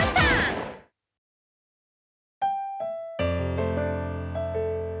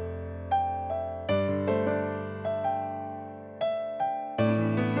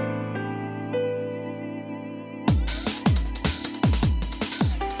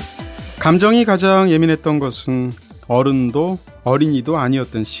감정이 가장 예민했던 것은 어른도 어린이도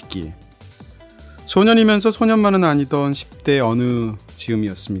아니었던 시기. 소년이면서 소년만은 아니던 10대 어느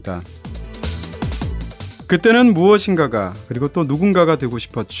즈음이었습니다. 그때는 무엇인가가 그리고 또 누군가가 되고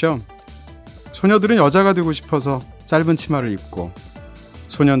싶었죠. 소녀들은 여자가 되고 싶어서 짧은 치마를 입고,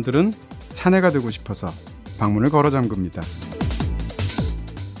 소년들은 사내가 되고 싶어서 방문을 걸어 잠급니다.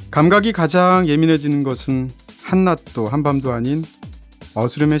 감각이 가장 예민해지는 것은 한낮도 한밤도 아닌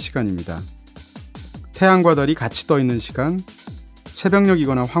어스름의 시간입니다. 태양과 달이 같이 떠있는 시간,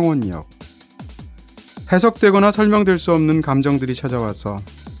 새벽녘이거나 황혼역. 해석되거나 설명될 수 없는 감정들이 찾아와서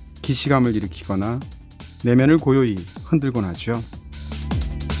기시감을 일으키거나 내면을 고요히 흔들곤 하죠.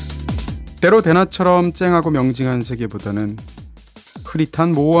 때로 대낮처럼 쨍하고 명징한 세계보다는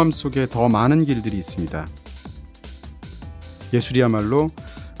흐릿한 모호함 속에 더 많은 길들이 있습니다. 예술이야말로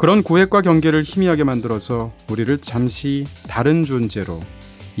그런 구획과 경계를 희미하게 만들어서 우리를 잠시 다른 존재로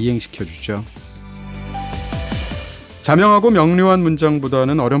이행시켜주죠. 자명하고 명료한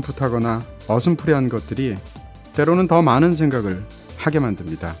문장보다는 어렴풋하거나 어슴푸레한 것들이 때로는 더 많은 생각을 하게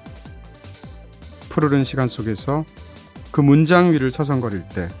만듭니다. 푸르른 시간 속에서 그 문장 위를 서성거릴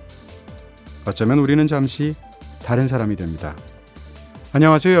때 어쩌면 우리는 잠시 다른 사람이 됩니다.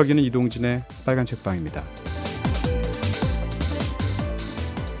 안녕하세요. 여기는 이동진의 빨간 책방입니다.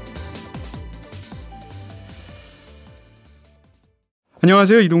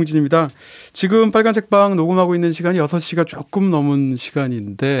 안녕하세요. 이동진입니다. 지금 빨간 책방 녹음하고 있는 시간이 6시가 조금 넘은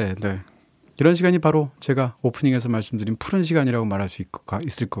시간인데, 이런 시간이 바로 제가 오프닝에서 말씀드린 푸른 시간이라고 말할 수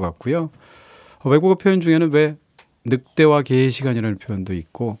있을 것 같고요. 외국어 표현 중에는 왜 늑대와 개의 시간이라는 표현도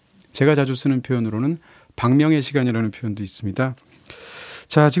있고, 제가 자주 쓰는 표현으로는 박명의 시간이라는 표현도 있습니다.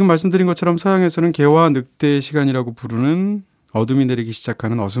 자, 지금 말씀드린 것처럼 서양에서는 개와 늑대의 시간이라고 부르는 어둠이 내리기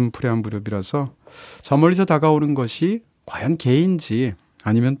시작하는 어슴푸레한 무렵이라서 저 멀리서 다가오는 것이 과연 개인지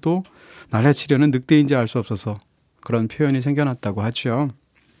아니면 또 날 해치려는 늑대인지 알 수 없어서 그런 표현이 생겨났다고 하죠.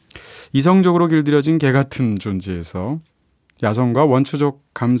 이성적으로 길들여진 개 같은 존재에서 야성과 원초적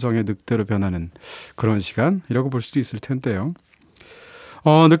감성의 늑대로 변하는 그런 시간이라고 볼 수도 있을 텐데요.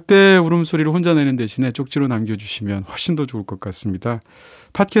 늑대 울음소리를 혼자 내는 대신에 쪽지로 남겨주시면 훨씬 더 좋을 것 같습니다.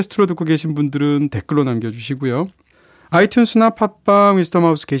 팟캐스트로 듣고 계신 분들은 댓글로 남겨주시고요. 아이튠스나 팟빵,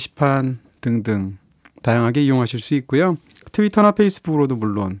 미스터마우스 게시판 등등 다양하게 이용하실 수 있고요. 트위터나 페이스북으로도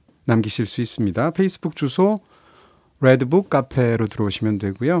물론 남기실 수 있습니다. 페이스북 주소 레드북 카페로 들어오시면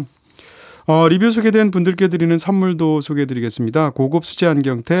되고요. 리뷰 소개된 분들께 드리는 선물도 소개해드리겠습니다. 고급 수제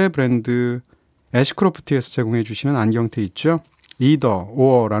안경테 브랜드 애쉬크로프트에서 제공해 주시는 안경테 있죠. 이더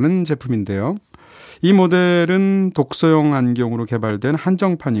 5어라는 제품인데요. 이 모델은 독서용 안경으로 개발된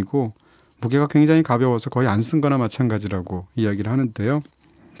한정판이고 무게가 굉장히 가벼워서 거의 안 쓴 거나 마찬가지라고 이야기를 하는데요.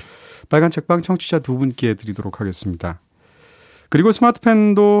 빨간 책방 청취자 2분께 드리도록 하겠습니다. 그리고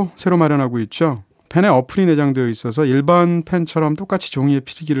스마트펜도 새로 마련하고 있죠. 펜에 어플이 내장되어 있어서 일반 펜처럼 똑같이 종이에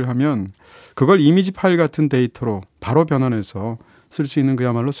필기를 하면 그걸 이미지 파일 같은 데이터로 바로 변환해서 쓸 수 있는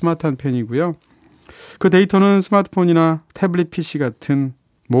그야말로 스마트한 펜이고요. 그 데이터는 스마트폰이나 태블릿 PC 같은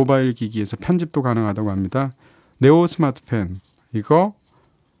모바일 기기에서 편집도 가능하다고 합니다. 네오 스마트펜, 이거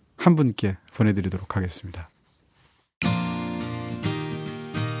한 분께 보내드리도록 하겠습니다.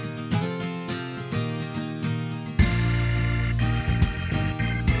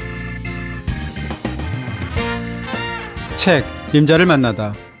 책 임자를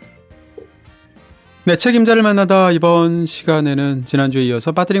만나다. 네, 책 임자를 만나다 이번 시간에는 지난주에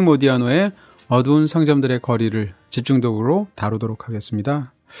이어서 파트릭 모디아노의 어두운 상점들의 거리를 집중적으로 다루도록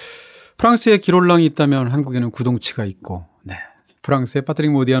하겠습니다. 프랑스에 기롤랑이 있다면 한국에는 구동치가 있고, 네, 프랑스에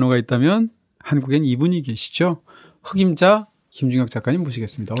파트릭 모디아노가 있다면 한국엔 이분이 계시죠. 흑임자 김중혁 작가님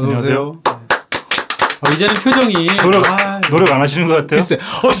모시겠습니다. 어서 오세요. 이제는 표정이 노력 안 하시는 것 같아요. 글쎄,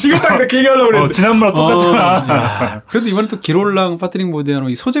 지금 딱 이렇게 얘기하려고 그랬는데 지난번랑 똑같잖아. 그래도 이번엔 또 기롤랑 파트릭 모디아노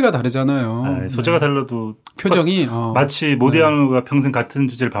이 소재가 다르잖아요. 소재가 달라도 표정이 마치 모디아노가 평생 같은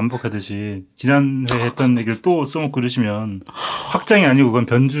주제를 반복하듯이 지난해 했던 얘기를 또 써먹고 이러시면 확장이 아니고 그건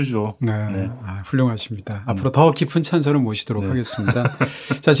변주죠. 네. 훌륭하십니다. 앞으로 더 깊은 찬사를 모시도록 하겠습니다.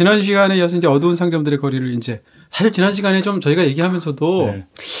 자, 지난 시간에 이어서 이제 어두운 상점들의 거리를 사실 지난 시간에 좀 저희가 얘기하면서도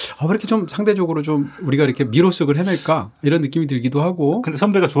왜 이렇게 좀 상대적으로 좀 우리가 이렇게 미로 속을 헤맬까 이런 느낌이 들기도 하고. 근데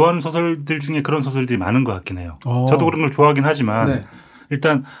선배가 좋아하는 소설들 중에 그런 소설들이 많은 것 같긴 해요. 저도 그런 걸 좋아하긴 하지만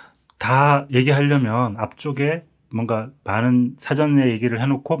일단 다 얘기하려면 앞쪽에 뭔가 많은 사전에 얘기를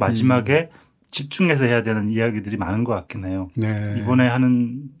해놓고 마지막에 집중해서 해야 되는 이야기들이 많은 것 같긴 해요. 네. 이번에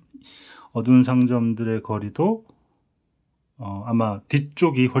하는 어두운 상점들의 거리도 아마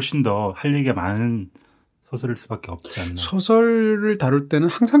뒤쪽이 훨씬 더 할 얘기가 많은 소설일 수밖에 없지 않나. 소설을 다룰 때는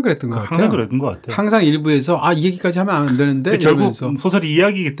항상 그랬던 것 같아요. 항상 그랬던 것 같아요. 항상 일부에서 이 얘기까지 하면 안 되는데 결국 소설이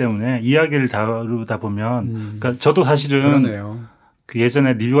이야기이기 때문에 이야기를 다루다 보면 그러니까 저도 사실은 그러네요. 그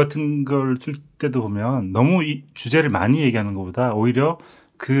예전에 리뷰 같은 걸 쓸 때도 보면 너무 이 주제를 많이 얘기하는 것보다 오히려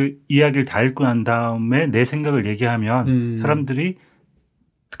그 이야기를 다 읽고 난 다음에 내 생각을 얘기하면 사람들이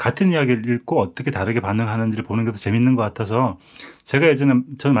같은 이야기를 읽고 어떻게 다르게 반응하는지를 보는 게 더 재밌는 것 같아서 제가 예전에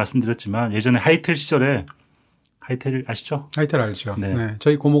저는 말씀드렸지만 예전에 하이텔 시절에 하이텔 아시죠? 하이텔 알죠. 네. 네.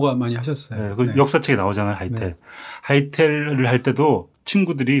 저희 고모가 많이 하셨어요. 네. 그 네. 역사책에 나오잖아요. 하이텔. 네. 하이텔을 할 때도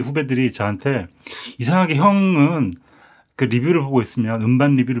친구들이 후배들이 저한테 이상하게 형은 그 리뷰를 보고 있으면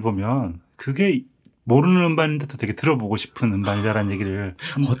음반 리뷰를 보면 그게 모르는 음반인데도 되게 들어보고 싶은 음반이다라는 얘기를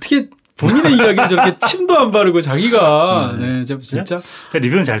어떻게 본인의 이야기를 저렇게 침도 안 바르고 자기가 네, 진짜 제가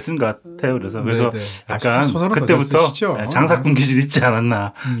리뷰는 잘 쓴 것 같아요. 그래서 네네. 약간 그때부터 장사꾼 기질이 있지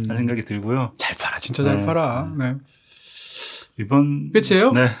않았나 하는 생각이 들고요. 잘 팔아, 진짜 잘 팔아. 네. 이번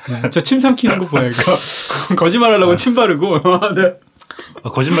끝이에요? 네. 네. 저 침 삼키는 거 보여요. 거짓말하려고 침 바르고. 네.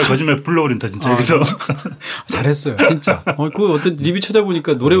 거짓말 불러오린다 진짜 여기서. 잘했어요 진짜. 그 어떤 리뷰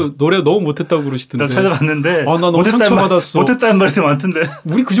찾아보니까 노래 너무 못했다고 그러시던데. 나 찾아봤는데 나 너무 상처받았어. 못했다는 말이 더 많던데.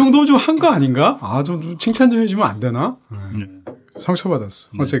 우리 그 정도는 좀 한 거 아닌가? 좀 칭찬 좀 해주면 안 되나?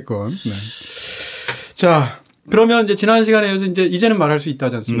 상처받았어. 어쨌건. 네. 자, 그러면 이제 지난 시간에 이어서 이제는 말할 수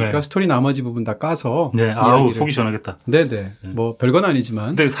있다지 않습니까? 네. 스토리 나머지 부분 다 까서. 네. 아우 속이 시원하겠다. 네네. 뭐 별건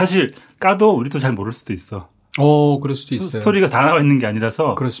아니지만. 근데 사실 까도 우리도 잘 모를 수도 있어. 그럴 수도 있어요. 스토리가 다 나와 있는 게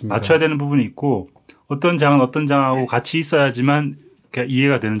아니라서 그렇습니다. 맞춰야 되는 부분이 있고 어떤 장은 어떤 장하고 같이 있어야지만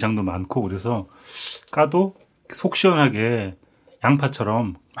이해가 되는 장도 많고 그래서 까도 속 시원하게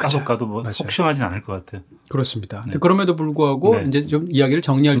양파처럼 까도 뭐 속 시원하진 않을 것 같아요. 그렇습니다. 네. 그럼에도 불구하고 네. 이제 좀 이야기를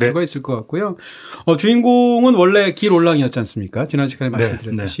정리할 필요가 있을 것 같고요. 주인공은 원래 길올랑이었지 않습니까? 지난 시간에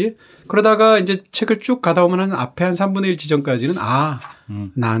말씀드렸듯이. 네. 그러다가 이제 책을 쭉 가다 보면 한 앞에 한 3분의 1 지점까지는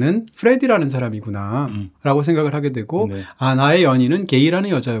나는 프레디라는 사람이구나 라고 생각을 하게 되고 네. 나의 연인은 게이라는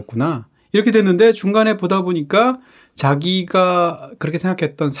여자였구나 이렇게 됐는데 중간에 보다 보니까 자기가 그렇게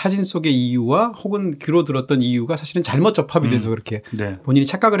생각했던 사진 속의 이유와 혹은 귀로 들었던 이유가 사실은 잘못 접합이 돼서 그렇게 네. 본인이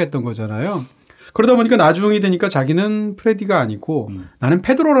착각을 했던 거잖아요. 그러다 보니까 나중이 되니까 자기는 프레디가 아니고 나는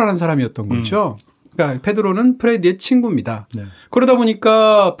페드로라는 사람이었던 거죠. 그러니까 페드로는 프레디의 친구입니다. 네. 그러다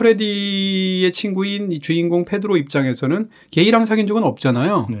보니까 프레디의 친구인 이 주인공 페드로 입장에서는 게이랑 사귄 적은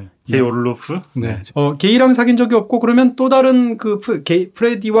없잖아요. 네. 게이 오를로프? 네. 게이랑 사귄 적이 없고 그러면 또 다른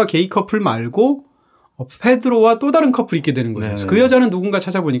프레디와 게이 커플 말고 페드로와 또 다른 커플이 있게 되는 거죠. 네. 그 여자는 누군가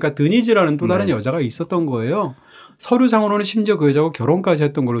찾아보니까 드니즈라는 또 다른 네. 여자가 있었던 거예요. 서류상으로는 심지어 그 여자하고 결혼까지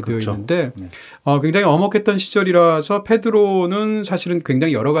했던 걸로 그렇죠. 되어 있는데 굉장히 엄혹했던 시절이라서 페드로는 사실은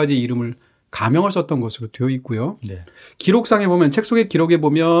굉장히 여러 가지 이름을 가명을 썼던 것으로 되어 있고요. 네. 기록상에 보면 책 속의 기록에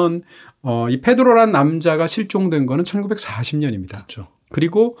보면 이 페드로란 남자가 실종된 거는 1940년입니다. 그렇죠.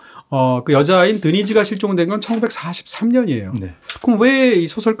 그리고 그 여자인 드니즈가 실종된 건 1943년이에요. 네. 그럼 왜 이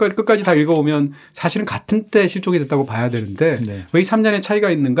소설까지 끝까지 다 읽어보면 사실은 같은 때 실종이 됐다고 봐야 되는데 네. 왜 이 3년의 차이가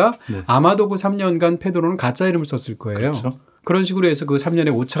있는가? 네. 아마도 그 3년간 페드로는 가짜 이름을 썼을 거예요. 그렇죠. 그런 식으로 해서 그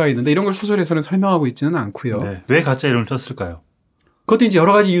 3년의 오차가 있는데 이런 걸 소설에서는 설명하고 있지는 않고요. 네. 왜 가짜 이름을 썼을까요? 그것도 이제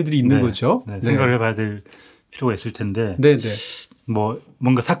여러 가지 이유들이 있는 네. 거죠. 네. 생각을 해봐야 될 필요가 있을 텐데. 네네.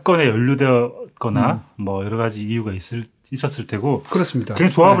 뭔가 사건에 연루되었거나 뭐 여러 가지 이유가 있었을 테고. 그렇습니다. 그냥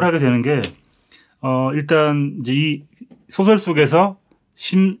조합을 하게 되는 게 일단 이제 이 소설 속에서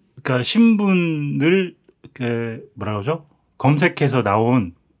그러니까 신분을 뭐라 그러죠? 검색해서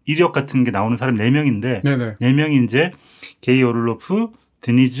나온 이력 같은 게 나오는 사람 4명인데 네네. 4명이 이제 게이 오를로프,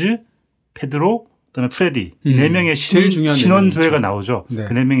 드니즈, 페드로, 그다음에 프레디 이 4명의 신원조회가 나오죠. 네.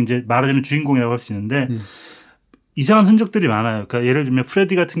 그 4명이 이제 말하자면 주인공이라고 할 수 있는데 이상한 흔적들이 많아요. 그러니까 예를 들면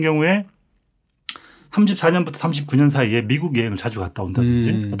프레디 같은 경우에 34년부터 39년 사이에 미국 여행을 자주 갔다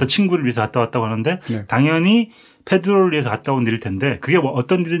온다든지 어떤 친구를 위해서 갔다 왔다고 하는데 네. 당연히 페드로를 위해서 갔다 온 일일 텐데 그게 뭐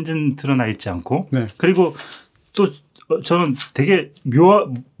어떤 일인지는 드러나 있지 않고 네. 그리고 또 저는 되게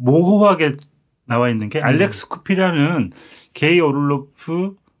모호하게 나와 있는 게 알렉스 쿠피라는 게이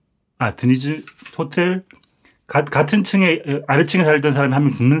오를로프 드니즈 호텔 같은 층에 아래층에 살던 사람이 한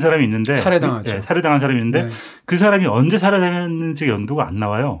명 죽는 사람이 있는데 살해당하죠. 네, 살해당한 사람이 있는데 네. 그 사람이 언제 살해당했는지 연도가 안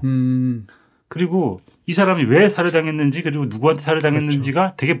나와요. 그리고 이 사람이 왜 살해당했는지 그리고 누구한테 살해당했는지가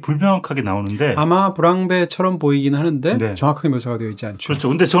그렇죠. 되게 불명확하게 나오는데 아마 불황배처럼 보이긴 하는데 네. 정확하게 묘사가 되어 있지 않죠. 그렇죠.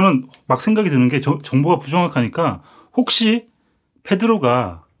 근데 저는 막 생각이 드는 게 정보가 부정확하니까 혹시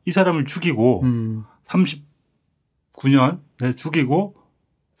페드로가 이 사람을 죽이고 39년 죽이고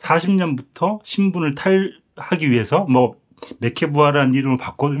 40년부터 신분을 하기 위해서 뭐 메케부아라는 이름을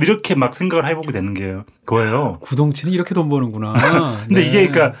바꿔 이렇게 막 생각을 해보게 되는 거예요. 구동치는 이렇게 돈 버는구나. 근데 네. 이게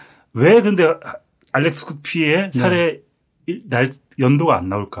그러니까 왜 근데 알렉스 쿠피의 살해 날 연도가 안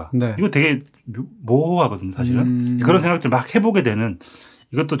나올까? 네. 이거 되게 모호하거든요, 사실은. 그런 생각들 막 해보게 되는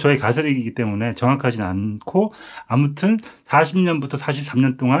이것도 저의 가설이기 때문에 정확하진 않고 아무튼 40년부터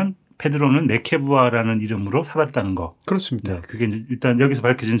 43년 동안 페드로는 메케부아라는 이름으로 살았다는 거. 그렇습니다. 네, 그게 이제 일단 여기서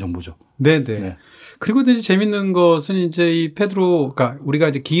밝혀진 정보죠. 네네. 네. 그리고 이제 재밌는 것은 이제 이 페드로, 그러니까 우리가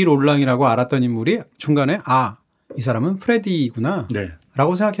이제 길 올랑이라고 알았던 인물이 중간에 이 사람은 프레디구나. 네.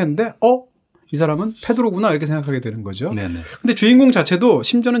 라고 생각했는데, 이 사람은 페드로구나 이렇게 생각하게 되는 거죠. 네네. 근데 주인공 자체도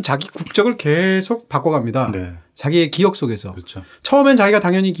심지어는 자기 국적을 계속 바꿔갑니다. 네. 자기의 기억 속에서. 그렇죠. 처음엔 자기가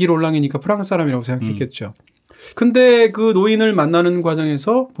당연히 길 올랑이니까 프랑스 사람이라고 생각했겠죠. 근데 그 노인을 만나는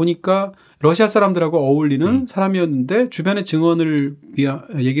과정에서 보니까 러시아 사람들하고 어울리는 사람이었는데 주변의 증언을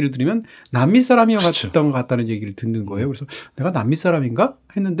얘기를 들으면 남미 사람이었던 그렇죠. 것 같다는 얘기를 듣는 거예요. 그래서 내가 남미 사람인가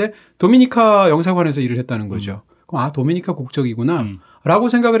했는데 도미니카 영사관에서 일을 했다는 거죠. 그럼 도미니카 국적이구나 라고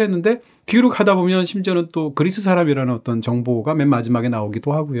생각을 했는데 뒤로 가다 보면 심지어는 또 그리스 사람이라는 어떤 정보가 맨 마지막에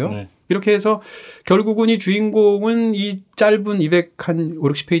나오기도 하고요. 네. 이렇게 해서 결국은 이 주인공은 이 짧은 200한 5,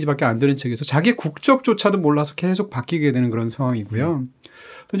 60페이지밖에 안 되는 책에서 자기의 국적조차도 몰라서 계속 바뀌게 되는 그런 상황이고요.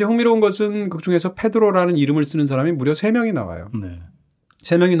 또 이제 흥미로운 것은 그중에서 페드로라는 이름을 쓰는 사람이 무려 3명이 나와요. 네.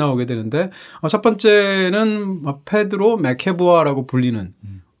 3명이 나오게 되는데 첫 번째는 페드로 메케부아라고 불리는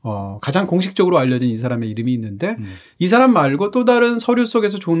가장 공식적으로 알려진 이 사람의 이름이 있는데 이 사람 말고 또 다른 서류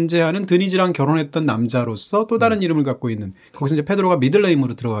속에서 존재하는 드니즈랑 결혼했던 남자로서 또 다른 이름을 갖고 있는 거기서 이제 페드로가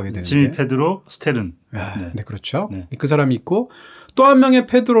미들네임으로 들어가게 되는데 지미 페드로 스테른. 네, 그렇죠. 네. 그 사람이 있고 또 한 명의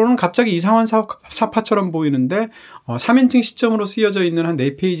페드로는 갑자기 이상한 사파처럼 보이는데 3인칭 시점으로 쓰여져 있는 한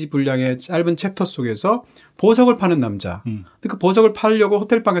 4페이지 분량의 짧은 챕터 속에서 보석을 파는 남자. 근데 그 보석을 팔려고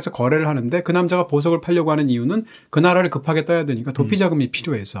호텔방에서 거래를 하는데 그 남자가 보석을 팔려고 하는 이유는 그 나라를 급하게 떠야 되니까 도피 자금이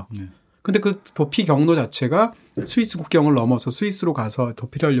필요해서. 근데 그 도피 경로 자체가 스위스 국경을 넘어서 스위스로 가서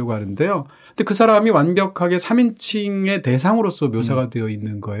도피를 하려고 하는데요. 근데 그 사람이 완벽하게 3인칭의 대상으로서 묘사가 되어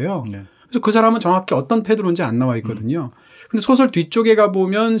있는 거예요. 그래서 그 사람은 정확히 어떤 페드로인지 안 나와 있거든요. 근데 소설 뒤쪽에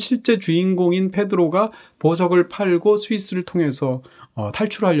가보면 실제 주인공인 페드로가 보석을 팔고 스위스를 통해서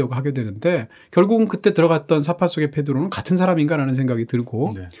탈출하려고 하게 되는데 결국은 그때 들어갔던 사파 속의 페드로는 같은 사람인가라는 생각이 들고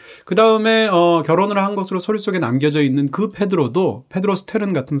네. 그다음에 결혼을 한 것으로 서류 속에 남겨져 있는 그 페드로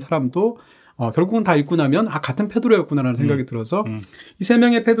스테른 같은 사람도 결국은 다 읽고 나면 같은 페드로였구나라는 생각이 들어서 이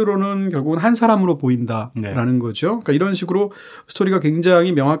 3명의 페드로는 결국은 한 사람으로 보인다라는 네. 거죠. 그러니까 이런 식으로 스토리가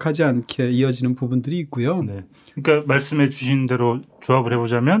굉장히 명확하지 않게 이어지는 부분들이 있고요. 네. 그러니까 말씀해 주신 대로 조합을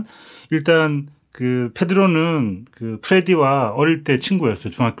해보자면 일단 그 페드로는 그 프레디와 어릴 때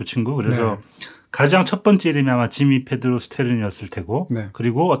친구였어요. 중학교 친구. 그래서 네. 가장 첫 번째 이름이 아마 지미 페드로 스테른이었을 테고 네.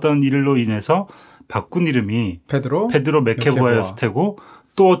 그리고 어떤 일로 인해서 바꾼 이름이 페드로 메케보아였을 테고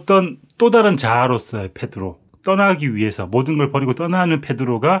또 다른 자아로서의 페드로 떠나기 위해서 모든 걸 버리고 떠나는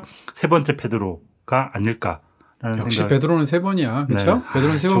페드로가 세 번째 페드로가 아닐까. 역시 생각. 베드로는 3번이야. 그렇죠? 네.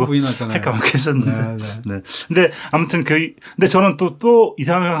 베드로는 3번 부인하잖아요. 할까 말겠었는데. 네. 근데 아무튼 근데 저는 또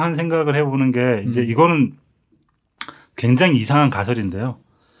이상한 생각을 해보는 게 이제 이거는 굉장히 이상한 가설인데요.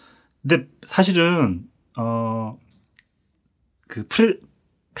 근데 사실은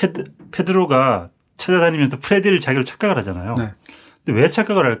페드로가 찾아다니면서 프레디를 자기로 착각을 하잖아요. 네. 근데 왜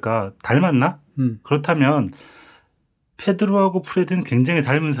착각을 할까? 닮았나? 그렇다면 페드로하고 프레디는 굉장히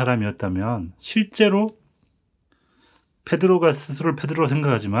닮은 사람이었다면 실제로 페드로가 스스로를 페드로로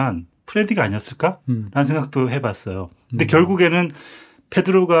생각하지만 프레디가 아니었을까? 라는 생각도 해봤어요. 근데 결국에는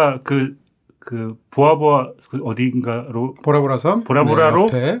페드로가 그 보아보아 어딘가로 보라보라로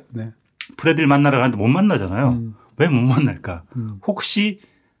네. 프레디를 만나러 가는데 못 만나잖아요. 왜 못 만날까? 혹시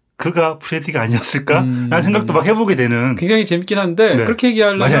그가 프레디가 아니었을까? 라는 생각도 막 해보게 되는. 굉장히 재밌긴 한데 네. 그렇게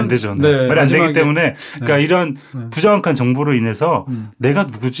얘기하려면 말이 안 되죠. 네. 말이 안 되기 때문에 그러니까 이런 부정확한 정보로 인해서 내가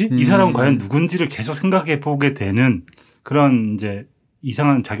누구지? 이 사람은 과연 누군지를 계속 생각해 보게 되는 그런 이제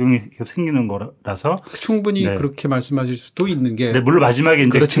이상한 작용이 생기는 거라서 충분히 네. 그렇게 말씀하실 수도 있는 게. 네, 물론 마지막에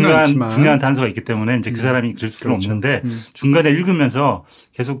이제 중요한 단서가 있기 때문에 이제 그 사람이 그럴 수는 그렇죠. 없는데 중간에 읽으면서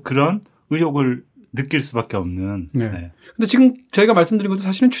계속 그런 의혹을 느낄 수밖에 없는. 네. 네. 근데 지금 저희가 말씀드린 것도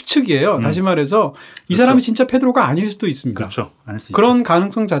사실은 추측이에요. 다시 말해서 이 그렇죠. 사람이 진짜 페드로가 아닐 수도 있습니다. 그렇죠. 아닐 수 그런 있죠.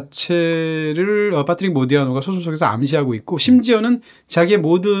 가능성 자체를 파트릭 모디아노가 소설 속에서 암시하고 있고 심지어는 자기의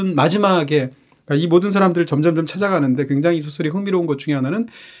모든 마지막에 이 모든 사람들을 점점점 찾아가는데 굉장히 이 소설이 흥미로운 것 중에 하나는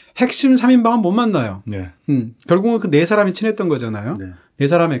핵심 3인방은 못 만나요. 네. 결국은 그 4사람이 친했던 거잖아요. 네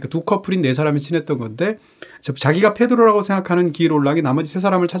사람의 두 커플인 4사람이 친했던 건데 자기가 페드로라고 생각하는 기롤락이 나머지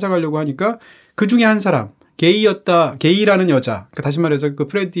 3사람을 찾아가려고 하니까 그 중에 한 사람 게이라는 여자. 그러니까 다시 말해서 그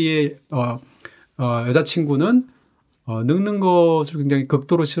프레디의 여자친구는 늙는 것을 굉장히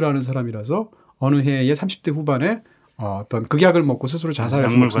극도로 싫어하는 사람이라서 어느 해에 30대 후반에 어떤 극약을 먹고 스스로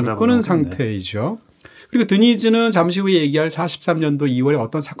자살해서 목숨을 끊은 상태이죠. 그리고 드니즈는 잠시 후에 얘기할 43년도 2월에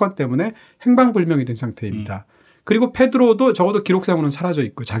어떤 사건 때문에 행방불명이 된 상태입니다. 그리고 페드로도 적어도 기록상으로는 사라져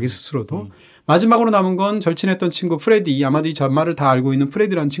있고 자기 스스로도 마지막으로 남은 건 절친했던 친구 프레디, 아마도 이 전말을 다 알고 있는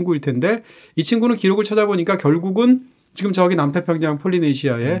프레디라는 친구일 텐데 이 친구는 기록을 찾아보니까 결국은 지금 저기 남태평양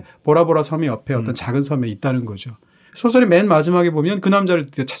폴리네시아의 보라보라 섬의 옆에 어떤 작은 섬에 있다는 거죠. 소설의 맨 마지막에 보면 그 남자를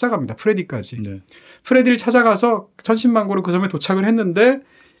찾아갑니다. 프레디까지. 네. 프레디를 찾아가서 천신만고로 그 섬에 도착을 했는데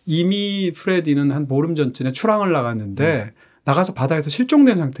이미 프레디는 한 보름 전쯤에 출항을 나갔는데 나가서 바다에서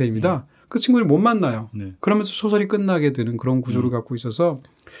실종된 상태입니다. 그 친구를 못 만나요. 네. 그러면서 소설이 끝나게 되는 그런 구조를 갖고 있어서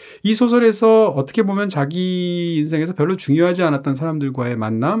이 소설에서 어떻게 보면 자기 인생에서 별로 중요하지 않았던 사람들과의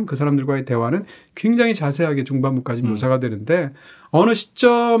만남, 그 사람들과의 대화는 굉장히 자세하게 중반부까지 묘사가 되는데 어느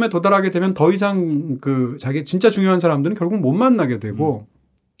시점에 도달하게 되면 더 이상 그 자기 진짜 중요한 사람들은 결국 못 만나게 되고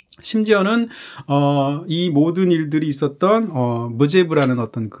심지어는 이 모든 일들이 있었던 무제브라는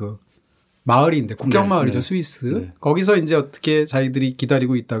어떤 그 마을인데 국경 마을이죠. 네. 스위스. 네. 거기서 이제 어떻게 자기들이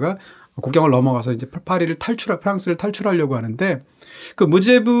기다리고 있다가 국경을 넘어가서 이제 파리를 프랑스를 탈출하려고 하는데 그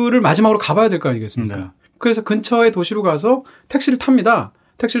무제브를 마지막으로 가봐야 될 거 아니겠습니까? 네. 그래서 근처의 도시로 가서 택시를 탑니다.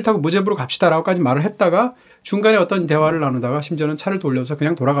 택시를 타고 무제브로 갑시다라고까지 말을 했다가 중간에 어떤 대화를 나누다가 심지어는 차를 돌려서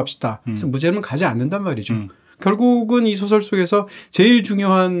그냥 돌아갑시다. 그래서 무제브는 가지 않는단 말이죠. 결국은 이 소설 속에서 제일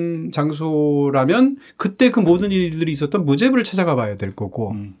중요한 장소라면 그때 그 모든 일들이 있었던 무제브를 찾아가 봐야 될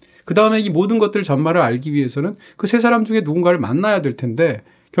거고 그다음에 이 모든 것들 전말을 알기 위해서는 그 세 사람 중에 누군가를 만나야 될 텐데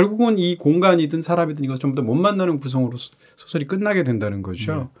결국은 이 공간이든 사람이든 이것을 전부 다 못 만나는 구성으로 소설이 끝나게 된다는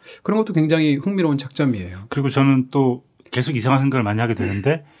거죠. 그런 것도 굉장히 흥미로운 착점이에요. 그리고 저는 또 계속 이상한 생각을 많이 하게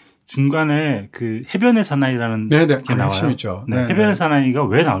되는데 중간에 그 해변의 사나이라는 게 나와요. 네. 해변의 사나이가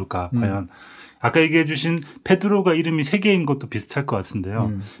왜 나올까 과연. 아까 얘기해 주신 페드로가 이름이 세 개인 것도 비슷할 것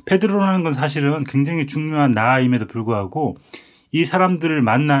같은데요. 페드로라는 건 사실은 굉장히 중요한 나임에도 불구하고 이 사람들을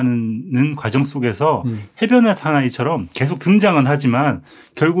만나는 과정 속에서 해변의 사나이처럼 계속 등장은 하지만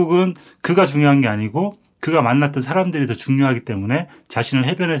결국은 그가 중요한 게 아니고 그가 만났던 사람들이 더 중요하기 때문에 자신을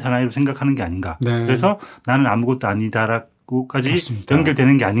해변의 사나이로 생각하는 게 아닌가. 네. 그래서 나는 아무것도 아니다라고까지 그렇습니다.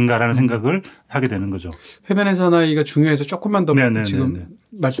 연결되는 게 아닌가라는 생각을 하게 되는 거죠. 해변의 사나이가 중요해서 조금만 더 지금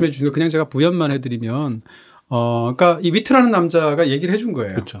말씀해 주신 거 그냥 제가 부연만 해드리면 그러니까 이 위트라는 남자가 얘기를 해준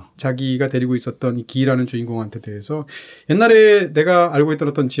거예요. 그렇죠. 자기가 데리고 있었던 이 기라는 주인공한테 대해서 옛날에 내가 알고 있던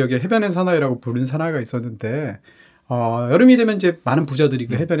어떤 지역에 해변의 사나이라고 부른 사나이가 있었는데 여름이 되면 이제 많은 부자들이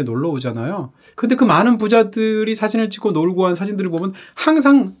그 해변에 놀러 오잖아요. 근데 그 많은 부자들이 사진을 찍고 놀고 한 사진들을 보면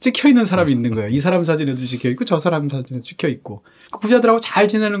항상 찍혀 있는 사람이 있는 거예요. 이 사람 사진에도 찍혀 있고 저 사람 사진에도 찍혀 있고 그 부자들하고 잘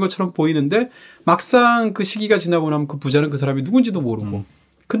지내는 것처럼 보이는데 막상 그 시기가 지나고 나면 그 부자는 그 사람이 누군지도 모르고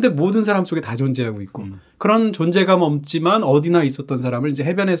근데 모든 사람 속에 다 존재하고 있고 그런 존재감 없지만 어디나 있었던 사람을 이제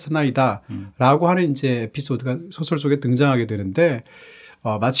해변의 사나이다라고 하는 이제 에피소드가 소설 속에 등장하게 되는데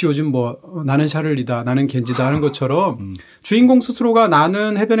마치 요즘 뭐 나는 샤를리다 나는 겐지다 하는 것처럼 주인공 스스로가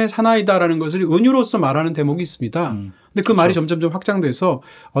나는 해변의 사나이다라는 것을 은유로서 말하는 대목이 있습니다. 근데 그 그렇죠. 말이 점점 확장돼서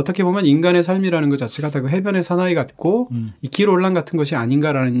어떻게 보면 인간의 삶이라는 것 자체가 다 그 해변의 사나이 같고 이 길올랑 같은 것이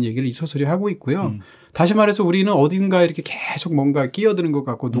아닌가라는 얘기를 이 소설이 하고 있고요. 다시 말해서 우리는 어딘가에 이렇게 계속 뭔가 끼어드는 것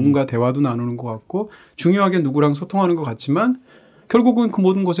같고 누군가 대화도 나누는 것 같고 중요하게 누구랑 소통하는 것 같지만 결국은 그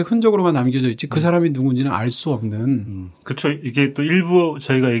모든 곳에 흔적으로만 남겨져 있지 그 사람이 누군지는 알 수 없는. 그렇죠. 이게 또 일부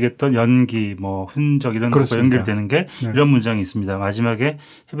저희가 얘기했던 연기, 뭐 흔적 이런 것과 연결되는 게 이런 문장이 있습니다. 마지막에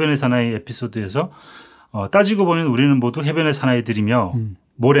해변의 사나이 에피소드에서 따지고 보면 우리는 모두 해변의 사나이들이며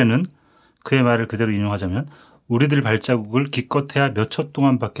모래는 그의 말을 그대로 인용하자면 우리들 발자국을 기껏해야 몇 초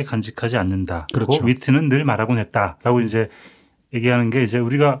동안밖에 간직하지 않는다. 그렇죠. 위트는 늘 말하곤 했다라고 이제 얘기하는 게 이제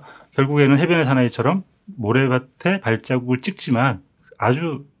우리가 결국에는 해변의 사나이처럼 모래밭에 발자국을 찍지만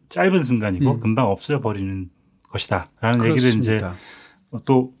아주 짧은 순간이고 금방 없어져 버리는 것이다라는 그렇습니다. 얘기를 이제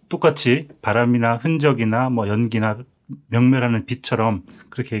또 똑같이 바람이나 흔적이나 뭐 연기나 명멸하는 빛처럼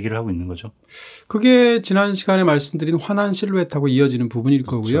그렇게 얘기를 하고 있는 거죠. 그게 지난 시간에 말씀드린 환한 실루엣하고 이어지는 부분일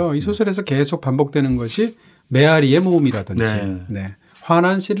그렇죠. 거고요. 이 소설에서 계속 반복되는 것이 메아리의 모음이라든지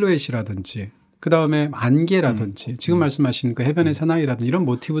환한 실루엣이라든지 그다음에 안개라든지 지금 말씀하신 그 해변의 사나이라든지 이런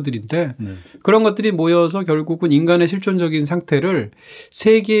모티브들인데 그런 것들이 모여서 결국은 인간의 실존적인 상태를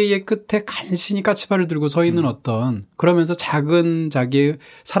세계의 끝에 간신히 까치발을 들고 서 있는 어떤 그러면서 작은 자기의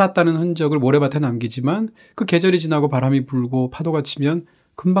살았다는 흔적을 모래밭에 남기지만 그 계절이 지나고 바람이 불고 파도가 치면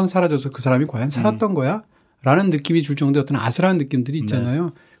금방 사라져서 그 사람이 과연 살았던 거야? 라는 느낌이 줄 정도의 어떤 아슬한 느낌들이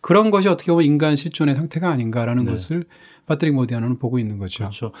있잖아요. 그런 것이 어떻게 보면 인간 실존의 상태가 아닌가라는 것을 파트릭 모디아노는 보고 있는 거죠.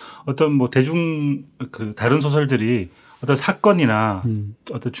 그렇죠. 어떤 뭐 대중 그 다른 소설들이 어떤 사건이나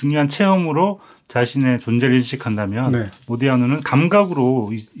어떤 중요한 체험으로 자신의 존재를 인식한다면 네. 모디아노는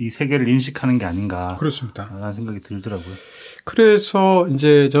감각으로 이 세계를 인식하는 게 아닌가. 그렇습니다. 라는 생각이 들더라고요. 그래서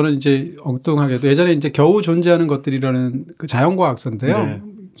이제 저는 이제 엉뚱하게도 예전에 이제 겨우 존재하는 것들이라는 그 자연과학서인데요. 네.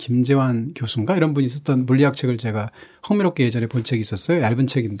 김재환 교수인가 이런 분이 썼던 물리학 책을 제가 흥미롭게 예전에 본 책이 있었어요. 얇은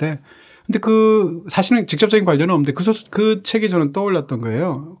책인데. 근데 그 사실은 직접적인 관련은 없는데 그 책이 저는 떠올랐던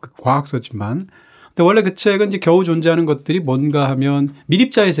거예요. 그 과학서지만. 근데 원래 그 책은 이제 겨우 존재하는 것들이 뭔가 하면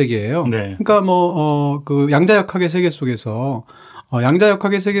미립자의 세계예요. 네. 그러니까 그 양자역학의 세계 속에서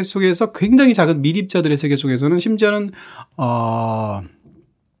양자역학의 세계 속에서 굉장히 작은 미립자들의 세계 속에서는 심지어는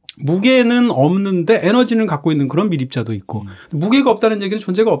무게는 없는데 에너지는 갖고 있는 그런 미립자도 있고 무게가 없다는 얘기는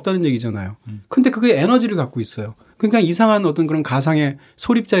존재가 없다는 얘기잖아요. 근데 그게 에너지를 갖고 있어요. 그러니까 이상한 어떤 그런 가상의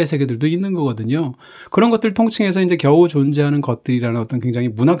소립자의 세계들도 있는 거거든요. 그런 것들 통칭해서 이제 겨우 존재하는 것들이라는 어떤 굉장히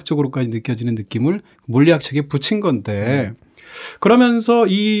문학적으로까지 느껴지는 느낌을 물리학 책에 붙인 건데 그러면서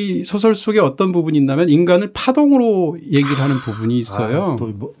이 소설 속에 어떤 부분이 있냐면 인간을 파동으로 얘기를 하는 부분이 있어요.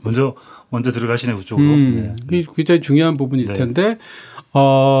 또 먼저 들어가시네 그쪽으로. 네. 굉장히 중요한 부분일 텐데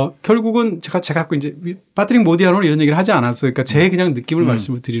결국은 제가 갖고 이제 파트릭 모디아노는 이런 얘기를 하지 않았어요. 그러니까 제 그냥 느낌을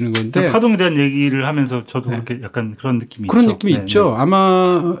말씀을 드리는 건데. 파동에 대한 얘기를 하면서 저도 그렇게 약간 그런 느낌이 그런 있죠. 느낌이 있죠.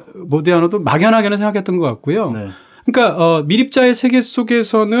 아마 모디아노도 막연하게는 생각했던 것 같고요. 그러니까 미립자의 세계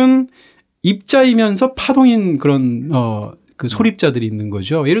속에서는 입자이면서 파동인 그런 그 소립자들이 있는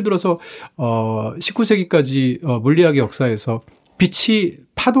거죠. 예를 들어서 19세기까지 물리학의 역사에서 빛이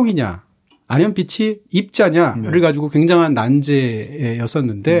파동이냐 아니면 빛이 입자냐를 가지고 굉장한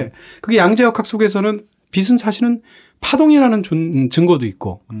난제였었는데 그게 양자역학 속에서는 빛은 사실은 파동이라는 증거도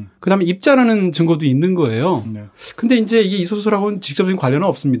있고 그다음에 입자라는 증거도 있는 거예요. 근데 이제 이게 이 소설하고는 직접적인 관련은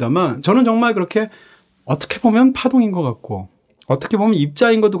없습니다만 저는 정말 그렇게 어떻게 보면 파동인 것 같고 어떻게 보면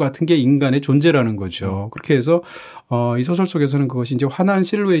입자인 것도 같은 게 인간의 존재라는 거죠. 그렇게 해서 이 소설 속에서는 그것이 이제 환한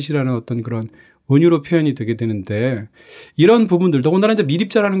실루엣이라는 어떤 그런 은유로 표현이 되게 되는데 이런 부분들 더군다나 이제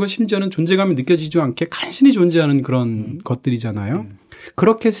미립자라는 건 심지어는 존재감이 느껴지지 않게 간신히 존재하는 그런 것들이잖아요.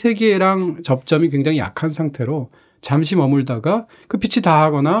 그렇게 세계랑 접점이 굉장히 약한 상태로 잠시 머물다가 그 빛이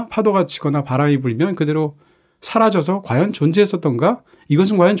다하거나 파도가 치거나 바람이 불면 그대로 사라져서 과연 존재했었던가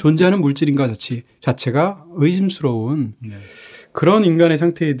이것은 과연 존재하는 물질인가 자체가 의심스러운 그런 인간의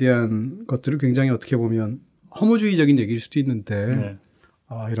상태에 대한 것들을 굉장히 어떻게 보면 허무주의적인 얘기일 수도 있는데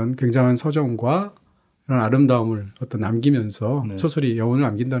이런 굉장한 서정과 이런 아름다움을 어떤 남기면서 소설이 여운을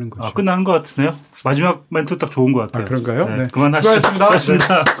남긴다는 거죠. 끝난 것 같으네요. 마지막 멘트 딱 좋은 것 같아요. 그런가요? 네.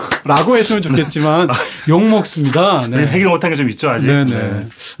 수고하셨습니다. 라고 했으면 좋겠지만 욕 먹습니다. 네. 해결 못한 게 좀 있죠 아직. 네네.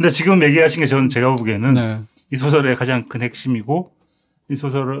 근데 지금 얘기하신 게 제가 보기에는 이 소설의 가장 큰 핵심이고 이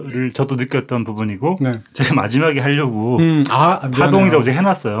소설을 저도 느꼈던 부분이고 제가 마지막에 하려고 파동이라고 제가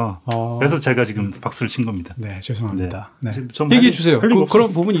해놨어요. 그래서 제가 지금 박수를 친 겁니다. 네, 죄송합니다. 네. 얘기해 주세요. 그런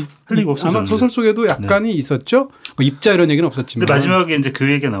부분이 아마 소설 속에도 약간이 있었죠. 입자 이런 얘기는 없었지만. 근데 마지막에 이제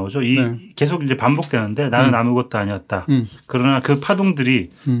그 얘기가 나오죠. 계속 이제 반복되는데 나는 아무것도 아니었다. 그러나 그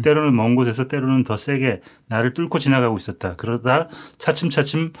파동들이 때로는 먼 곳에서 때로는 더 세게 나를 뚫고 지나가고 있었다. 그러다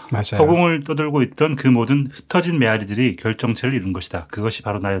차츰차츰 허공을 떠들고 있던 그 모든 흩어진 메아리들이 결정체를 이룬 것이다. 그것이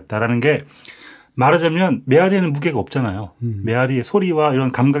바로 나였다라는 게 말하자면 메아리에는 무게가 없잖아요. 메아리의 소리와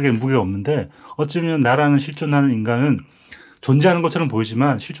이런 감각에는 무게가 없는데 어쩌면 나라는 실존하는 인간은 존재하는 것처럼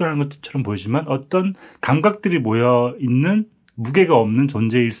보이지만 실존하는 것처럼 보이지만 어떤 감각들이 모여 있는 무게가 없는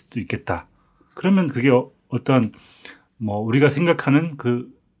존재일 수도 있겠다. 그러면 그게 어떤 우리가 생각하는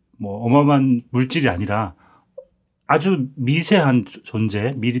어마어마한 물질이 아니라 아주 미세한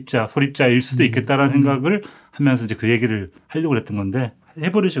존재, 미립자, 소립자일 수도 있겠다라는 생각을 하면서 이제 그 얘기를 하려고 했던 건데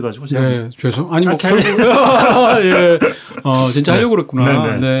해버리셔가지고 제가. 네, 죄송. 아니 예, 진짜 하려고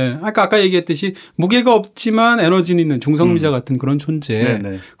그랬구나. 네. 아까 얘기했듯이 무게가 없지만 에너지는 있는 중성미자 같은 그런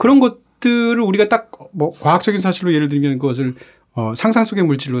존재. 그런 것들을 우리가 딱 과학적인 사실로 예를 들면 그것을 상상 속의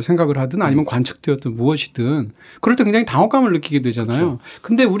물질로 생각을 하든 아니면 관측되었든 무엇이든 그럴 때 굉장히 당혹감을 느끼게 되잖아요. 그렇죠.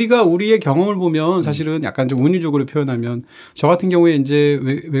 근데 우리가 우리의 경험을 보면 사실은 약간 좀 은유적으로 표현하면 저 같은 경우에 이제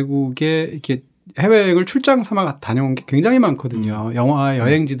외국에 이렇게 해외여행을 출장 삼아 다녀온 게 굉장히 많거든요. 영화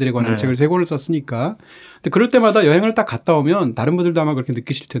여행지들에 관한 책을 3권을 썼으니까. 근데 그럴 때마다 여행을 딱 갔다 오면 다른 분들도 아마 그렇게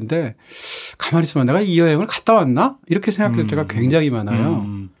느끼실 텐데 가만히 있으면 내가 이 여행을 갔다 왔나? 이렇게 생각할 때가 굉장히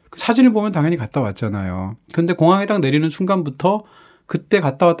많아요. 사진을 보면 당연히 갔다 왔잖아요. 그런데 공항에 딱 내리는 순간부터 그때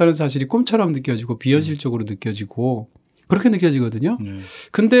갔다 왔다는 사실이 꿈처럼 느껴지고 비현실적으로 느껴지고 그렇게 느껴지거든요.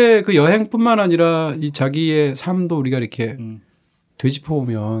 근데 그 여행뿐만 아니라 이 자기의 삶도 우리가 이렇게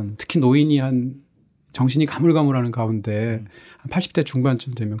되짚어보면 특히 노인이 한 정신이 가물가물하는 가운데 한 80대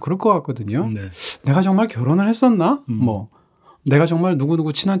중반쯤 되면 그럴 것 같거든요. 내가 정말 결혼을 했었나? 내가 정말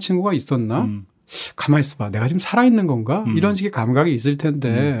누구누구 친한 친구가 있었나? 가만히 있어봐. 내가 지금 살아있는 건가? 이런 식의 감각이 있을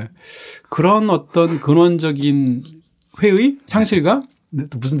텐데 그런 어떤 근원적인 회의? 상실감? 네,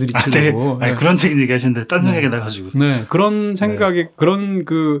 또 무슨 들이치려고. 네. 그런 책인 얘기 하시는데 딴 생각이 나가지고. 네. 그런 생각에 그런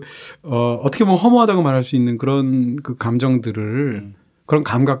어떻게 보면 허무하다고 말할 수 있는 그런 그 감정들을 그런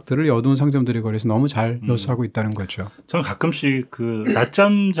감각들을 어두운 상점들의 거리에서 너무 잘 묘사하고 있다는 거죠. 저는 가끔씩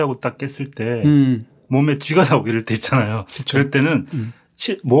낮잠 자고 딱 깼을 때 몸에 쥐가 나오고 이럴 때 있잖아요. 그쵸. 그럴 때는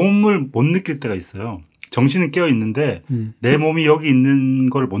몸을 못 느낄 때가 있어요. 정신은 깨어 있는데 내 몸이 여기 있는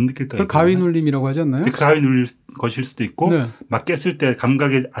걸 못 느낄 때가 있어요. 가위 눌림이라고 하지 않나요? 그 가위 눌릴 것일 수도 있고 네. 막 깼을 때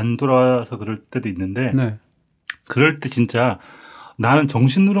감각이 안 돌아와서 그럴 때도 있는데 네. 그럴 때 진짜 나는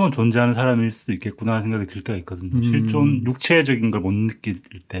정신으로만 존재하는 사람일 수도 있겠구나 하는 생각이 들 때가 있거든요. 실존 육체적인 걸 못 느낄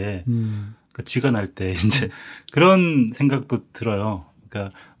때 그 쥐가 날 때 이제 그런 생각도 들어요.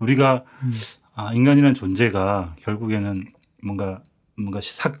 그러니까 우리가 인간이라는 존재가 결국에는 뭔가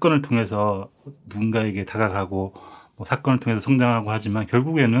사건을 통해서 누군가에게 다가가고 뭐 사건을 통해서 성장하고 하지만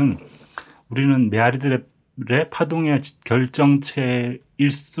결국에는 우리는 메아리들의 파동의 결정체일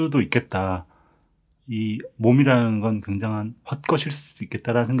수도 있겠다. 이 몸이라는 건 굉장한 헛것일 수도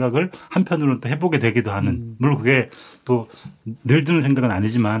있겠다라는 생각을 한편으로는 또 해보게 되기도 하는 물론 그게 또 늘 드는 생각은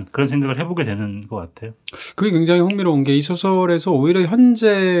아니지만 그런 생각을 해보게 되는 것 같아요. 그게 굉장히 흥미로운 게 이 소설에서 오히려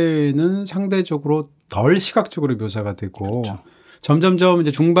현재는 상대적으로 덜 시각적으로 묘사가 되고 그렇죠. 점점점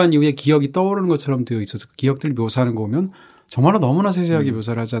이제 중반 이후에 기억이 떠오르는 것처럼 되어 있어서 그 기억들을 묘사하는 거 보면 정말로 너무나 세세하게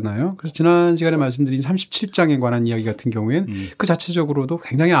묘사를 하잖아요. 그래서 지난 시간에 말씀드린 37장에 관한 이야기 같은 경우에는 그 자체적으로도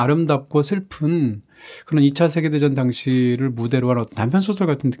굉장히 아름답고 슬픈 그런 2차 세계대전 당시를 무대로 한 어떤 단편소설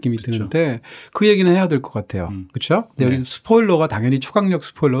같은 느낌이 그렇죠. 드는데 그 얘기는 해야 될 것 같아요. 그렇죠? 네. 여기 스포일러가 당연히 초강력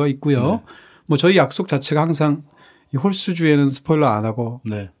스포일러가 있고요. 네. 뭐 저희 약속 자체가 항상 이 홀수주에는 스포일러 안 하고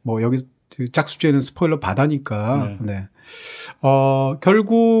네. 뭐 여기 짝수주에는 스포일러 받으니까 네. 네.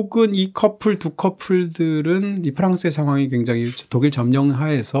 결국은 이 두 커플들은 이 프랑스의 상황이 굉장히 독일 점령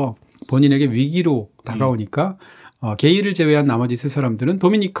하에서 본인에게 위기로 다가오니까 게이를 제외한 나머지 세 사람들은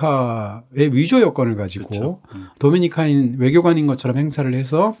도미니카의 위조 여권을 가지고 그렇죠. 도미니카인 외교관인 것처럼 행사를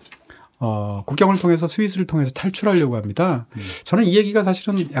해서 국경을 통해서 스위스를 통해서 탈출하려고 합니다. 저는 이 얘기가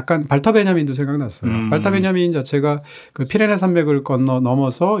사실은 약간 발타 베냐민도 생각났어요. 발타 베냐민 자체가 그 피레네 산맥을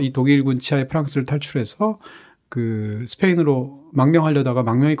넘어서 이 독일군 치하의 프랑스를 탈출해서 그 스페인으로 망명하려다가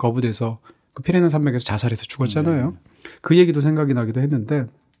망명이 거부돼서 그 피레네 산맥에서 자살해서 죽었잖아요. 그 얘기도 생각이 나기도 했는데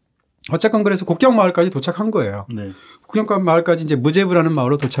어쨌건 그래서 국경 마을까지 도착한 거예요. 네. 국경 마을까지 이제 무제브라는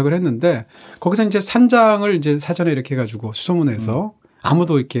마을로 도착을 했는데 거기서 이제 산장을 이제 사전에 이렇게 해가지고 수소문해서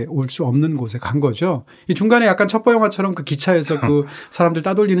아무도 이렇게 올 수 없는 곳에 간 거죠. 이 중간에 약간 첩보 영화처럼 그 기차에서 그 사람들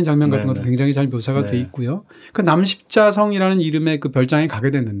따돌리는 장면 같은 것도 굉장히 잘 묘사가 돼 있고요. 그 남십자성이라는 이름의 그 별장에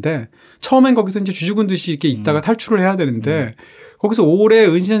가게 됐는데 처음엔 거기서 이제 쥐죽은 듯이 이렇게 있다가 탈출을 해야 되는데 거기서 오래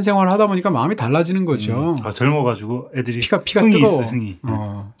은신 생활을 하다 보니까 마음이 달라지는 거죠. 젊어가지고 애들이 피가 흥이 뜨거워. 있어, 흥이.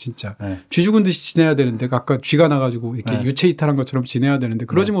 진짜. 네. 쥐 죽은 듯이 지내야 되는데 아까 쥐가 나가지고 이렇게 네. 유체 이탈한 것처럼 지내야 되는데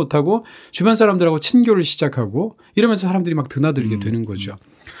그러지 못하고 주변 사람들하고 친교를 시작하고 이러면서 사람들이 막 드나들게 되는 거죠.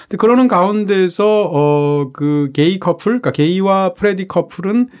 근데 그러는 가운데서 그 게이 커플, 그러니까 게이와 프레디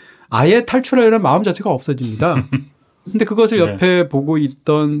커플은 아예 탈출하려는 마음 자체가 없어집니다. 근데 그것을 옆에 보고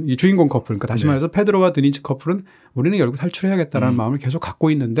있던 이 주인공 커플, 그러니까 다시 말해서 페드로와 드니츠 커플은 우리는 결국 탈출해야겠다라는 마음을 계속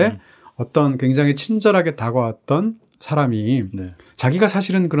갖고 있는데 어떤 굉장히 친절하게 다가왔던 사람이 자기가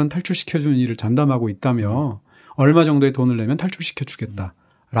사실은 그런 탈출시켜주는 일을 전담하고 있다며 얼마 정도의 돈을 내면 탈출시켜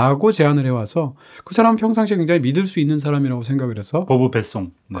주겠다라고 제안을 해와서 그 사람은 평상시에 굉장히 믿을 수 있는 사람이라고 생각을 해서 보브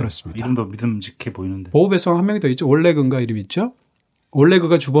베송. 네. 그렇습니다. 이름도 믿음직해 보이는데. 보브 베송 한 명이 더 있죠. 올레그인가 이름 있죠.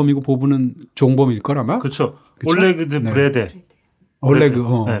 올레그가 주범이고 보브는 종범일 걸 아마. 그렇죠. 올레그 대 브레데. 올레그.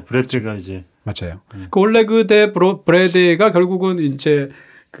 네, 브레데가 이제 맞아요. 그 올레그 대 브레데가 결국은 이제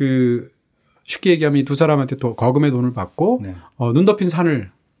그 쉽게 얘기하면 이 두 사람한테 또 거금의 돈을 받고 눈 덮인 산을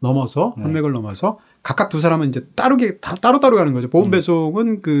넘어서 산맥을 넘어서 각각 두 사람은 이제 따로 가는 거죠. 보험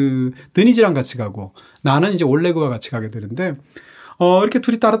배송은 그 드니즈랑 같이 가고 나는 이제 올레그와 같이 가게 되는데 이렇게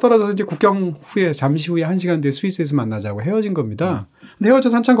둘이 따로 떨어져서 이제 국경 후에 잠시 후에 1시간 뒤에 스위스에서 만나자고 헤어진 겁니다. 근데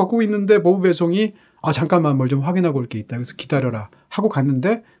헤어져서 한참 걷고 있는데 보험 배송이 잠깐만 뭘 좀 확인하고 올 게 있다. 그래서 기다려라 하고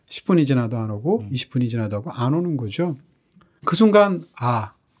갔는데 10분이 지나도 안 오고 20분이 지나도 하고 안 오는 거죠. 그 순간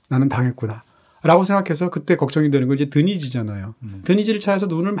나는 당했구나 라고 생각해서 그때 걱정이 되는 건 이제 드니지잖아요. 드니지를 찾아서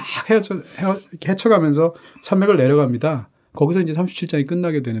눈을 막 헤쳐가면서 산맥을 내려갑니다. 거기서 이제 37장이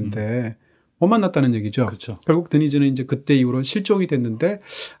끝나게 되는데 못 만났다는 얘기죠. 그렇죠. 결국 드니지는 이제 그때 이후로 실종이 됐는데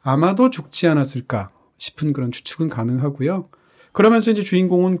아마도 죽지 않았을까 싶은 그런 추측은 가능하고요. 그러면서 이제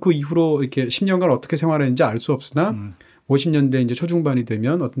주인공은 그 이후로 이렇게 10년간 어떻게 생활했는지 알 수 없으나 50년대 이제 초중반이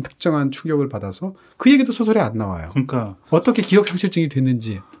되면 어떤 특정한 충격을 받아서 그 얘기도 소설에 안 나와요. 그러니까 어떻게 기억 상실증이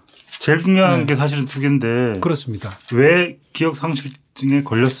됐는지. 제일 중요한 게 사실은 두 개인데. 그렇습니다. 왜 기억상실증에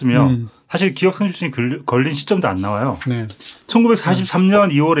걸렸으며 사실 기억상실증이 걸린 시점도 안 나와요.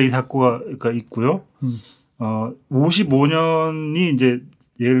 1943년 2월에 이 사고가 있고요. 55년이 이제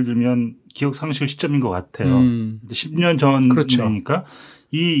예를 들면 기억상실 시점인 것 같아요. 10년 전이니까.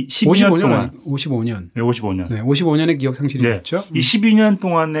 이 12년 동안 55년. 네, 55년. 네, 55년의 기억상실이 있죠. 이 12년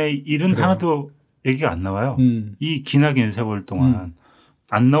동안의 일은 그래요. 하나도 얘기가 안 나와요. 이 기나긴 세월 동안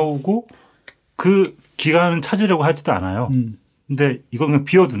안 나오고 그 기간은 찾으려고 하지도 않아요. 근데 이건 그냥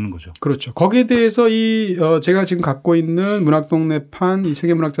비워두는 거죠. 그렇죠. 거기에 대해서 제가 지금 갖고 있는 문학동네판 이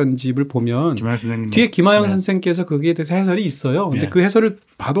세계문학전집을 보면 뒤에 김하영 선생께서 거기에 대해서 해설이 있어요. 근데 그 해설을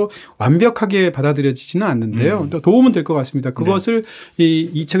봐도 완벽하게 받아들여지지는 않는데요. 또 도움은 될 것 같습니다. 그것을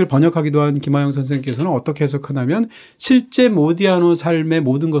이 책을 번역하기도 한 김하영 선생께서는 어떻게 해석하냐면 실제 모디아노 삶의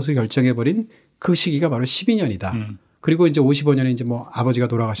모든 것을 결정해버린 그 시기가 바로 12년이다. 그리고 이제 55년에 이제 뭐 아버지가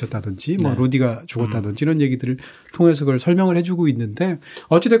돌아가셨다든지 뭐 루디가 죽었다든지 이런 얘기들을 통해서 그걸 설명을 해주고 있는데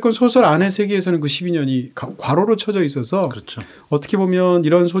어찌됐건 소설 안의 세계에서는 그 12년이 괄호로 쳐져 있어서 그렇죠. 어떻게 보면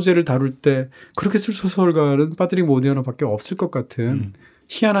이런 소재를 다룰 때 그렇게 쓸 소설가는 파트릭 모디아노밖에 없을 것 같은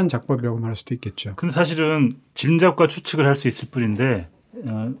희한한 작법이라고 말할 수도 있겠죠. 근데 사실은 짐작과 추측을 할 수 있을 뿐인데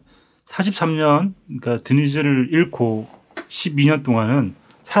 43년 그러니까 드니즈를 잃고 12년 동안은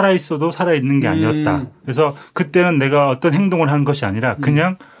살아있어도 살아있는 게 아니었다. 그래서 그때는 내가 어떤 행동을 한 것이 아니라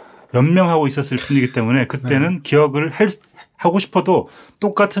그냥 연명하고 있었을 뿐이기 때문에 그때는 기억을 하고 싶어도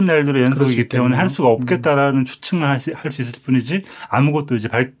똑같은 날들의 연속이기 때문에 할 수가 없겠다라는 추측만 할 수 있을 뿐이지 아무것도 이제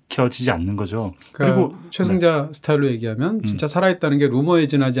밝혀지지 않는 거죠. 그러니까 그리고 최승자 스타일로 얘기하면 진짜 살아있다는 게 루머에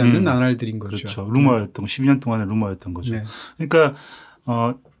지나지 않는 나날들인 거죠. 그렇죠. 루머였던 12년 동안의 루머였던 거죠. 그러니까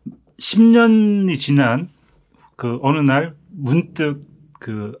 10년이 지난 그 어느 날 문득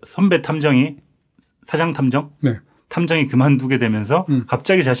그 선배 탐정이 사장 탐정 탐정이 그만두게 되면서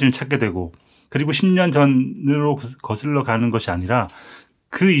갑자기 자신을 찾게 되고 그리고 10년 전으로 거슬러 가는 것이 아니라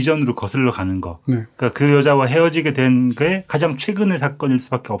그 이전으로 거슬러 가는 거. 그러니까 그 여자와 헤어지게 된 게 가장 최근의 사건일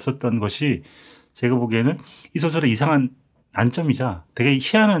수밖에 없었던 것이 제가 보기에는 이 소설의 이상한 난점이자 되게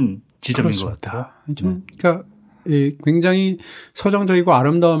희한한 지점인 것 같아요. 그러니까 굉장히 서정적이고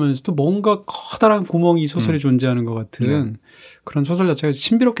아름다우면서도 뭔가 커다란 구멍이 이 소설에 존재하는 것 같은 그런 소설 자체가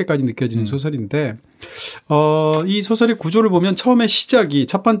신비롭게까지 느껴지는 소설인데 이 소설의 구조를 보면 처음에 시작이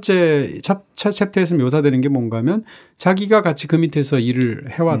첫 번째 챕터에서 묘사되는 게 뭔가 하면 자기가 같이 그 밑에서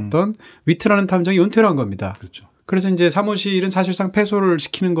일을 해왔던 위트라는 탐정이 은퇴를 한 겁니다. 그렇죠. 그래서 이제 사무실은 사실상 폐소를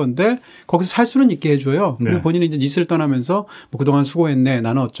시키는 건데 거기서 살 수는 있게 해줘요. 그리고 본인이 이제 니스를 떠나면서 뭐 그동안 수고했네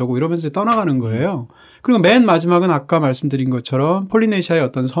나는 어쩌고 이러면서 떠나가는 거예요. 그리고 맨 마지막은 아까 말씀드린 것처럼 폴리네시아의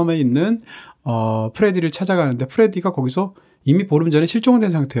어떤 섬에 있는 프레디를 찾아가는데 프레디가 거기서 이미 보름 전에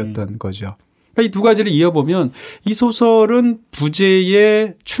실종된 상태였던 거죠. 그러니까 이 두 가지를 이어보면 이 소설은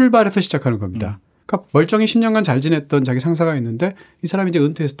부재의 출발에서 시작하는 겁니다. 그러니까 멀쩡히 10년간 잘 지냈던 자기 상사가 있는데 이 사람이 이제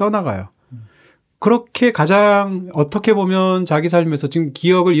은퇴해서 떠나가요. 그렇게 가장 어떻게 보면 자기 삶에서 지금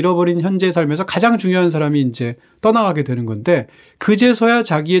기억을 잃어버린 현재의 삶에서 가장 중요한 사람이 이제 떠나가게 되는 건데 그제서야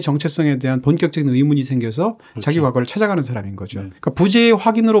자기의 정체성에 대한 본격적인 의문이 생겨서 자기 과거를 찾아가는 사람인 거죠. 그러니까 부재의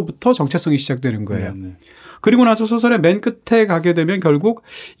확인으로부터 정체성이 시작되는 거예요. 그리고 나서 소설의 맨 끝에 가게 되면 결국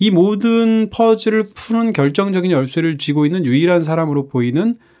이 모든 퍼즐을 푸는 결정적인 열쇠를 쥐고 있는 유일한 사람으로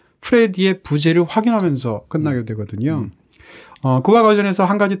보이는 프레디의 부재를 확인하면서 끝나게 되거든요. 그와 관련해서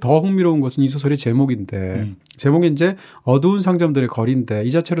한 가지 더 흥미로운 것은 이 소설의 제목인데 제목이 이제 어두운 상점들의 거리인데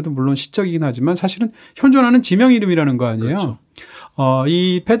이 자체로도 물론 시적이긴 하지만 사실은 현존하는 지명 이름이라는 거 아니에요. 그렇죠.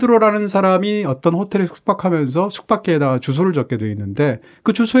 이 페드로라는 사람이 어떤 호텔에 숙박하면서 숙박기에다가 주소를 적게 돼 있는데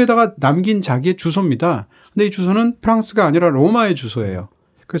그 주소에다가 남긴 자기의 주소입니다. 근데 이 주소는 프랑스가 아니라 로마의 주소예요.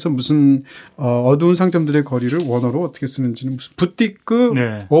 그래서 무슨 어두운 상점들의 거리를 원어로 어떻게 쓰는지는 무슨 부티크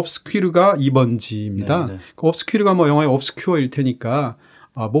옵스퀴르가 2번지입니다. 그 옵스퀴르가 뭐 영어의 옵스큐어일 테니까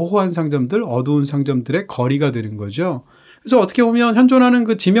모호한 상점들, 어두운 상점들의 거리가 되는 거죠. 그래서 어떻게 보면 현존하는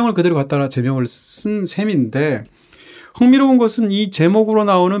그 지명을 그대로 갖다가 제명을 쓴 셈인데 흥미로운 것은 이 제목으로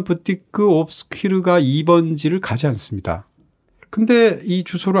나오는 부티크 옵스퀴르가 2번지를 가지 않습니다. 근데 이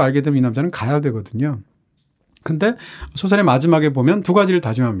주소를 알게 되면 이 남자는 가야 되거든요. 근데 소설의 마지막에 보면 두 가지를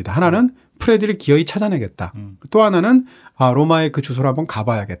다짐합니다. 하나는 프레디를 기어이 찾아내겠다. 또 하나는 로마의 그 주소를 한번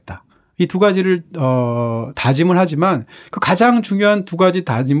가봐야겠다. 이 두 가지를 다짐을 하지만 그 가장 중요한 두 가지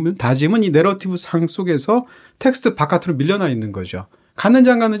다짐은 이 내러티브 상 속에서 텍스트 바깥으로 밀려나 있는 거죠. 갔는지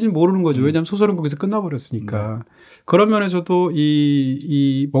안 갔는지는 모르는 거죠. 왜냐하면 소설은 거기서 끝나버렸으니까. 그런 면에서도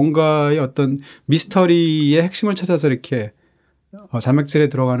이 뭔가의 어떤 미스터리의 핵심을 찾아서 이렇게 자맥질에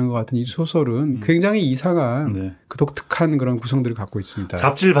들어가는 것 같은 이 소설은 굉장히 이상한 네. 그 독특한 그런 구성들을 갖고 있습니다.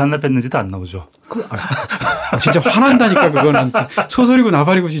 잡지를 반납했는지도 안 나오죠. 진짜 화난다니까 그거는 진짜. 소설이고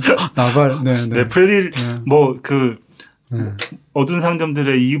나발이고 진짜 나발. 네, 네. 네, 프레디 어두운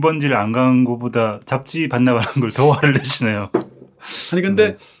상점들의 2번지를 안 간 것보다 잡지 반납하는 걸 더 화를 내시네요. 아니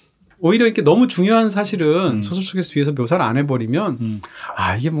근데 오히려 이렇게 너무 중요한 사실은 소설 속에서 뒤에서 묘사를 안 해버리면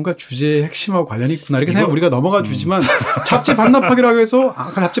이게 뭔가 주제의 핵심하고 관련이 있구나 이렇게 생각 우리가 넘어가 주지만 잡지 반납하기라고 해서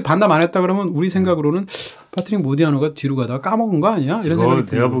잡지 반납 안 했다 그러면 우리 생각으로는 파트릭 모디아노가 뒤로 가다가 까먹은 거 아니야? 이런 생각이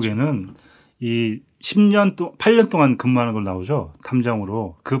내가 보기에는 이 8년 동안 근무하는 걸 나오죠.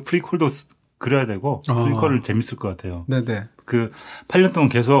 탐정으로. 그 프리퀄도 그려야 되고 프리퀄을 재밌을 것 같아요. 네네. 그 8년 동안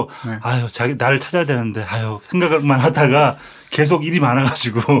계속 나를 찾아야 되는데 생각만 하다가 계속 일이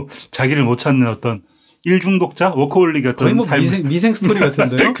많아가지고 자기를 못 찾는 어떤 일중독자 워커홀릭 같은 거의 뭐 미생 스토리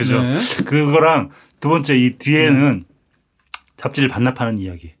같은데요. 그죠. 네. 그거랑 두 번째 이 뒤에는 잡지를 반납하는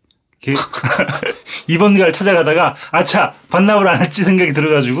이야기. 이번 가를 찾아가다가 반납을 안 했지 생각이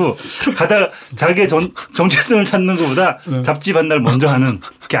들어가지고 가다가 자기의 정체성을 찾는 것보다 잡지 반납을 먼저 하는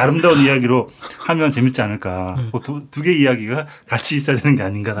이렇게 아름다운 이야기로 하면 재밌지 않을까. 두 개의 이야기가 같이 있어야 되는 게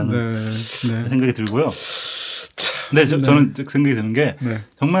아닌가라는 생각이 들고요. 근데 저는 생각이 드는 게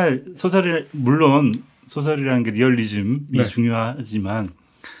정말 물론 소설이라는 게 리얼리즘이 중요하지만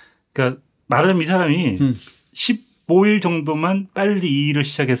그러니까 말하자면 이 사람이 15일 정도만 빨리 이 일을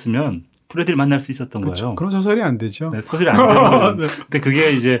시작했으면 프레디를 만날 수 있었던 거예요. 그런 소설이 안 되죠. 네, 소설이 안 되는 거죠. 근데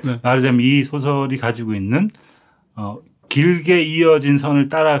그게 이제 말하자면 이 소설이 가지고 있는 길게 이어진 선을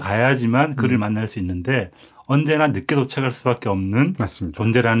따라가야지만 그를 만날 수 있는데 언제나 늦게 도착할 수밖에 없는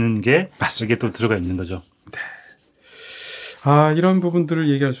존재라는 게 여기에 또 들어가 있는 거죠. 네. 이런 부분들을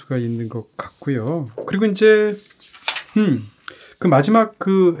얘기할 수가 있는 것 같고요. 그리고 이제 그 마지막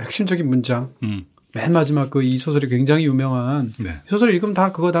그 핵심적인 문장 맨 마지막 이 소설이 굉장히 유명한 소설 읽으면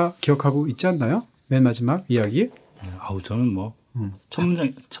그거 다 기억하고 있지 않나요? 맨 마지막 이야기. 저는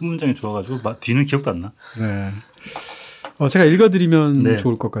첫 문장이 좋아가지고 뒤는 기억도 안 나. 네. 제가 읽어드리면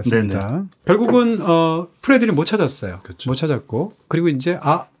좋을 것 같습니다. 네네. 결국은 프레디를 못 찾았어요. 그렇죠. 못 찾았고 그리고 이제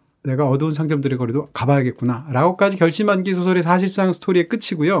내가 어두운 상점들의 거리도 가봐야겠구나 라고까지 결심한 게 소설의 사실상 스토리의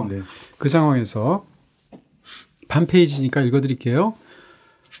끝이고요. 네. 그 상황에서 반 페이지니까 읽어드릴게요.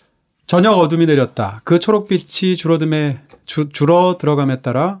 저녁 어둠이 내렸다. 그 초록빛이 줄어 들어감에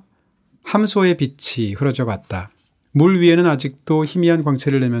따라 함소의 빛이 흐려져 갔다. 물 위에는 아직도 희미한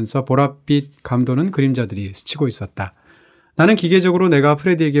광채를 내면서 보랏빛 감도는 그림자들이 스치고 있었다. 나는 기계적으로 내가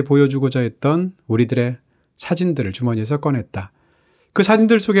프레디에게 보여주고자 했던 우리들의 사진들을 주머니에서 꺼냈다. 그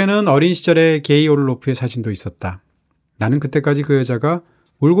사진들 속에는 어린 시절의 게이 오를로프의 사진도 있었다. 나는 그때까지 그 여자가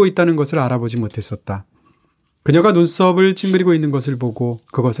울고 있다는 것을 알아보지 못했었다. 그녀가 눈썹을 찡그리고 있는 것을 보고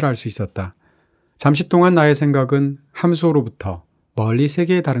그것을 알 수 있었다. 잠시 동안 나의 생각은 함수로부터 멀리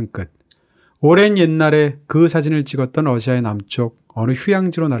세계의 다른 끝, 오랜 옛날에 그 사진을 찍었던 러시아의 남쪽 어느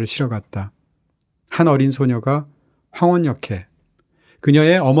휴양지로 나를 실어갔다. 한 어린 소녀가 황혼역해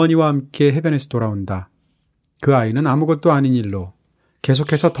그녀의 어머니와 함께 해변에서 돌아온다. 그 아이는 아무것도 아닌 일로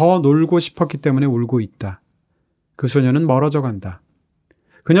계속해서 더 놀고 싶었기 때문에 울고 있다. 그 소녀는 멀어져 간다.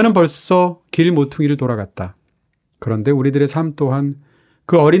 그녀는 벌써 길 모퉁이를 돌아갔다. 그런데 우리들의 삶 또한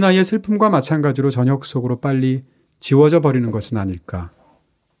그 어린아이의 슬픔과 마찬가지로 저녁 속으로 빨리 지워져 버리는 것은 아닐까.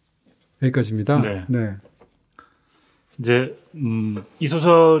 여기까지입니다. 네. 이제 이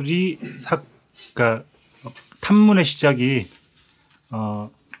소설이 그러니까 탐문의 시작이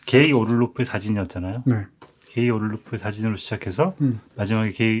게이 오를로프의 사진이었잖아요. 네. 게이 오를로프의 사진으로 시작해서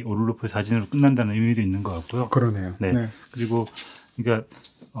마지막에 게이 오를로프의 사진으로 끝난다는 의미도 있는 것 같고요. 그러네요. 네. 그리고 그러니까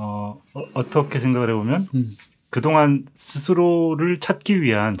어떻게 생각을 해보면 그동안 스스로를 찾기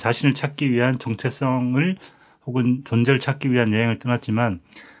위한 자신을 찾기 위한 정체성을 혹은 존재를 찾기 위한 여행을 떠났지만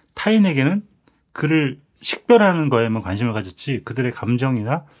타인에게는 그를 식별하는 거에만 관심을 가졌지 그들의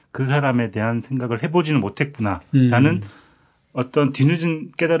감정이나 그 사람에 대한 생각을 해보지는 못했구나라는 어떤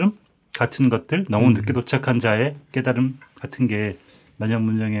뒤늦은 깨달음 같은 것들, 너무 늦게 도착한 자의 깨달음 같은 게 마지막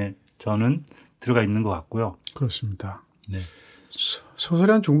문장에 저는 들어가 있는 것 같고요. 그렇습니다. 네.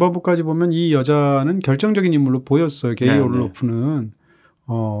 소설의 한 중반부까지 보면 이 여자는 결정적인 인물로 보였어요. 게이 오를로프는.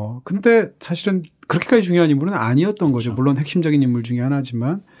 근데 사실은 그렇게까지 중요한 인물은 아니었던 거죠. 물론 핵심적인 인물 중에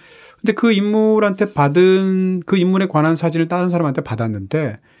하나지만. 근데 그 인물한테 받은 그 인물에 관한 사진을 다른 사람한테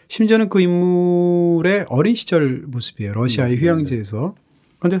받았는데 심지어는 그 인물의 어린 시절 모습이에요. 러시아의 휴양지에서.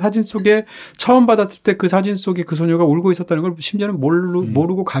 그런데 사진 속에 처음 받았을 때 그 사진 속에 그 소녀가 울고 있었다는 걸 심지어는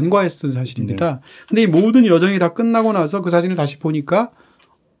모르고 간과했던 사실입니다. 근데 이 모든 여정이 다 끝나고 나서 그 사진을 다시 보니까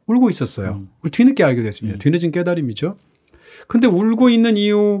울고 있었어요. 그걸 뒤늦게 알게 됐습니다. 뒤늦은 깨달음이죠. 근데 울고 있는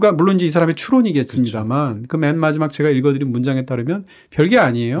이유가 물론 이제 이 사람의 추론이겠습니다만 그렇죠. 그 맨 마지막 제가 읽어드린 문장에 따르면 별게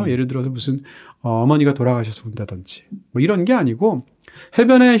아니에요. 예를 들어서 무슨 어머니가 돌아가셔서 운다든지 뭐 이런 게 아니고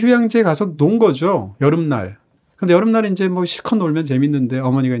해변에 휴양지에 가서 논 거죠. 여름날. 근데 여름날에 이제 뭐 실컷 놀면 재밌는데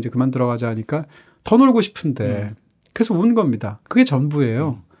어머니가 이제 그만 들어가자 하니까 더 놀고 싶은데 그래서 운 겁니다. 그게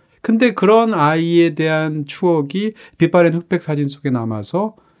전부예요. 근데 그런 아이에 대한 추억이 빛바랜 흑백 사진 속에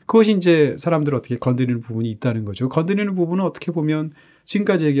남아서 그것이 이제 사람들을 어떻게 건드리는 부분이 있다는 거죠. 건드리는 부분은 어떻게 보면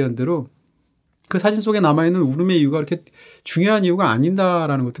지금까지 얘기한 대로 그 사진 속에 남아있는 울음의 이유가 그렇게 중요한 이유가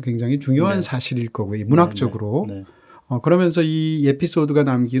아닌다라는 것도 굉장히 중요한 네. 사실일 거고요. 문학적으로. 네, 네. 그러면서 이 에피소드가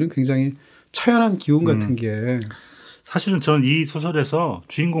남기는 굉장히 처연한 기운 같은 게. 사실은 저는 이 소설에서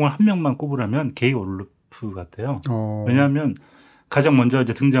주인공을 한 명만 꼽으라면 게이 올루프 같아요. 왜냐하면 가장 먼저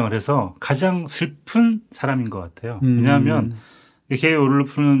이제 등장을 해서 가장 슬픈 사람인 것 같아요. 왜냐하면 게이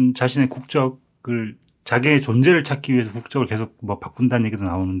올루프는 자신의 국적을 자기의 존재를 찾기 위해서 국적을 계속 뭐 바꾼다는 얘기도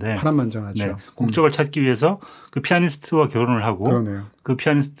나오는데 파란만장하죠. 네, 국적을 찾기 위해서 그 피아니스트와 결혼을 하고 그러네요. 그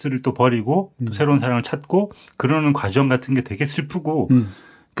피아니스트를 또 버리고 또 새로운 사랑을 찾고 그러는 과정 같은 게 되게 슬프고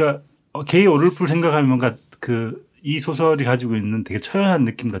그러니까 게이 올루프를 생각하면 뭔가 이 소설이 가지고 있는 되게 처연한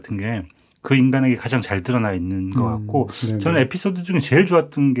느낌 같은 게 그 인간에게 가장 잘 드러나 있는 것 같고 네네. 저는 에피소드 중에 제일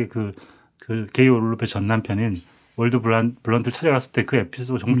좋았던 게 그 게이 올루프의 전 남편인 월드 블런트를 찾아갔을 때 그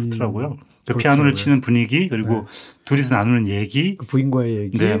에피소드 정말 좋더라고요. 그 피아노를 치는 분위기 그리고 네. 둘이서 나누는 얘기, 그 부인과의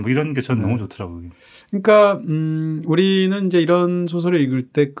얘기, 네, 뭐 이런 게 저는 너무 좋더라고요. 그러니까 우리는 이제 이런 소설을 읽을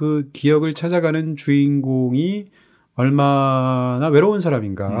때 그 기억을 찾아가는 주인공이 얼마나 외로운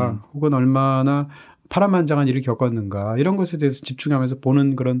사람인가, 혹은 얼마나 파란만장한 일을 겪었는가 이런 것에 대해서 집중하면서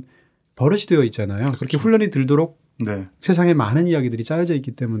보는 그런 버릇이 되어 있잖아요. 그렇죠. 그렇게 훈련이 들도록 네. 세상에 많은 이야기들이 짜여져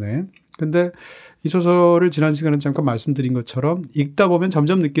있기 때문에. 근데 이 소설을 지난 시간에 잠깐 말씀드린 것처럼 읽다 보면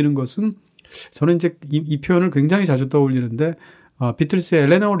점점 느끼는 것은 저는 이제 이 표현을 굉장히 자주 떠올리는데 비틀스의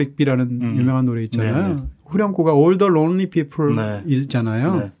엘레노어 릭비라는 유명한 노래 있잖아요. 네. 후렴구가 All the Lonely People 네.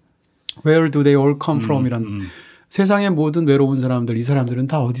 있잖아요. 네. Where do they all come from 이란 세상의 모든 외로운 사람들 이 사람들은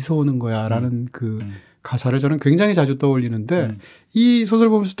다 어디서 오는 거야 라는 그 가사를 저는 굉장히 자주 떠올리는데 이 소설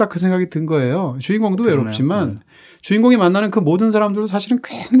보면서 딱 그 생각이 든 거예요. 주인공도 외롭지만 주인공이 만나는 그 모든 사람들도 사실은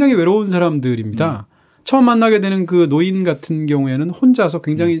굉장히 외로운 사람들입니다. 처음 만나게 되는 그 노인 같은 경우에는 혼자서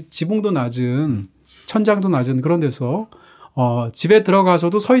굉장히 지붕도 낮은 천장도 낮은 그런 데서 집에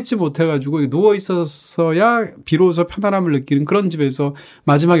들어가서도 서 있지 못해가지고 누워 있었어야 비로소 편안함을 느끼는 그런 집에서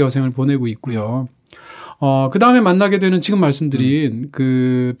마지막 여생을 보내고 있고요. 그 다음에 만나게 되는 지금 말씀드린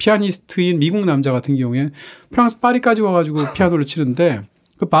그 피아니스트인 미국 남자 같은 경우에 프랑스 파리까지 와가지고 피아노를 치는데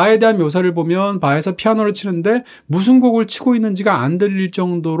그 바에 대한 묘사를 보면 바에서 피아노를 치는데 무슨 곡을 치고 있는지가 안 들릴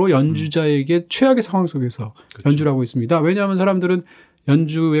정도로 연주자에게 최악의 상황 속에서 그렇죠. 연주를 하고 있습니다. 왜냐하면 사람들은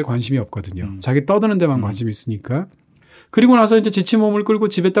연주에 관심이 없거든요. 자기 떠드는 데만 관심이 있으니까. 그리고 나서 이제 지친 몸을 끌고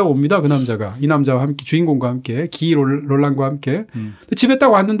집에 딱 옵니다. 그 남자가. 이 남자와 함께 주인공과 함께 기 롤란과 함께. 근데 집에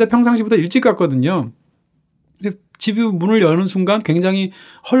딱 왔는데 평상시보다 일찍 갔거든요. 근데 집 문을 여는 순간 굉장히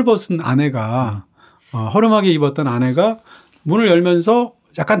헐벗은 아내가 허름하게 입었던 아내가 문을 열면서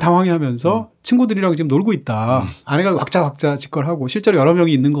약간 당황해하면서 친구들이랑 지금 놀고 있다. 아내가 왁자왁자 짓걸하고 실제로 여러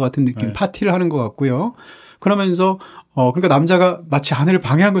명이 있는 것 같은 느낌, 네. 파티를 하는 것 같고요. 그러면서 그러니까 남자가 마치 아내를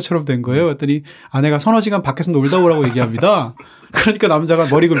방해한 것처럼 된 거예요. 그랬더니 아내가 서너 시간 밖에서 놀다 오라고 얘기합니다. 그러니까 남자가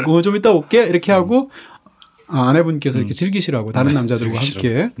머리 긁고 좀 이따 올게 이렇게 하고 아내분께서 이렇게 즐기시라고 다른 남자들과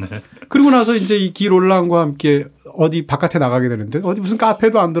함께. 네. 그리고 나서 이제 이 기 롤랑과 함께 어디 바깥에 나가게 되는데 어디 무슨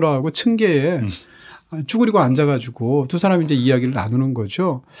카페도 안 들어가고 층계에 쭈그리고 앉아가지고 두 사람이 이제 이야기를 나누는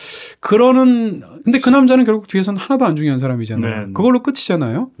거죠. 근데 그 남자는 결국 뒤에서는 하나도 안 중요한 사람이잖아요. 네. 그걸로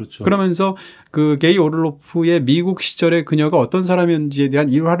끝이잖아요. 그렇죠. 그러면서 그 게이 오를로프의 미국 시절의 그녀가 어떤 사람이었는지에 대한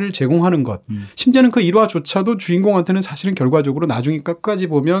일화를 제공하는 것. 심지어는 그 일화조차도 주인공한테는 사실은 결과적으로 나중에 끝까지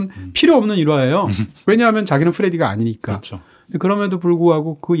보면 필요 없는 일화예요. 왜냐하면 자기는 프레디가 아니니까. 그렇죠. 그럼에도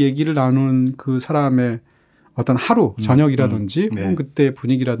불구하고 그 얘기를 나누는 그 사람의 어떤 하루, 저녁이라든지 혹은 그때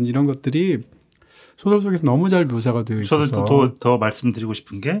분위기라든지 이런 것들이 소설 속에서 너무 잘 묘사가 되어 있어서. 저도 더 말씀드리고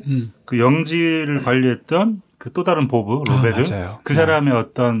싶은 게 그 영지를 관리했던 그 또 다른 보브 로베르 그 사람의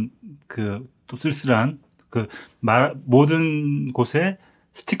어떤 그 또 쓸쓸한 그 모든 곳에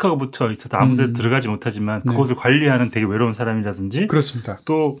스티커가 붙어 있어서 아무데도 들어가지 못하지만 그곳을 관리하는 되게 외로운 사람이라든지 그렇습니다.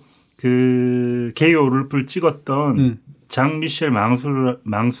 또 그 게이 오를프를 찍었던 장 미셸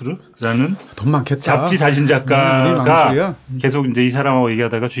망수르라는 돈 많겠다. 잡지 사진 작가가 계속 이제 이 사람하고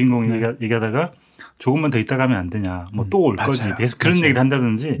얘기하다가 주인공이 얘기하다가 조금만 더 있다 가면 안 되냐. 뭐 또 올 거지. 계속 그런 얘기를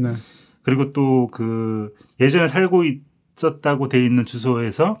한다든지. 네. 그리고 또 그 예전에 살고 있었다고 돼 있는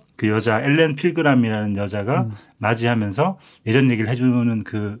주소에서 그 여자 엘렌 필그람이라는 여자가 맞이하면서 예전 얘기를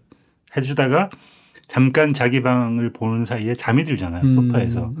해주다가 잠깐 자기 방을 보는 사이에 잠이 들잖아요.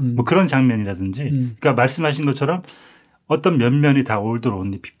 소파에서. 뭐 그런 장면이라든지. 그러니까 말씀하신 것처럼 어떤 면면이 다 올드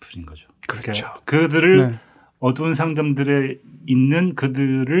온리 피플인 거죠. 그렇죠. 그러니까 그들을 어두운 상점들에 있는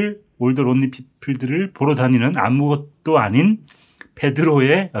그들을 올드 온리 피플들을 보러 다니는 아무것도 아닌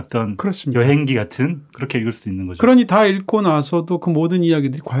베드로의 어떤 그렇습니다. 여행기 같은 그렇게 읽을 수도 있는 거죠. 그러니 다 읽고 나서도 그 모든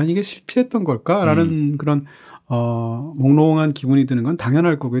이야기들이 과연 이게 실제했던 걸까라는 그런 몽롱한 기분이 드는 건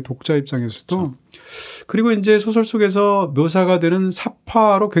당연할 거고요. 독자 입장에서도. 그렇죠. 그리고 이제 소설 속에서 묘사가 되는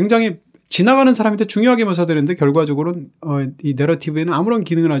사파로 굉장히 지나가는 사람인데 중요하게 묘사되는데 결과적으로는 이 내러티브에는 아무런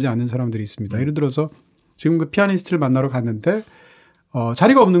기능을 하지 않는 사람들이 있습니다. 예를 들어서 지금 그 피아니스트를 만나러 갔는데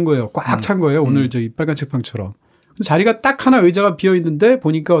자리가 없는 거예요. 꽉 찬 거예요. 오늘 저희 빨간 책방처럼. 자리가 딱 하나 의자가 비어 있는데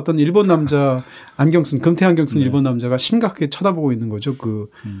보니까 어떤 일본 남자 안경 쓴 금태 안경 쓴 일본 남자가 심각하게 쳐다보고 있는 거죠. 그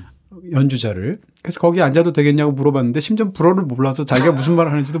연주자를. 그래서 거기 앉아도 되겠냐고 물어봤는데 심지어 불어를 몰라서 자기가 무슨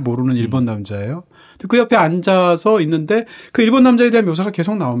말을 하는지도 모르는 일본 남자예요. 그 옆에 앉아서 있는데 그 일본 남자에 대한 묘사가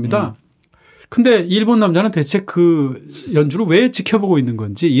계속 나옵니다. 근데 일본 남자는 대체 그 연주를 왜 지켜보고 있는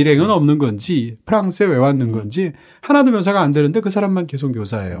건지 일행은 없는 건지 프랑스에 왜 왔는 건지 하나도 묘사가 안 되는데 그 사람만 계속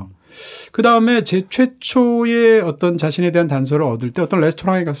묘사해요. 그다음에 제 최초의 어떤 자신에 대한 단서를 얻을 때 어떤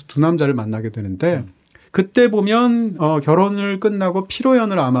레스토랑에 가서 두 남자를 만나게 되는데 그때 보면 결혼을 끝나고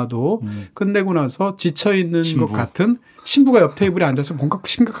피로연을 아마도 끝내고 나서 지쳐있는 것 같은 신부가 옆 테이블에 앉아서 뭔가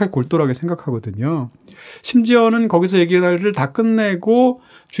심각하게 골똘하게 생각하거든요. 심지어는 거기서 얘기를 다 끝내고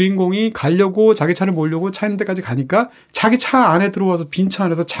주인공이 가려고 자기 차를 몰려고 차 있는 데까지 가니까 자기 차 안에 들어와서 빈 차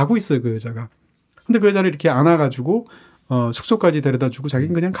안에서 자고 있어요. 그 여자가. 근데 그 여자를 이렇게 안아가지고 숙소까지 데려다 주고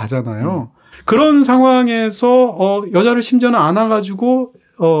자기는 그냥 가잖아요. 그런 상황에서 여자를 심지어는 안아가지고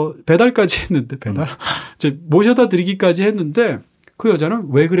배달까지 했는데 이제 모셔다 드리기까지 했는데 그 여자는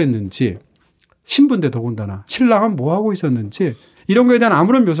왜 그랬는지 신부인데 더군다나 신랑은 뭐 하고 있었는지 이런 거에 대한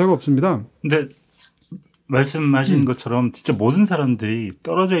아무런 묘사가 없습니다. 근데 말씀하신 것처럼 진짜 모든 사람들이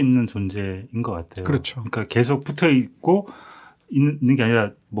떨어져 있는 존재인 것 같아요. 그렇죠. 그러니까 계속 붙어 있고 있는 게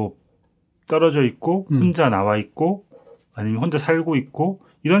아니라 뭐 떨어져 있고 혼자 나와 있고 아니면 혼자 살고 있고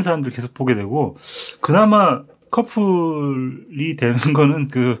이런 사람들 계속 보게 되고 그나마 커플이 되는 거는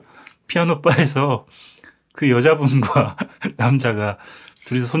그 피아노 바에서 그 여자분과 남자가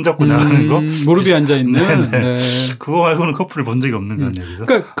둘이서 손잡고 나가는 거 무릎에 앉아 있는 네. 그거 말고는 커플을 본 적이 없는 거 아니에요? 그래서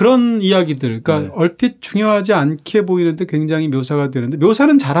그러니까 그런 이야기들, 그러니까 얼핏 중요하지 않게 보이는데 굉장히 묘사가 되는데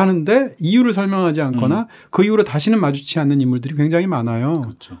묘사는 잘하는데 이유를 설명하지 않거나 그 이후로 다시는 마주치지 않는 인물들이 굉장히 많아요.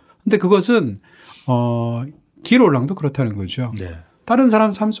 그렇죠. 근데 그것은 길올랑도 그렇다는 거죠. 네. 다른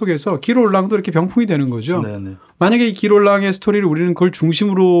사람 삶 속에서 길올랑도 이렇게 병풍이 되는 거죠. 네네. 만약에 이 길올랑의 스토리를 우리는 그걸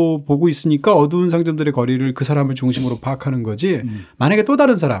중심으로 보고 있으니까 어두운 상점들의 거리를 그 사람을 중심으로 파악하는 거지. 만약에 또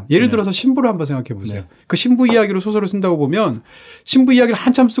다른 사람, 예를 들어서 신부를 한번 생각해 보세요. 그 신부 이야기로 소설을 쓴다고 보면 신부 이야기를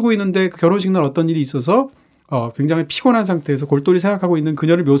한참 쓰고 있는데 그 결혼식 날 어떤 일이 있어서 굉장히 피곤한 상태에서 골똘히 생각하고 있는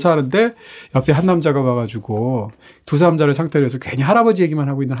그녀를 묘사하는데 옆에 한 남자가 와가지고 두 남자를 상태로 해서 괜히 할아버지 얘기만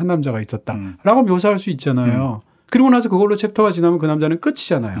하고 있는 한 남자가 있었다라고 묘사할 수 있잖아요. 그리고 나서 그걸로 챕터가 지나면 그 남자는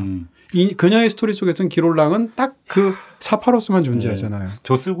끝이잖아요. 이 그녀의 스토리 속에서는 길올랑은 딱 그 사파로서만 존재하잖아요. 네.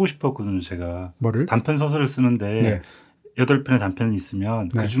 저 쓰고 싶었거든요, 제가. 뭐를? 단편 소설을 쓰는데 8편의 단편이 있으면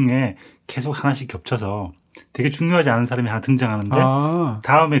그중에 계속 하나씩 겹쳐서 되게 중요하지 않은 사람이 하나 등장하는데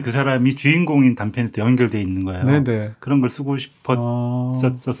다음에 그 사람이 주인공인 단편이 또 연결되어 있는 거예요. 네네. 그런 걸 쓰고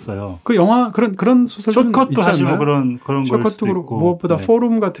싶었었어요. 그 영화 그런 소설들은 숏컷도 사실 뭐 그런 걸 수도 있고. 무엇보다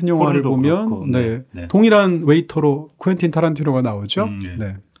포럼 같은 영화를 보면 그렇고, 동일한 웨이터로 쿠엔틴 타란티노가 나오죠.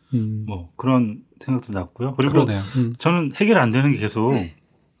 네. 뭐 그런 생각도 났고요. 그리고 저는 해결 안 되는 게 계속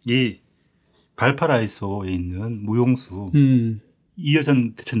이 발파라이소에 있는 무용수 이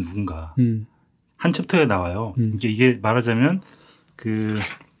여자는 대체 누군가. 한 챕터에 나와요. 이게 말하자면 그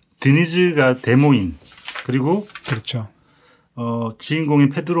드니즈가 데모인 그리고 그렇죠. 주인공인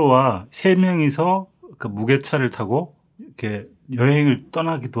페드로와 세 명이서 그 무게차를 타고 이렇게 여행을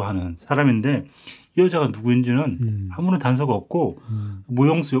떠나기도 하는 사람인데 이 여자가 누구인지는 아무런 단서가 없고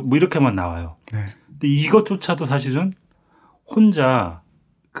무용수 뭐 이렇게만 나와요. 네. 근데 이것조차도 사실은 혼자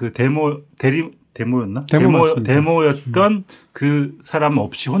그 데모였던 그 사람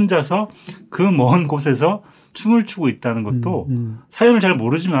없이 혼자서 그 먼 곳에서 춤을 추고 있다는 것도 사연을 잘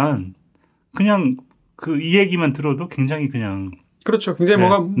모르지만 그냥 그 이 얘기만 들어도 굉장히 그냥 그렇죠. 굉장히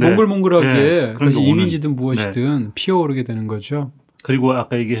뭔가 몽글몽글하게 그것이 이미지든 무엇이든 피어오르게 되는 거죠. 그리고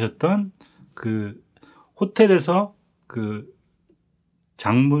아까 얘기하셨던 그 호텔에서 그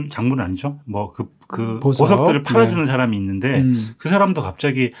장물 아니죠? 뭐 그 보석들을 팔아주는 사람이 있는데 그 사람도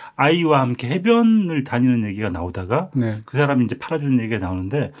갑자기 아이와 함께 해변을 다니는 얘기가 나오다가 그 사람이 이제 팔아주는 얘기가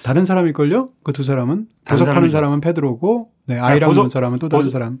나오는데 다른 사람일걸요? 그 두 사람은 보석 파는 사람은 페드로고 네, 아이랑 온 사람은 또 다른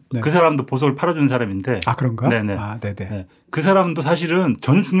사람. 네. 그 사람도 보석을 팔아주는 사람인데. 아, 그런가? 네네. 아, 네네. 네. 그 사람도 사실은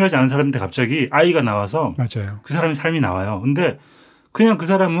전혀 중요하지 않은 사람인데 갑자기 아이가 나와서. 맞아요. 그 사람의 삶이 나와요. 근데 그냥 그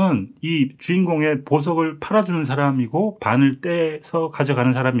사람은 이 주인공의 보석을 팔아주는 사람이고 반을 떼서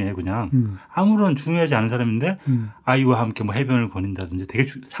가져가는 사람이에요. 그냥 아무런 중요하지 않은 사람인데 아이와 함께 뭐 해변을 거닌다든지 되게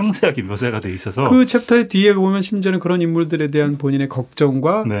상세하게 묘사가 돼 있어서 그 챕터의 뒤에 보면 심지어는 그런 인물들에 대한 본인의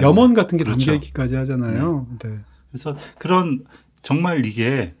걱정과 네. 염원 같은 게 그렇죠. 담겨 있기까지 하잖아요. 네. 네. 그래서 그런 정말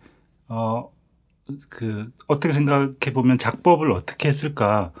이게 어떻게 생각해 보면 작법을 어떻게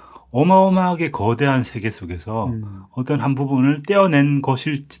했을까? 어마어마하게 거대한 세계 속에서 어떤 한 부분을 떼어낸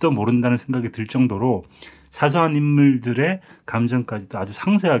것일지도 모른다는 생각이 들 정도로 사소한 인물들의 감정까지도 아주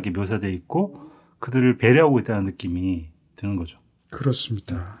상세하게 묘사되어 있고 그들을 배려하고 있다는 느낌이 드는 거죠.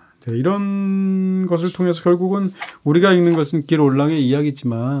 그렇습니다. 네, 이런 것을 통해서 결국은 우리가 읽는 것은 길올랑의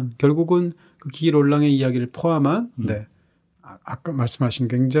이야기지만 결국은 그 길올랑의 이야기를 포함한 네, 아까 말씀하신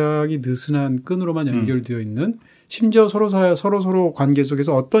굉장히 느슨한 끈으로만 연결되어 있는 심지어 서로 관계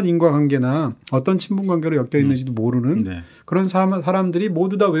속에서 어떤 인과관계나 어떤 친분관계로 엮여 있는지도 모르는 네. 그런 사람들이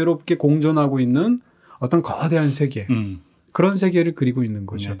모두 다 외롭게 공존하고 있는 어떤 거대한 세계. 그런 세계를 그리고 있는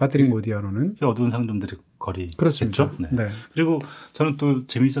거죠. 네. 파트릭 모디아노는. 어두운 상점들의 거리. 그렇습니다. 네. 네. 그리고 저는 또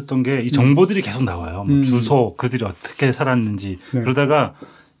재미있었던 게 이 정보들이 계속 나와요. 뭐 주소, 그들이 어떻게 살았는지. 네. 그러다가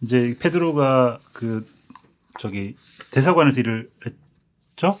이제 페드로가 대사관에서 일을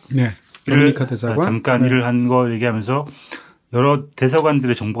했죠. 네. 도미니카 대사관. 잠깐 네. 일을 한 거 얘기하면서 여러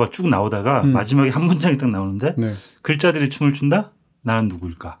대사관들의 정보가 쭉 나오다가 마지막에 한 문장이 딱 나오는데 네. 글자들이 춤을 춘다? 나는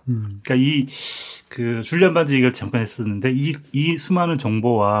누구일까? 그러니까 줄리안 반즈 얘기를 잠깐 했었는데 이 수많은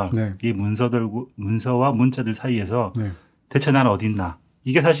정보와 네. 이 문서와 문자들 사이에서 네. 대체 나는 어디 있나?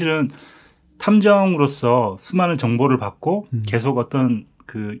 이게 사실은 탐정으로서 수많은 정보를 받고 계속 어떤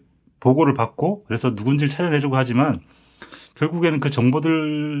보고를 받고 그래서 누군지를 찾아내려고 하지만 결국에는 그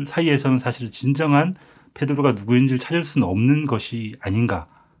정보들 사이에서는 사실 진정한 페드로가 누구인지를 찾을 수는 없는 것이 아닌가.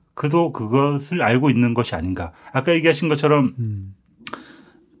 그도 그것을 알고 있는 것이 아닌가. 아까 얘기하신 것처럼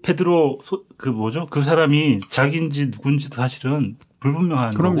페드로 그 사람이 자기인지 누군지도 사실은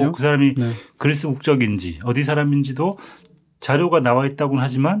불분명한 거고 그 사람이 네. 그리스 국적인지 어디 사람인지도 자료가 나와 있다고는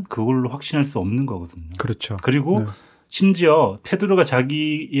하지만 그걸로 확신할 수 없는 거거든요. 그렇죠. 그리고 네. 심지어 페드로가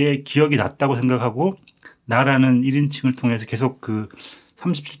자기의 기억이 났다고 생각하고 나라는 1인칭을 통해서 계속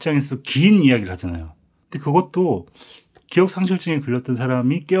 37장에서 긴 이야기를 하잖아요. 근데 그것도 기억상실증에 걸렸던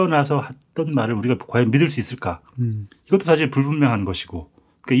사람이 깨어나서 했던 말을 우리가 과연 믿을 수 있을까? 이것도 사실 불분명한 것이고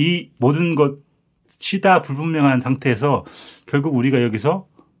그러니까 이 모든 것이 다 불분명한 상태에서 결국 우리가 여기서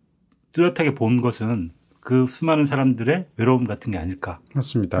뚜렷하게 본 것은 그 수많은 사람들의 외로움 같은 게 아닐까.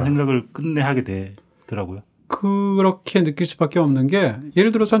 맞습니다. 생각을 끝내 하게 되더라고요. 그렇게 느낄 수밖에 없는 게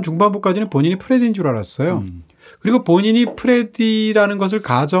예를 들어서 한 중반부까지는 본인이 프레디인 줄 알았어요. 그리고 본인이 프레디라는 것을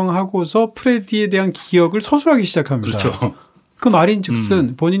가정하고서 프레디에 대한 기억을 서술하기 시작합니다. 그렇죠. 그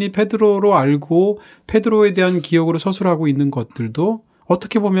말인즉슨 본인이 페드로로 알고 페드로에 대한 기억으로 서술하고 있는 것들도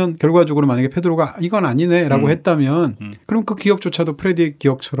어떻게 보면 결과적으로 만약에 페드로가 이건 아니네라고 했다면 그럼 그 기억조차도 프레디의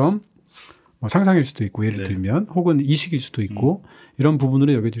기억처럼 뭐 상상일 수도 있고 예를 들면 혹은 이식일 수도 있고 이런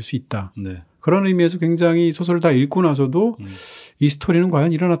부분으로 여겨질 수 있다. 네. 그런 의미에서 굉장히 소설을 다 읽고 나서도 이 스토리는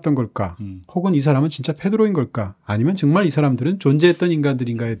과연 일어났던 걸까? 혹은 이 사람은 진짜 페드로인 걸까? 아니면 정말 이 사람들은 존재했던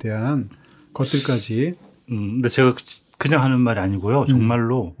인간들인가에 대한 것들까지. 근데 제가 그냥 하는 말이 아니고요.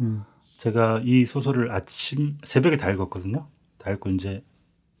 정말로 제가 이 소설을 새벽에 다 읽었거든요. 다 읽고 이제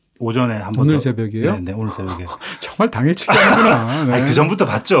오전에 한 번 오늘 새벽이에요? 네, 오늘 새벽에. 정말 당일치기 하는구나. 네. 아니, 그 전부터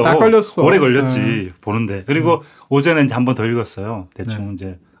봤죠. 딱 걸렸어. 오래 걸렸지. 보는데. 그리고 오전에 이제 한 번 더 읽었어요. 대충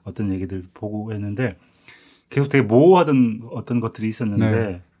이제 어떤 얘기들 보고 했는데 계속 되게 모호하던 어떤 것들이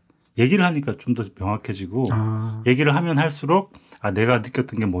있었는데 얘기를 하니까 좀 더 명확해지고 얘기를 하면 할수록 내가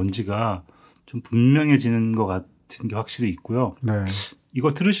느꼈던 게 뭔지가 좀 분명해지는 것 같은 게 확실히 있고요. 네.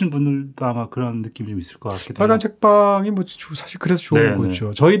 이거 들으시는 분들도 아마 그런 느낌이 좀 있을 것 같기도 해요. 빨간 책방이 뭐 사실 그래서 좋은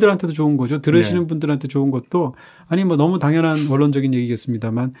거죠. 저희들한테도 좋은 거죠. 들으시는 분들한테 좋은 것도 아니 뭐 너무 당연한 원론적인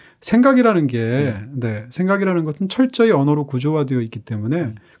얘기겠습니다만 생각이라는 게 생각이라는 것은 철저히 언어로 구조화되어 있기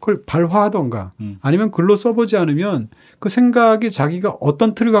때문에 그걸 발화하던가 아니면 글로 써보지 않으면 그 생각이 자기가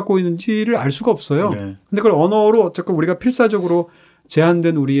어떤 틀을 갖고 있는지를 알 수가 없어요. 근데 그걸 언어로 어쨌건 우리가 필사적으로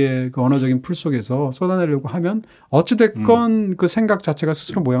제한된 우리의 그 언어적인 풀 속에서 쏟아내려고 하면 어찌됐건 그 생각 자체가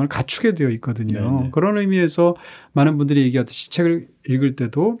스스로 모양을 갖추게 되어 있거든요. 그런 의미에서 많은 분들이 얘기하듯이 책을 읽을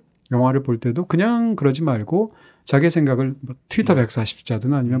때도 영화를 볼 때도 그냥 그러지 말고 자기의 생각을 뭐 트위터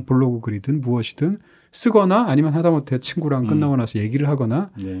 140자든 아니면 블로그 글이든 무엇이든 쓰거나 아니면 하다못해 친구랑 끝나고 나서 얘기를 하거나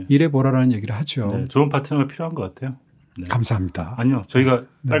이래보라라는 얘기를 하죠. 좋은 파트너가 필요한 것 같아요. 감사합니다. 아니요. 저희가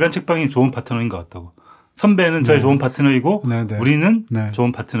빨간 책방이 좋은 파트너인 것 같다고. 선배는 저의 좋은 파트너이고 네네. 우리는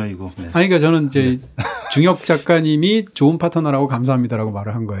좋은 파트너이고. 네. 아니, 그러니까 저는 이제 중혁 작가님이 좋은 파트너라고 감사합니다라고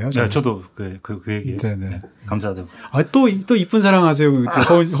말을 한 거예요. 네, 저도 그 얘기. 네, 감사하다고. 또 이쁜 사랑하세요.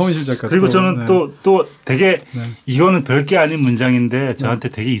 허은실 작가. 그리고 저는 또 되게 이거는 별게 아닌 문장인데 저한테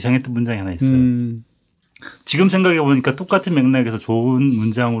되게 이상했던 문장이 하나 있어요. 지금 생각해 보니까 똑같은 맥락에서 좋은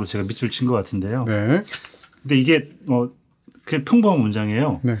문장으로 제가 밑줄 친 것 같은데요. 네. 근데 이게 그냥 평범한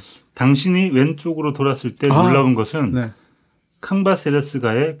문장이에요. 네. 당신이 왼쪽으로 돌았을 때 놀라운 것은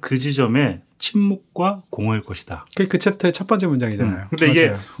캉바세레스가의 그 지점에 침묵과 공허일 것이다. 그 챕터의 첫 번째 문장이잖아요. 근데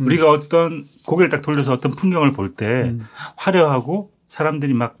이게 우리가 어떤 고개를 딱 돌려서 어떤 풍경을 볼 때 화려하고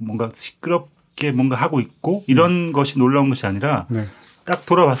사람들이 막 뭔가 시끄럽게 뭔가 하고 있고 이런 것이 놀라운 것이 아니라 딱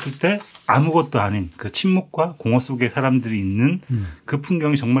돌아봤을 때 아무것도 아닌 그 침묵과 공허 속에 사람들이 있는 그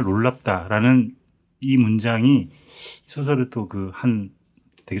풍경이 정말 놀랍다라는 이 문장이 소설의 또 그 한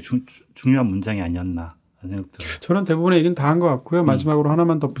되게 중요한 문장이 아니었나 생각 들어요. 저는 대부분의 얘기는 다 한 것 같고요. 마지막으로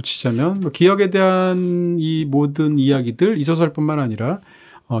하나만 덧붙이자면 뭐 기억에 대한 이 모든 이야기들 이 소설뿐만 아니라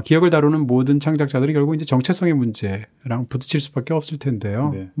기억을 다루는 모든 창작자들이 결국 이제 정체성의 문제랑 부딪힐 수밖에 없을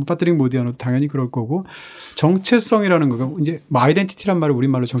텐데요. 네. 파트릭 모디아노도 당연히 그럴 거고 정체성이라는 거가 이제 뭐 아이덴티티란 말을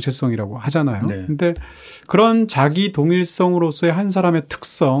우리말로 정체성이라고 하잖아요. 네. 근데 그런 자기 동일성으로서의 한 사람의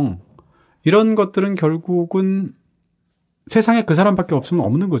특성 이런 것들은 결국은 세상에 그 사람밖에 없으면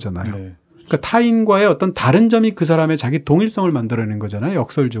없는 거잖아요. 네. 그러니까 타인과의 어떤 다른 점이 그 사람의 자기 동일성을 만들어내는 거잖아요.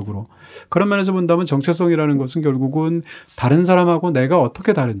 역설적으로. 그런 면에서 본다면 정체성이라는 것은 결국은 다른 사람하고 내가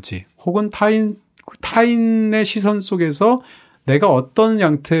어떻게 다른지 혹은 타인의 시선 속에서 내가 어떤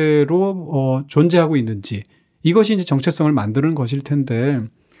양태로 존재하고 있는지 이것이 이제 정체성을 만드는 것일 텐데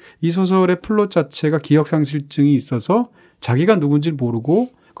이 소설의 플롯 자체가 기억상실증이 있어서 자기가 누군지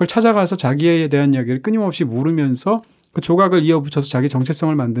모르고 그걸 찾아가서 자기에 대한 이야기를 끊임없이 물으면서 그 조각을 이어붙여서 자기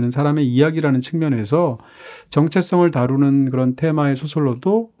정체성을 만드는 사람의 이야기라는 측면에서 정체성을 다루는 그런 테마의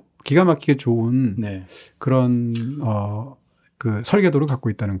소설로도 기가 막히게 좋은 그런 그 설계도를 갖고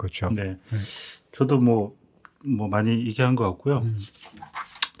있다는 거죠. 네. 저도 뭐 많이 얘기한 것 같고요.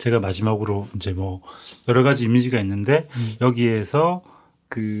 제가 마지막으로 이제 뭐 여러 가지 이미지가 있는데 여기에서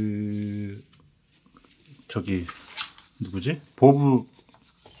누구지? 보부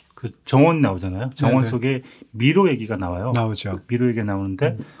그 정원이 나오잖아요. 정원 속에 미로 얘기가 나와요. 나오죠. 미로 얘기가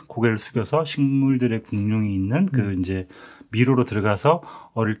나오는데 고개를 숙여서 식물들의 궁룡이 있는 그 이제 미로로 들어가서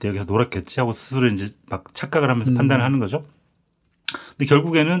어릴 때 여기서 놀았겠지 하고 스스로 이제 막 착각을 하면서 판단을 하는 거죠. 근데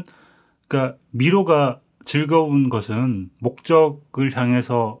결국에는 그러니까 미로가 즐거운 것은 목적을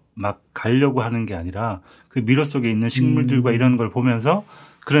향해서 막 가려고 하는 게 아니라 그 미로 속에 있는 식물들과 이런 걸 보면서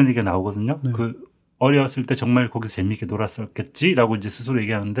그런 얘기가 나오거든요. 네. 그 어렸을 때 정말 거기서 재미있게 놀았었겠지라고 이제 스스로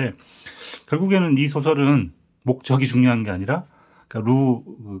얘기하는데 결국에는 이 소설은 목적이 중요한 게 아니라 그러니까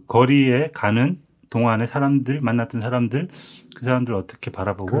거리에 가는 동안의 사람들 만났던 사람들 그 사람들 어떻게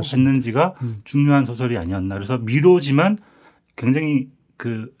바라보고 그렇습니다. 했는지가 중요한 소설이 아니었나. 그래서 미로지만 굉장히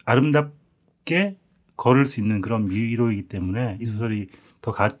그 아름답게 걸을 수 있는 그런 미로이기 때문에 이 소설이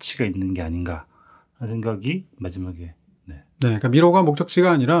더 가치가 있는 게 아닌가 하는 생각이 마지막에. 그러니까 미로가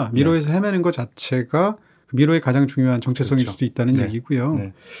목적지가 아니라 미로에서 헤매는 것 자체가 미로의 가장 중요한 정체성일 수도 있다는 얘기고요.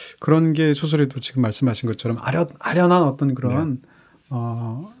 네. 그런 게 소설에도 지금 말씀하신 것처럼 아련한 어떤 그런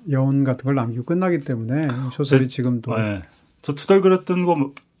여운 같은 걸 남기고 끝나기 때문에 소설이 지금도. 저 투덜거렸던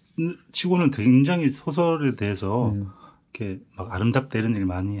거 치고는 굉장히 소설에 대해서 이렇게 막 아름답다 이런 얘기를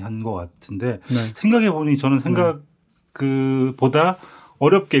많이 한 것 같은데 생각해 보니 저는 보다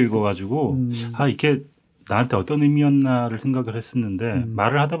어렵게 읽어가지고 이게 나한테 어떤 의미였나를 생각을 했었는데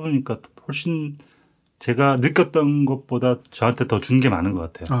말을 하다 보니까 훨씬 제가 느꼈던 것보다 저한테 더 준 게 많은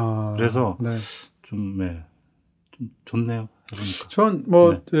것 같아요. 그래서 좀 좋네요. 해보니까. 전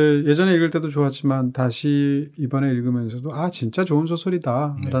예전에 읽을 때도 좋았지만 다시 이번에 읽으면서도 진짜 좋은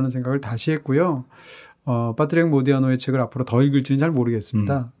소설이다라는 생각을 다시 했고요. 파트릭 모디아노의 책을 앞으로 더 읽을지는 잘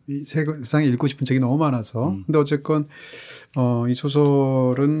모르겠습니다. 이 세상에 읽고 싶은 책이 너무 많아서. 근데 어쨌건 이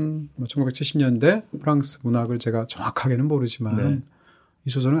소설은 1970년대 프랑스 문학을 제가 정확하게는 모르지만 이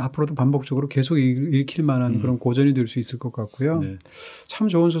소설은 앞으로도 반복적으로 계속 읽힐 만한 그런 고전이 될 수 있을 것 같고요. 참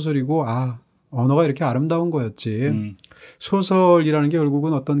좋은 소설이고 언어가 이렇게 아름다운 거였지. 소설이라는 게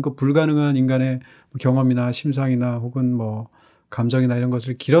결국은 어떤 그 불가능한 인간의 경험이나 심상이나 혹은 뭐 감정이나 이런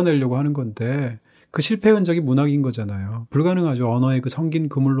것을 길어내려고 하는 건데 그 실패 흔적이 문학인 거잖아요. 불가능하죠. 언어의 그 성긴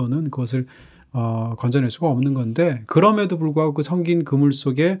그물로는 그것을 건져낼 수가 없는 건데 그럼에도 불구하고 그 성긴 그물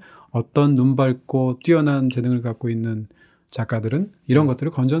속에 어떤 눈 밝고 뛰어난 재능을 갖고 있는 작가들은 이런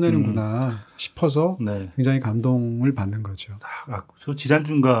것들을 건져내는구나 싶어서 굉장히 감동을 받는 거죠. 저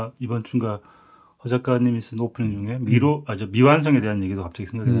지난주인가 이번 주인가 허 작가님이 쓴 오프닝 중에 미완성에 대한 얘기도 갑자기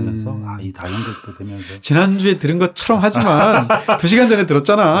생각이 나면서 이 다 연결도 되면서 지난주에 들은 것처럼 하지만 2시간 전에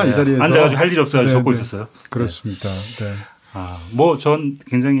들었잖아. 이 자리에서. 앉아가지고 할 일이 없어서 적고 있었어요. 그렇습니다. 네. 뭐 전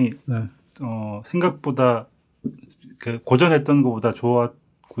굉장히 생각보다 고전했던 것보다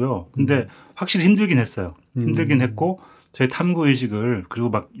좋았고요. 근데 확실히 힘들긴 했어요. 힘들긴 했고 저희 탐구의식을 그리고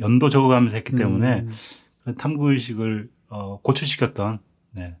막 연도 적어가면서 했기 때문에 탐구의식을 고취시켰던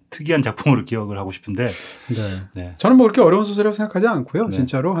특이한 작품으로 기억을 하고 싶은데 저는 뭐 그렇게 어려운 소설이라고 생각하지 않고요.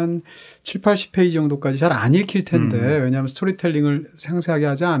 진짜로 한 7, 80페이지 정도까지 잘 안 읽힐 텐데 왜냐하면 스토리텔링을 상세하게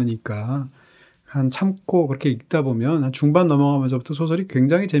하지 않으니까 한 참고 그렇게 읽다 보면 한 중반 넘어가면서부터 소설이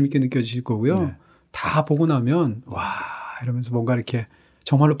굉장히 재밌게 느껴지실 거고요. 다 보고 나면 와 이러면서 뭔가 이렇게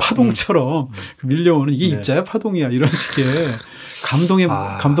정말로 파동처럼 밀려오는 이게 입자야 파동이야 이런 식의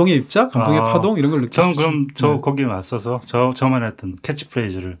감동의 입자, 감동의 파동 이런 걸 느끼실 수 있어요. 저는 그럼 거기에 맞서서 저만 했던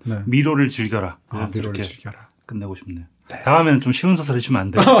캐치프레이즈를 미로를 즐겨라. 미로를 즐겨라. 끝내고 싶네요. 다음에는 좀 쉬운 소설 해주면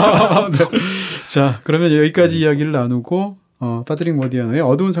안 돼요? 자, 그러면 여기까지 이야기를 나누고 파트릭 모디아노의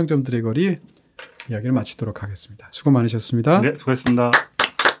어두운 상점들의 거리 이야기를 마치도록 하겠습니다. 수고 많으셨습니다. 네, 수고했습니다.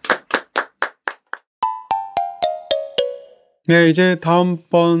 네, 이제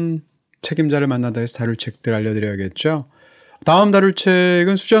다음번 책임자를 만나다 해서 다룰 책들 알려드려야겠죠. 다음 다룰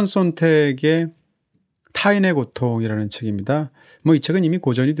책은 수전 손택의 타인의 고통이라는 책입니다. 뭐 이 책은 이미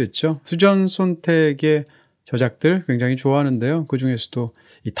고전이 됐죠. 수전 손택의 저작들 굉장히 좋아하는데요. 그중에서도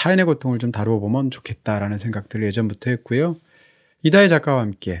이 타인의 고통을 좀 다루어보면 좋겠다라는 생각들을 예전부터 했고요. 이다혜 작가와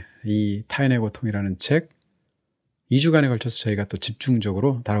함께 이 타인의 고통이라는 책 2주간에 걸쳐서 저희가 또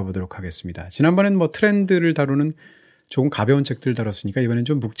집중적으로 다뤄보도록 하겠습니다. 지난번에는 뭐 트렌드를 다루는 조금 가벼운 책들 다뤘으니까 이번엔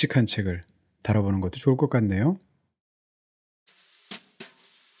좀 묵직한 책을 다뤄보는 것도 좋을 것 같네요.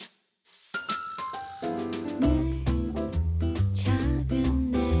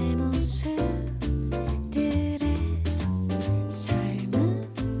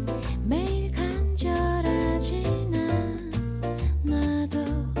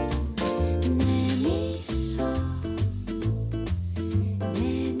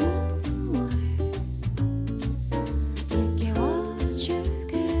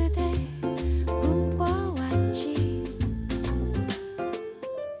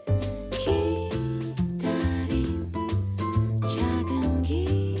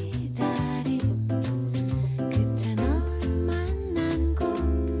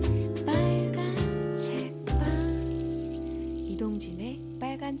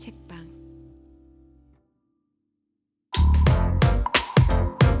 책방.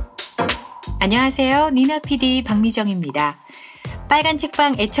 안녕하세요. 니나 PD 박미정입니다. 빨간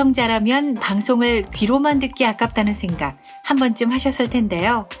책방 애청자라면 방송을 귀로만 듣기 아깝다는 생각 한 번쯤 하셨을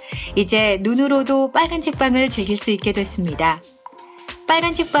텐데요. 이제 눈으로도 빨간 책방을 즐길 수 있게 됐습니다.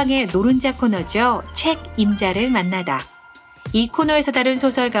 빨간 책방의 노른자 코너죠. 책 임자를 만나다. 이 코너에서 다룬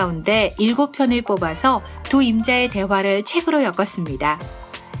소설 가운데 7편을 뽑아서 두 임자의 대화를 책으로 엮었습니다.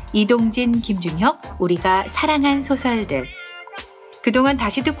 이동진, 김준혁, 우리가 사랑한 소설들. 그동안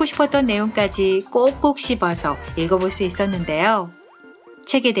다시 듣고 싶었던 내용까지 꼭꼭 씹어서 읽어볼 수 있었는데요.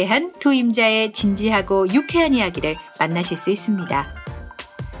 책에 대한 두 임자의 진지하고 유쾌한 이야기를 만나실 수 있습니다.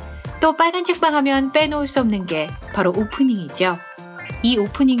 또 빨간 책방 하면 빼놓을 수 없는 게 바로 오프닝이죠. 이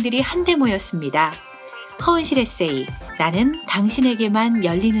오프닝들이 한데 모였습니다. 허은실 에세이, 나는 당신에게만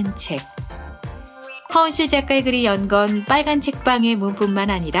열리는 책. 허은실 작가의 글이 연 건 빨간 책방의 문뿐만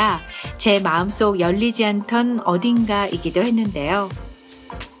아니라 제 마음속 열리지 않던 어딘가이기도 했는데요.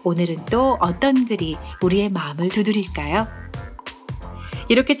 오늘은 또 어떤 글이 우리의 마음을 두드릴까요?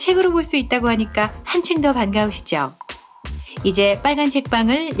 이렇게 책으로 볼 수 있다고 하니까 한층 더 반가우시죠? 이제 빨간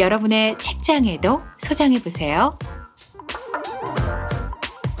책방을 여러분의 책장에도 소장해보세요.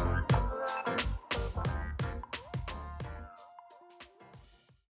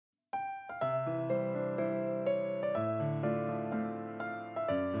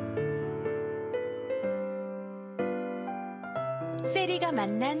 세리가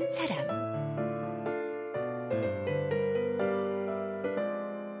만난 사람.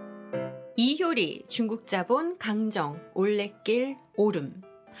 이효리, 중국 자본, 강정, 올레길, 오름.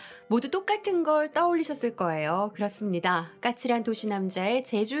 모두 똑같은 걸 떠올리셨을 거예요. 그렇습니다. 까칠한 도시남자의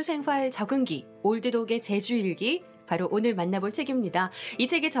제주 생활 적응기, 올드독의 제주일기, 바로 오늘 만나볼 책입니다. 이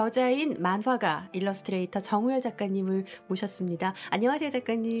책의 저자인 만화가, 일러스트레이터 정우열 작가님을 모셨습니다. 안녕하세요,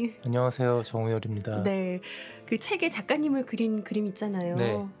 작가님. 안녕하세요, 정우열입니다. 네, 그 책에 작가님을 그린 그림 있잖아요.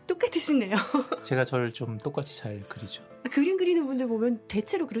 네. 똑같으시네요. 제가 저를 좀 똑같이 잘 그리죠. 그림 그리는 분들 보면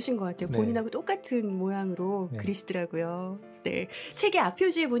대체로 그러신 것 같아요. 네. 본인하고 똑같은 모양으로 네. 그리시더라고요. 네. 책의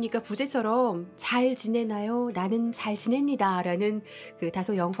앞표지에 보니까 부제처럼 잘 지내나요? 나는 잘 지냅니다. 라는 그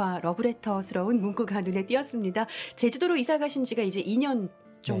다소 영화 러브레터스러운 문구가 눈에 띄었습니다. 제주도로 이사 가신 지가 이제 2년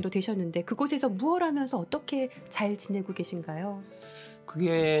정도 네. 되셨는데 그곳에서 무얼 하면서 어떻게 잘 지내고 계신가요?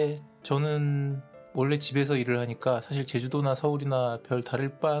 그게 저는 원래 집에서 일을 하니까 사실 제주도나 서울이나 별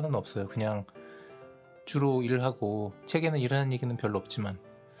다를 바는 없어요. 그냥 주로 일을 하고 책에는 일하는 얘기는 별로 없지만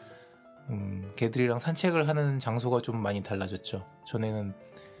개들이랑 산책을 하는 장소가 좀 많이 달라졌죠. 전에는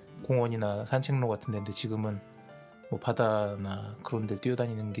공원이나 산책로 같은 데인데 지금은 뭐 바다나 그런 데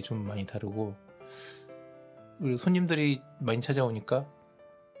뛰어다니는 게 좀 많이 다르고 그리고 손님들이 많이 찾아오니까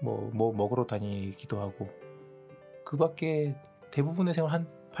뭐 먹으러 다니기도 하고 그 밖에 대부분의 생활 한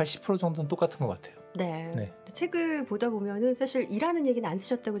 80% 정도는 똑같은 것 같아요. 네. 네. 책을 보다 보면은 사실 일하는 얘기는 안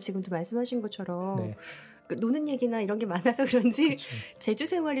쓰셨다고 지금도 말씀하신 것처럼 네. 그 노는 얘기나 이런 게 많아서 그런지 그쵸. 제주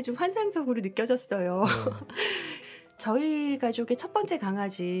생활이 좀 환상적으로 느껴졌어요. 네. 저희 가족의 첫 번째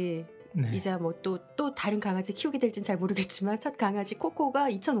강아지 네. 이자 뭐 또 다른 강아지 키우게 될진 잘 모르겠지만 첫 강아지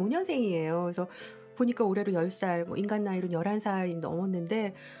코코가 2005년생이에요. 그래서 보니까 올해로 10살, 뭐 인간 나이로 11살이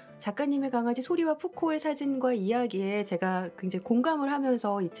넘었는데 작가님의 강아지 소리와 푸코의 사진과 이야기에 제가 굉장히 공감을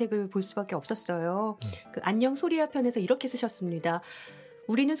하면서 이 책을 볼 수밖에 없었어요. 그 안녕 소리야 편에서 이렇게 쓰셨습니다.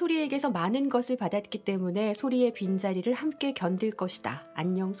 우리는 소리에게서 많은 것을 받았기 때문에 소리의 빈자리를 함께 견딜 것이다.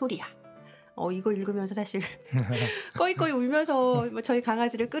 안녕 소리야. 이거 읽으면서 사실 꺼이꺼이 울면서 저희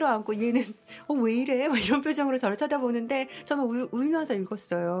강아지를 끌어안고 얘는 왜 이래? 막 이런 표정으로 저를 쳐다보는데 정말 울면서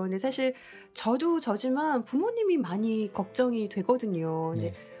읽었어요. 근데 사실 저도 저지만 부모님이 많이 걱정이 되거든요.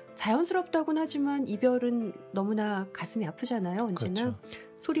 근데 네. 자연스럽다고는 하지만 이별은 너무나 가슴이 아프잖아요. 언제나. 그렇죠.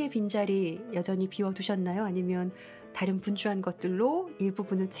 소리의 빈자리 여전히 비워두셨나요? 아니면 다른 분주한 것들로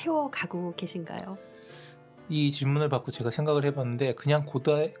일부분을 채워가고 계신가요? 이 질문을 받고 제가 생각을 해봤는데 그냥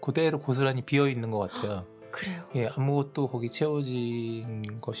그대로 고스란히 비어있는 것 같아요. 그래요. 예, 아무것도 거기 채워진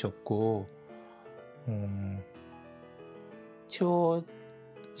것이 없고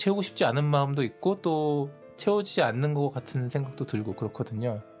채우고 싶지 않은 마음도 있고 또 채워지지 않는 것 같은 생각도 들고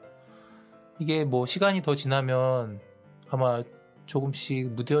그렇거든요. 이게 뭐 시간이 더 지나면 아마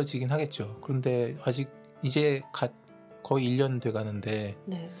조금씩 무뎌지긴 하겠죠. 그런데 아직 이제 거의 1년 돼가는데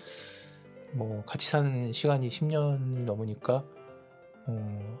네. 뭐 같이 사는 시간이 10년이 넘으니까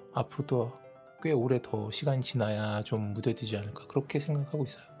앞으로도 꽤 오래 더 시간이 지나야 좀 무뎌지지 않을까 그렇게 생각하고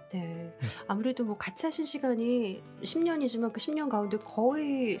있어요. 네. 아무래도 뭐 같이 하신 시간이 10년이지만 그 10년 가운데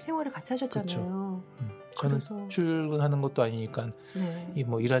거의 생활을 같이 하셨잖아요. 저는 그래서. 출근하는 것도 아니니까 네. 이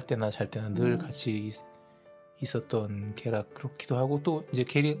뭐 일할 때나 잘 때나 늘 같이 있었던 개라 그렇기도 하고 또 이제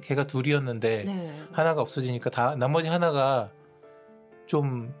개가 둘이었는데 네. 하나가 없어지니까 나머지 하나가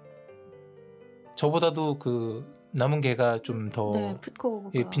좀 저보다도 그 남은 개가 좀 더 네,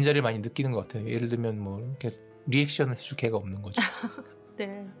 풋코가. 빈자리를 많이 느끼는 것 같아요. 예를 들면 뭐 이렇게 리액션을 해줄 개가 없는 거죠.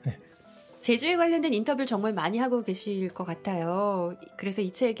 네. 네. 제주에 관련된 인터뷰를 정말 많이 하고 계실 것 같아요. 그래서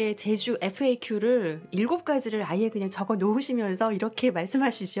이 책에 제주 FAQ를 7가지를 아예 그냥 적어 놓으시면서 이렇게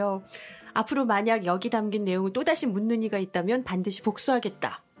말씀하시죠. 앞으로 만약 여기 담긴 내용을 또다시 묻는 이가 있다면 반드시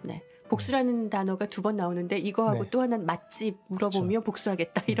복수하겠다. 네. 복수라는 단어가 2번 나오는데 이거하고 네. 또 하나는 맛집 물어보면 그렇죠.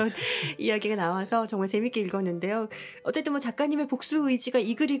 복수하겠다 이런 이야기가 나와서 정말 재밌게 읽었는데요. 어쨌든 뭐 작가님의 복수 의지가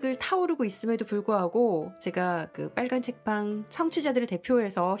이글이글 타오르고 있음에도 불구하고 제가 그 빨간 책방 청취자들을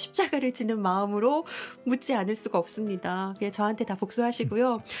대표해서 십자가를 지는 마음으로 묻지 않을 수가 없습니다. 그냥 저한테 다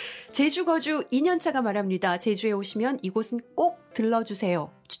복수하시고요. 제주 거주 2년차가 말합니다. 제주에 오시면 이곳은 꼭 들러주세요.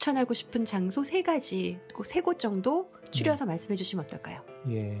 추천하고 싶은 장소 3가지, 꼭 3곳 정도 추려서 말씀해 주시면 어떨까요?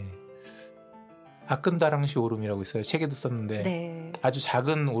 예. 아끈다랑시 오름이라고 있어요. 책에도 썼는데 네. 아주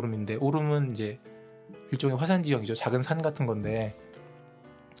작은 오름인데 오름은 이제 일종의 화산 지형이죠. 작은 산 같은 건데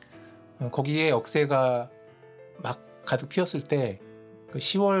거기에 억새가 막 가득 피었을 때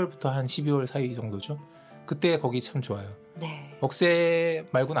 10월부터 한 12월 사이 정도죠. 그때 거기 참 좋아요. 네. 억새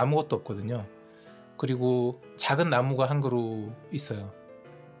말고는 아무것도 없거든요. 그리고 작은 나무가 한 그루 있어요.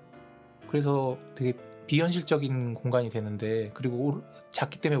 그래서 되게 비현실적인 공간이 되는데 그리고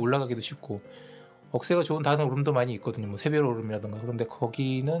작기 때문에 올라가기도 쉽고 억새가 좋은 다른 오름도 많이 있거든요. 뭐 새별 오름이라든가. 그런데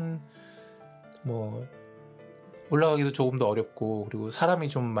거기는 뭐 올라가기도 조금 더 어렵고 그리고 사람이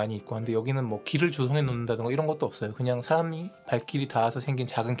좀 많이 있고 한데 여기는 뭐 길을 조성해 놓는다든가 이런 것도 없어요. 그냥 사람이 발길이 닿아서 생긴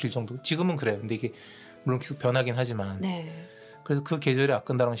작은 길 정도. 지금은 그래요. 근데 이게 물론 계속 변하긴 하지만. 네. 그래서 그 계절에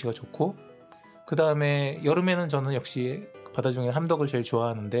아끈다랑시가 좋고 그 다음에 여름에는 저는 역시 바다 중에 함덕을 제일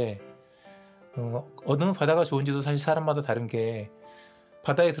좋아하는데 어느 바다가 좋은지도 사실 사람마다 다른 게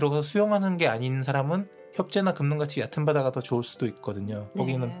바다에 들어가서 수영하는 게 아닌 사람은 협재나 금능같이 얕은 바다가 더 좋을 수도 있거든요.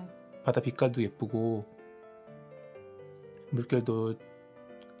 거기는 네. 바다 빛깔도 예쁘고 물결도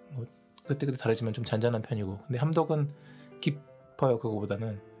뭐 그때그때 다르지만 좀 잔잔한 편이고, 근데 함덕은 깊어요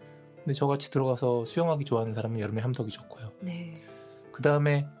그거보다는. 근데 저같이 들어가서 수영하기 좋아하는 사람은 여름에 함덕이 좋고요. 네. 그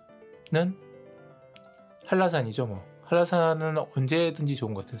다음에는 한라산이죠. 뭐 한라산은 언제든지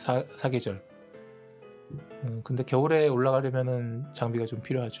좋은 것 같아요. 사계절. 근데 겨울에 올라가려면은 장비가 좀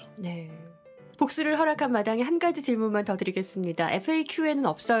필요하죠. 네. 복수를 허락한 마당에 한 가지 질문만 더 드리겠습니다. FAQ에는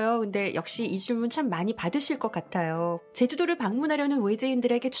없어요. 근데 역시 이 질문 참 많이 받으실 것 같아요. 제주도를 방문하려는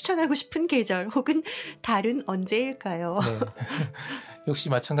외지인들에게 추천하고 싶은 계절 혹은 다른 언제일까요? 네. 역시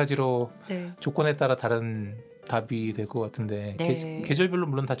마찬가지로 네. 조건에 따라 다른 답이 될 것 같은데 네. 계절별로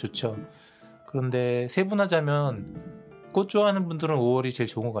물론 다 좋죠. 그런데 세분하자면 꽃 좋아하는 분들은 5월이 제일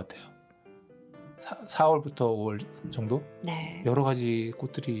좋은 것 같아요. 4월부터 5월 정도? 네. 여러 가지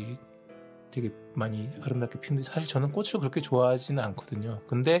꽃들이 되게 많이 아름답게 피는데 사실 저는 꽃을 그렇게 좋아하지는 않거든요.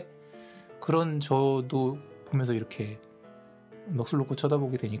 근데 그런 저도 보면서 이렇게 넋을 놓고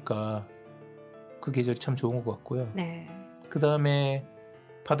쳐다보게 되니까 그 계절이 참 좋은 것 같고요. 네. 그 다음에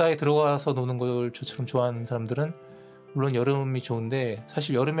바다에 들어가서 노는 걸 저처럼 좋아하는 사람들은 물론 여름이 좋은데,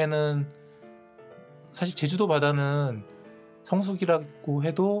 사실 여름에는 사실 제주도 바다는 성수기라고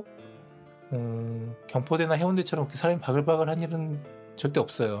해도 경포대나 해운대처럼 그렇게 사람이 바글바글한 일은 절대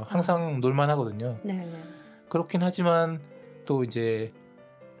없어요. 항상 놀만 하거든요. 네. 그렇긴 하지만 또 이제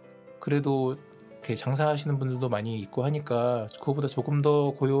그래도 이렇게 장사하시는 분들도 많이 있고 하니까 그거보다 조금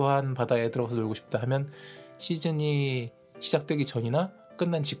더 고요한 바다에 들어가서 놀고 싶다 하면 시즌이 시작되기 전이나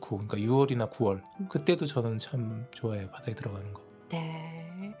끝난 직후, 그러니까 6월이나 9월, 그때도 저는 참 좋아해요. 바다에 들어가는 거.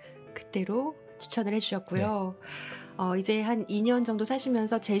 네. 그때로 추천을 해주셨고요. 이제 한 2년 정도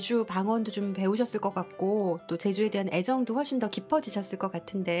사시면서 제주 방언도 좀 배우셨을 것 같고, 또 제주에 대한 애정도 훨씬 더 깊어지셨을 것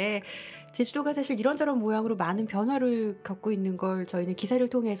같은데, 제주도가 사실 이런저런 모양으로 많은 변화를 겪고 있는 걸 저희는 기사를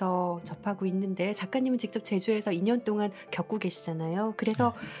통해서 접하고 있는데, 작가님은 직접 제주에서 2년 동안 겪고 계시잖아요.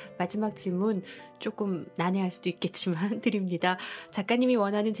 그래서 마지막 질문 조금 난해할 수도 있겠지만 드립니다. 작가님이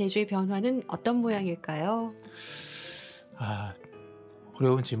원하는 제주의 변화는 어떤 모양일까요?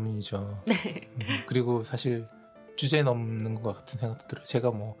 어려운 질문이죠. 네. 그리고 사실 주제 넘는 것 같은 생각도 들어요.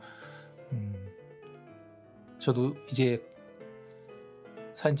 제가 저도 이제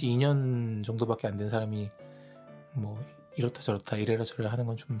산 지 2년 정도밖에 안 된 사람이 뭐 이렇다 저렇다 이래라 저래라 하는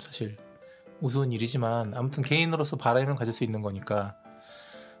건 좀 사실 우스운 일이지만, 아무튼 개인으로서 바람을 가질 수 있는 거니까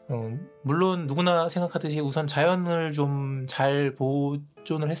물론 누구나 생각하듯이 우선 자연을 좀 잘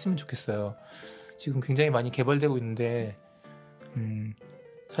보존을 했으면 좋겠어요. 지금 굉장히 많이 개발되고 있는데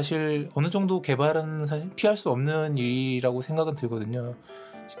사실 어느 정도 개발은 사실 피할 수 없는 일이라고 생각은 들거든요.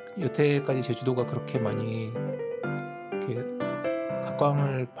 여태까지 제주도가 그렇게 많이 이렇게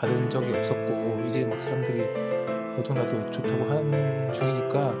각광을 받은 적이 없었고, 이제 막 사람들이 너도 나도 좋다고 하는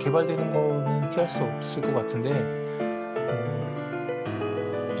중이니까 개발되는 거는 피할 수 없을 것 같은데,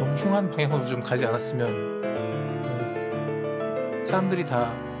 너무 흉한 방향으로 좀 가지 않았으면, 사람들이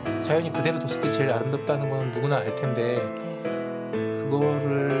다 자연이 그대로 뒀을 때 제일 아름답다는 건 누구나 알 텐데,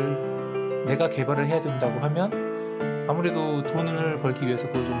 그거를 내가 개발을 해야 된다고 하면 아무래도 돈을 벌기 위해서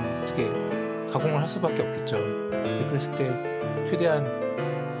그걸 좀 어떻게 가공을 할 수밖에 없겠죠. 그랬을 때 최대한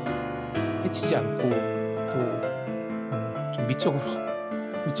해치지 않고 또 좀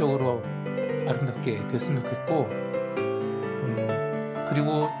미적으로 아름답게 됐으면 좋겠고,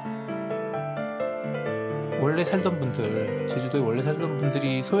 그리고 원래 살던 분들, 제주도에 원래 살던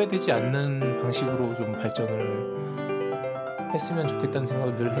분들이 소외되지 않는 방식으로 좀 발전을 했으면 좋겠다는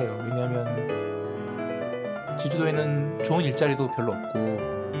생각을 늘 해요. 왜냐하면 제주도에는 좋은 일자리도 별로 없고,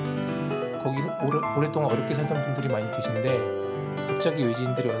 거기서 오랫동안 어렵게 살던 분들이 많이 계신데 갑자기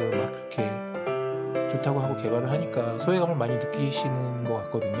외지인들이 와서 막 이렇게 좋다고 하고 개발을 하니까 소외감을 많이 느끼시는 것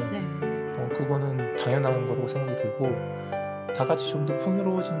같거든요. 네. 그거는 당연한 거라고 생각이 들고, 다 같이 좀 더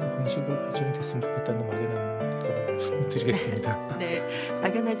풍요로워지는 방식으로 발전이 됐으면 좋겠다는 막연한 대답을 드리겠습니다. 네,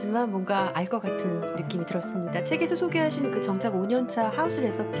 막연하지만 뭔가 알 것 같은 느낌이 들었습니다. 책에서 소개하신 그 정착 5년차 하우스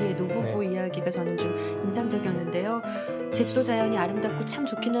레서피의 노부부 이야기가 저는 좀 인상적이었는데요. 제주도 자연이 아름답고 참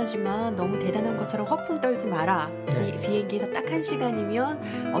좋긴 하지만 너무 대단한 것처럼 허풍 떨지 마라. 이 비행기에서 딱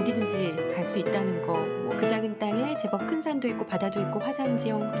 1시간이면 어디든지 갈 수 있다는 거. 그 작은 땅에 제법 큰 산도 있고 바다도 있고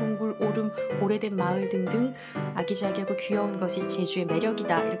화산지형, 동굴, 오름, 오래된 마을 등등 아기자기하고 귀여운 것이 제주의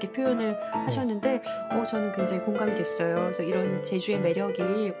매력이다, 이렇게 표현을 하셨는데 저는 굉장히 공감이 됐어요. 그래서 이런 제주의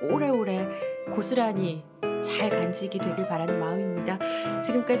매력이 오래오래 고스란히 잘 간직이 되길 바라는 마음입니다.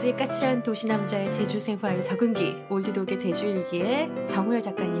 지금까지 까칠한 도시남자의 제주 생활 적응기, 올드독의 제주일기의 정우열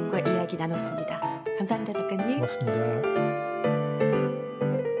작가님과 이야기 나눴습니다. 감사합니다, 작가님. 고맙습니다.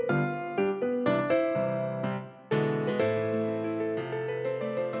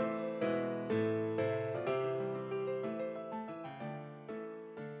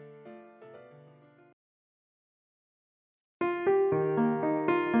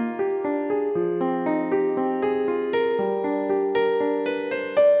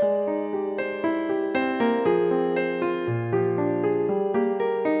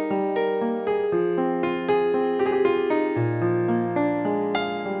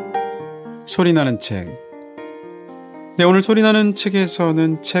 소리나는 책. 네, 오늘 소리나는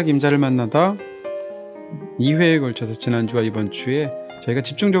책에서는 책 임자를 만나다 2회에 걸쳐서 지난주와 이번 주에 저희가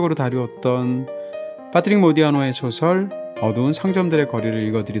집중적으로 다루었던 파트릭 모디아노의 소설 어두운 상점들의 거리를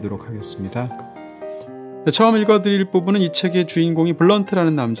읽어드리도록 하겠습니다. 처음 읽어드릴 부분은 이 책의 주인공이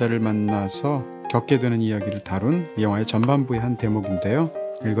블런트라는 남자를 만나서 겪게 되는 이야기를 다룬 이 영화의 전반부의 한 대목인데요.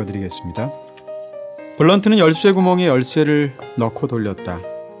 읽어드리겠습니다. 블런트는 열쇠 구멍에 열쇠를 넣고 돌렸다.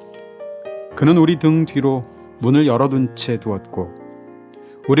 그는 우리 등 뒤로 문을 열어둔 채 두었고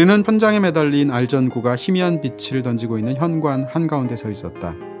우리는 천장에 매달린 알전구가 희미한 빛을 던지고 있는 현관 한가운데 서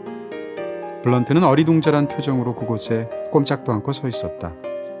있었다. 블런트는 어리둥절한 표정으로 그곳에 꼼짝도 않고 서 있었다.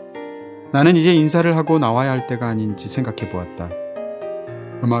 나는 이제 인사를 하고 나와야 할 때가 아닌지 생각해 보았다.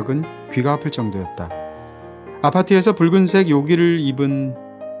 음악은 귀가 아플 정도였다. 아파트에서 붉은색 요기를 입은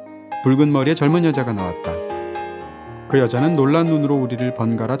붉은 머리의 젊은 여자가 나왔다. 그 여자는 놀란 눈으로 우리를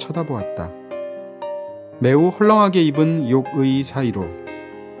번갈아 쳐다보았다. 매우 헐렁하게 입은 욕의 사이로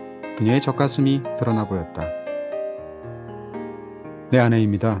그녀의 젖가슴이 드러나 보였다. 내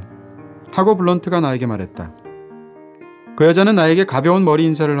아내입니다. 하고 블런트가 나에게 말했다. 그 여자는 나에게 가벼운 머리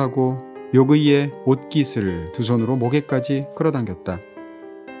인사를 하고 욕의의 옷깃을 두 손으로 목에까지 끌어당겼다.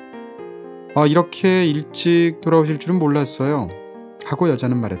 이렇게 일찍 돌아오실 줄은 몰랐어요. 하고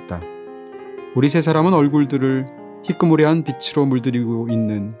여자는 말했다. 우리 세 사람은 얼굴들을 희끄무레한 빛으로 물들이고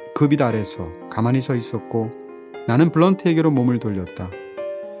있는 그 빛 아래서 가만히 서 있었고 나는 블런트에게로 몸을 돌렸다.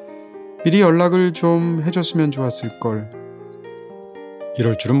 미리 연락을 좀 해줬으면 좋았을걸.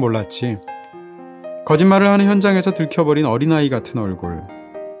 이럴 줄은 몰랐지. 거짓말을 하는 현장에서 들켜버린 어린아이 같은 얼굴.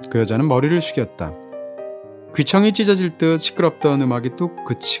 그 여자는 머리를 숙였다. 귀청이 찢어질 듯 시끄럽던 음악이 뚝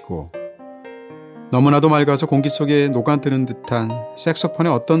그치고 너무나도 맑아서 공기 속에 녹아드는 듯한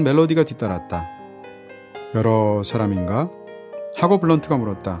색소폰의 어떤 멜로디가 뒤따랐다. 여러 사람인가? 하고 블런트가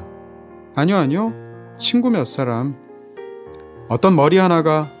물었다. 아니요. 친구 몇 사람. 어떤 머리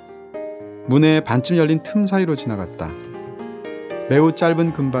하나가 문의 반쯤 열린 틈 사이로 지나갔다. 매우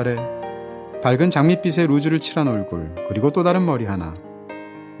짧은 금발에 밝은 장밋빛의 루즈를 칠한 얼굴, 그리고 또 다른 머리 하나.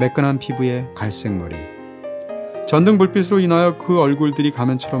 매끈한 피부에 갈색 머리. 전등 불빛으로 인하여 그 얼굴들이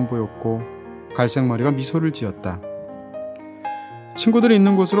가면처럼 보였고 갈색 머리가 미소를 지었다. 친구들이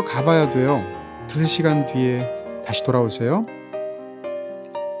있는 곳으로 가봐야 돼요. 2-3시간 뒤에 다시 돌아오세요.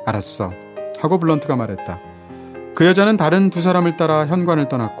 알았어. 하고 블런트가 말했다. 그 여자는 다른 두 사람을 따라 현관을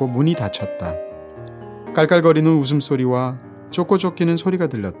떠났고 문이 닫혔다. 깔깔거리는 웃음소리와 쫓고 소리가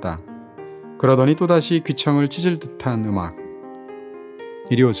들렸다. 그러더니 또다시 귀청을 찢을 듯한 음악.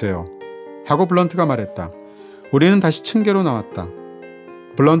 이리 오세요. 하고 블런트가 말했다. 우리는 다시 층계로 나왔다.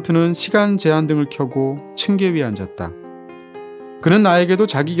 블런트는 시간 제한 등을 켜고 층계 위에 앉았다. 그는 나에게도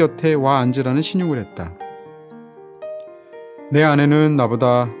자기 곁에 와 앉으라는 신용을 했다. 내 아내는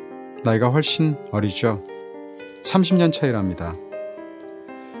나보다 나이가 훨씬 어리죠. 30년 차이랍니다.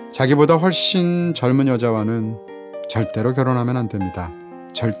 자기보다 훨씬 젊은 여자와는 절대로 결혼하면 안 됩니다.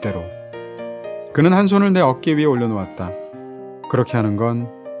 절대로. 그는 한 손을 내 어깨 위에 올려놓았다. 그렇게 하는 건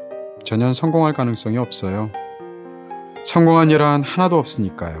전혀 성공할 가능성이 없어요. 성공한 일은 하나도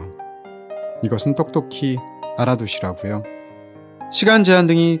없으니까요. 이것은 똑똑히 알아두시라고요. 시간 제한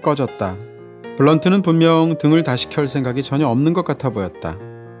등이 꺼졌다. 블런트는 분명 등을 다시 켤 생각이 전혀 없는 것 같아 보였다.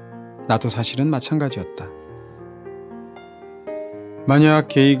 나도 사실은 마찬가지였다. 만약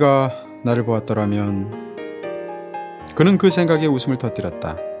게이가 나를 보았더라면. 그는 그 생각에 웃음을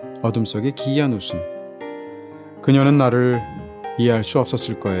터뜨렸다. 어둠 속의 기이한 웃음. 그녀는 나를 이해할 수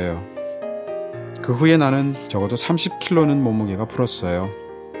없었을 거예요. 그 후에 나는 적어도 30kg는 몸무게가 불었어요.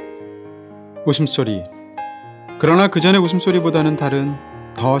 웃음소리. 그러나 그 전의 웃음소리보다는 다른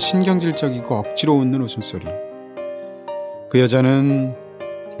더 신경질적이고 억지로 웃는 웃음소리. 그 여자는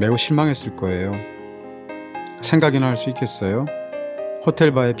매우 실망했을 거예요. 생각이나 할 수 있겠어요?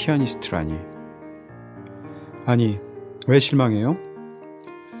 호텔바의 피아니스트라니. 아니, 왜 실망해요?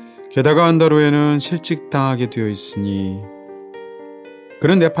 게다가 한 달 후에는 실직당하게 되어 있으니.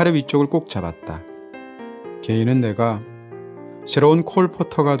 그는 내 팔의 위쪽을 꼭 잡았다. 게이는 내가 새로운 콜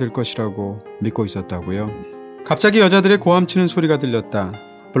포터가 될 것이라고 믿고 있었다고요. 갑자기 여자들의 고함치는 소리가 들렸다.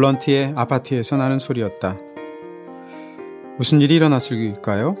 블런트의 아파트에서 나는 소리였다. 무슨 일이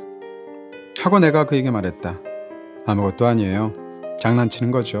일어났을까요? 하고 내가 그에게 말했다. 아무것도 아니에요.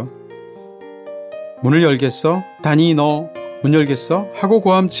 장난치는 거죠. 문을 열겠어? 다니 너 문 열겠어? 하고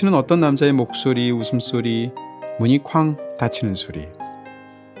고함치는 어떤 남자의 목소리, 웃음소리, 문이 쾅 닫히는 소리.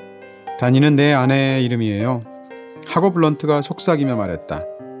 다니는 내 아내의 이름이에요. 하고 블런트가 속삭이며 말했다.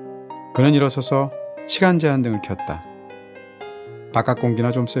 그는 일어서서 시간 제한 등을 켰다. 바깥 공기나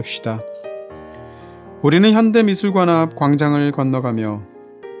좀 쐴시다. 우리는 현대미술관 앞 광장을 건너가며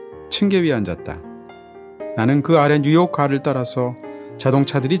층계 위에 앉았다. 나는 그 아래 뉴욕가를 따라서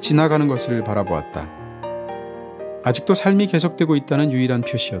자동차들이 지나가는 것을 바라보았다. 아직도 삶이 계속되고 있다는 유일한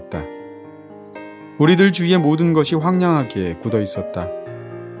표시였다. 우리들 주위의 모든 것이 황량하게 굳어 있었다.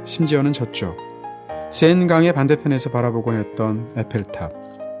 심지어는 저쪽 센강의 반대편에서 바라보곤 했던 에펠탑.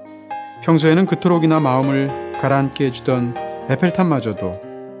 평소에는 그토록이나 마음을 가라앉게 해주던 에펠탑마저도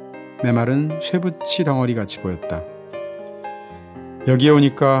메마른 쇠붙이 덩어리같이 보였다. 여기에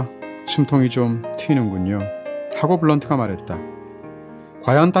오니까 숨통이 좀 트이는군요 하고 블런트가 말했다.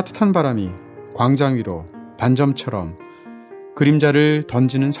 과연 따뜻한 바람이 광장 위로 반점처럼 그림자를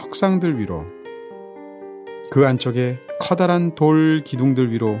던지는 석상들 위로 그 안쪽에 커다란 돌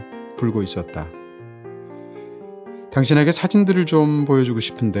기둥들 위로 불고 있었다. 당신에게 사진들을 좀 보여주고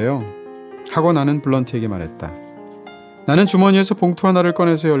싶은데요 하고 나는 블런트에게 말했다. 나는 주머니에서 봉투 하나를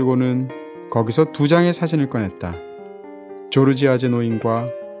꺼내서 열고는 거기서 2장의 사진을 꺼냈다. 조르지아제 노인과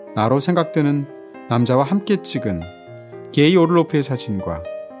나로 생각되는 남자와 함께 찍은 게이 오를로프의 사진과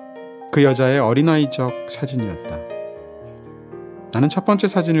그 여자의 어린아이적 사진이었다. 나는 첫 번째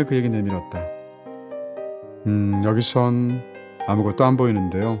사진을 그에게 내밀었다. 여기선 아무것도 안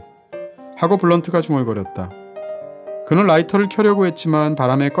보이는데요 하고 블런트가 중얼거렸다. 그는 라이터를 켜려고 했지만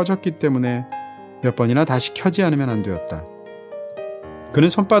바람에 꺼졌기 때문에 몇 번이나 다시 켜지 않으면 안 되었다. 그는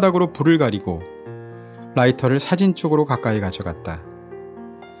손바닥으로 불을 가리고 라이터를 사진 쪽으로 가까이 가져갔다.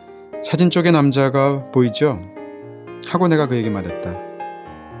 사진 쪽의 남자가 보이죠? 하고 내가 그에게 말했다.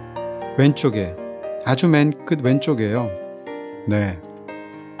 왼쪽에, 아주 맨 끝 왼쪽에요. 네.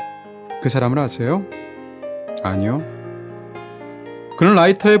 그 사람을 아세요? 아니요. 그는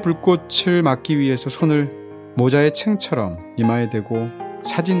라이터의 불꽃을 막기 위해서 손을 모자의 챙처럼 이마에 대고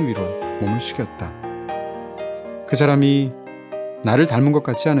사진 위로 몸을 숙였다. 그 사람이 나를 닮은 것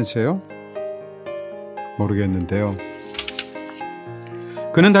같지 않으세요? 모르겠는데요.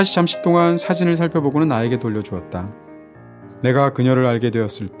 그는 다시 잠시 동안 사진을 살펴보고는 나에게 돌려주었다. 내가 그녀를 알게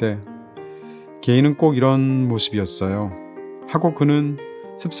되었을 때 게이는 꼭 이런 모습이었어요 하고 그는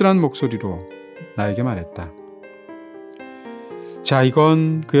씁쓸한 목소리로 나에게 말했다. 자,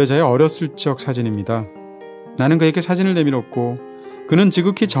 이건 그 여자의 어렸을 적 사진입니다. 나는 그에게 사진을 내밀었고 그는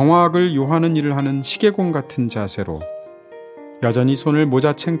지극히 정확을 요하는 일을 하는 시계공 같은 자세로 여전히 손을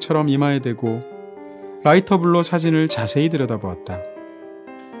모자챙처럼 이마에 대고 라이터불로 사진을 자세히 들여다보았다.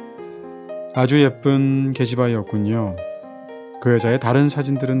 아주 예쁜 계집아이였군요. 그 여자의 다른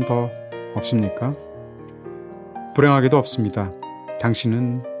사진들은 더 없습니까? 불행하게도 없습니다.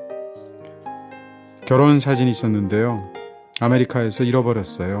 당신은 결혼 사진이 있었는데요. 아메리카에서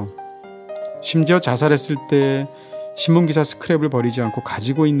잃어버렸어요. 심지어 자살했을 때 신문기사 스크랩을 버리지 않고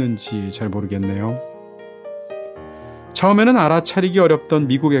가지고 있는지 잘 모르겠네요. 처음에는 알아차리기 어렵던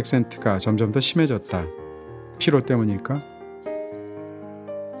미국 액센트가 점점 더 심해졌다. 피로 때문일까?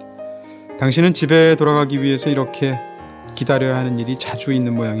 당신은 집에 돌아가기 위해서 이렇게 기다려야 하는 일이 자주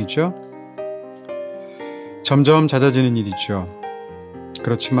있는 모양이죠? 점점 잦아지는 일이죠.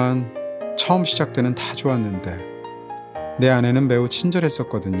 그렇지만 처음 시작 때는 다 좋았는데 내 아내는 매우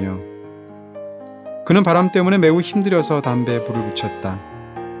친절했었거든요. 그는 바람 때문에 매우 힘들어서 담배에 불을 붙였다.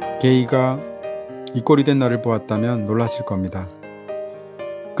 게이가 이 꼴이 된 나를 보았다면 놀랐을 겁니다.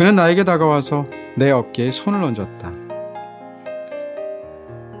 그는 나에게 다가와서 내 어깨에 손을 얹었다.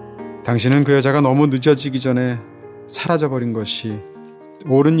 당신은 그 여자가 너무 늦어지기 전에 사라져버린 것이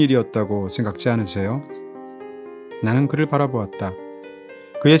옳은 일이었다고 생각지 않으세요? 나는 그를 바라보았다.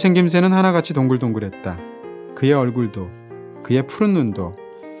 그의 생김새는 하나같이 동글동글했다. 그의 얼굴도, 그의 푸른 눈도,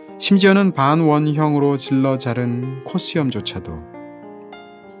 심지어는 반원형으로 질러 자른 콧수염조차도.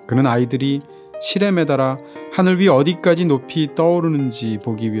 그는 아이들이 실에 매달아 하늘 위 어디까지 높이 떠오르는지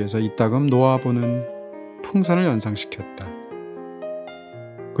보기 위해서 이따금 놓아보는 풍선을 연상시켰다.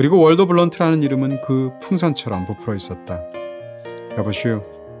 그리고 월도 블런트라는 이름은 그 풍선처럼 부풀어 있었다. 여보슈,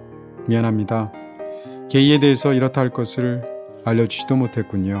 미안합니다. 게이에 대해서 이렇다 할 것을 알려주지도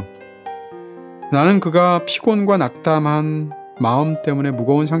못했군요. 나는 그가 피곤과 낙담한 마음 때문에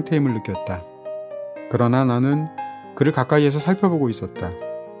무거운 상태임을 느꼈다. 그러나 나는 그를 가까이에서 살펴보고 있었다.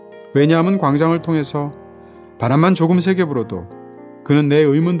 왜냐하면 광장을 통해서 바람만 조금 세게 불어도 그는 내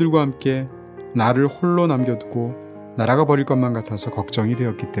의문들과 함께 나를 홀로 남겨두고 날아가 버릴 것만 같아서 걱정이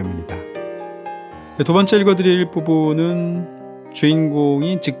되었기 때문이다. 두 번째 읽어드릴 부분은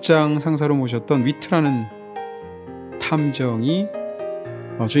주인공이 직장 상사로 모셨던 위트라는 탐정이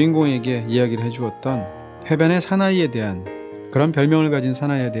주인공에게 이야기를 해주었던 해변의 사나이에 대한 그런 별명을 가진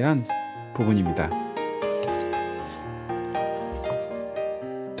사나이에 대한 부분입니다.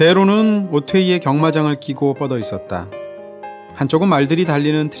 대로는 오퇴이에 경마장을 끼고 뻗어 있었다. 한쪽은 말들이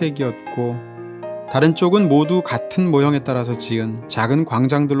달리는 트랙이었고 다른 쪽은 모두 같은 모형에 따라서 지은 작은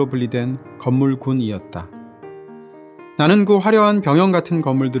광장들로 분리된 건물군이었다. 나는 그 화려한 병영 같은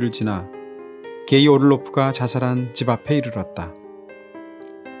건물들을 지나 게이 오를로프가 자살한 집 앞에 이르렀다.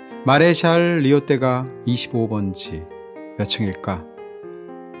 마레샬 리오떼가 25번지 몇 층일까?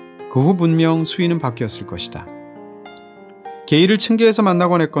 그 후 분명 수위는 바뀌었을 것이다. 게이를 층계에서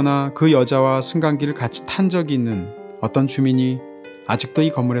만나곤 했거나 그 여자와 승강기를 같이 탄 적이 있는 어떤 주민이 아직도 이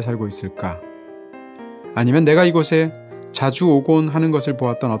건물에 살고 있을까? 아니면 내가 이곳에 자주 오곤 하는 것을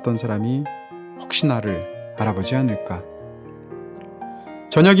보았던 어떤 사람이 혹시 나를 알아보지 않을까?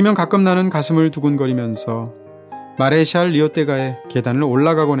 저녁이면 가끔 나는 가슴을 두근거리면서 마레샬 리오떼가의 계단을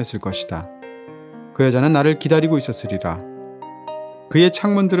올라가곤 했을 것이다. 그 여자는 나를 기다리고 있었으리라. 그의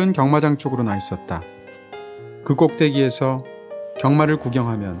창문들은 경마장 쪽으로 나 있었다. 그 꼭대기에서 경마를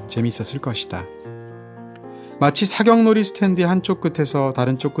구경하면 재미있었을 것이다. 마치 사격놀이 스탠드의 한쪽 끝에서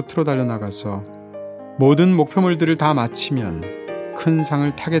다른 쪽 끝으로 달려나가서 모든 목표물들을 다 마치면 큰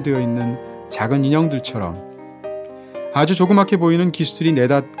상을 타게 되어 있는 작은 인형들처럼 아주 조그맣게 보이는 기수들이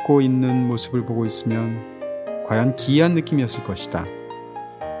내닫고 있는 모습을 보고 있으면 과연 기이한 느낌이었을 것이다.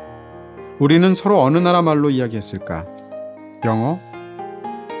 우리는 서로 어느 나라 말로 이야기했을까? 영어?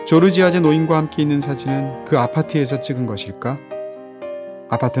 조르지아제 노인과 함께 있는 사진은 그 아파트에서 찍은 것일까?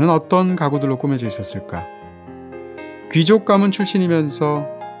 아파트는 어떤 가구들로 꾸며져 있었을까? 귀족 가문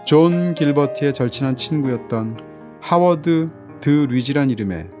출신이면서 존 길버트의 절친한 친구였던 하워드 드 류지란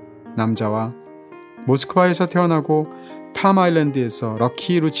이름의 남자와 모스크바에서 태어나고 팜 아일랜드에서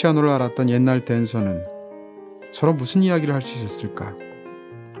럭키 루치아노를 알았던 옛날 댄서는 서로 무슨 이야기를 할 수 있었을까?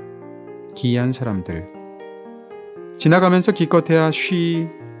 기이한 사람들. 지나가면서 기껏해야 쉬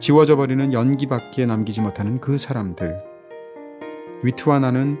지워져 버리는 연기밖에 남기지 못하는 그 사람들. 위트와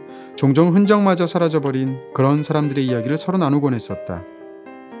나는 종종 흔적마저 사라져버린 그런 사람들의 이야기를 서로 나누곤 했었다.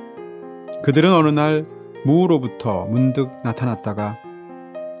 그들은 어느 날 무로부터 문득 나타났다가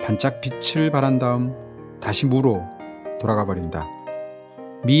반짝 빛을 발한 다음 다시 무로 돌아가 버린다.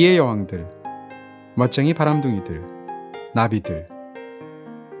 미의 여왕들, 멋쟁이 바람둥이들, 나비들.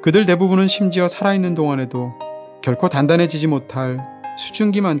 그들 대부분은 심지어 살아있는 동안에도 결코 단단해지지 못할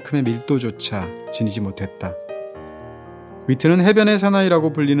수증기만큼의 밀도조차 지니지 못했다. 위트는 해변의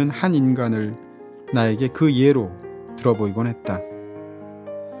사나이라고 불리는 한 인간을 나에게 그 예로 들어 보이곤 했다.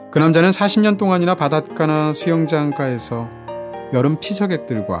 그 남자는 40년 동안이나 바닷가나 수영장가에서 여름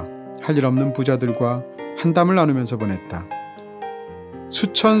피서객들과 할 일 없는 부자들과 한담을 나누면서 보냈다.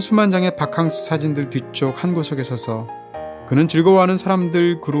 수만 장의 바캉스 사진들 뒤쪽 한 구석에 서서 그는 즐거워하는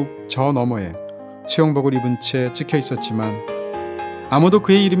사람들 그룹 저 너머에 수영복을 입은 채 찍혀 있었지만 아무도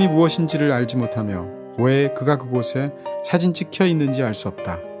그의 이름이 무엇인지를 알지 못하며 왜 그가 그곳에 사진 찍혀 있는지 알 수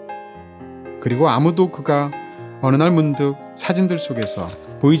없다. 그리고 아무도 그가 어느 날 문득 사진들 속에서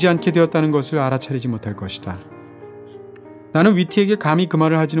보이지 않게 되었다는 것을 알아차리지 못할 것이다. 나는 위티에게 감히 그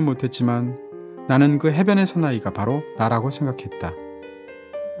말을 하지는 못했지만 나는 그 해변의 사나이가 바로 나라고 생각했다.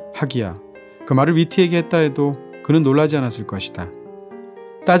 하기야 그 말을 위티에게 했다 해도 그는 놀라지 않았을 것이다.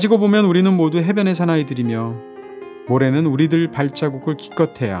 따지고 보면 우리는 모두 해변의 사나이들이며 모래는 우리들 발자국을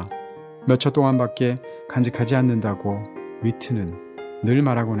기껏해야 몇 초 동안밖에 간직하지 않는다고 위트는 늘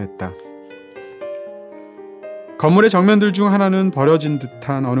말하곤 했다. 건물의 정면들 중 하나는 버려진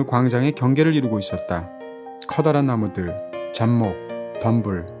듯한 어느 광장의 경계를 이루고 있었다. 커다란 나무들, 잡목,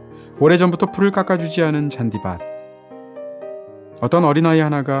 덤불, 오래전부터 풀을 깎아주지 않은 잔디밭. 어떤 어린아이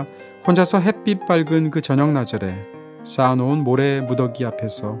하나가 혼자서 햇빛 밝은 그 저녁 나절에 쌓아놓은 모래 무더기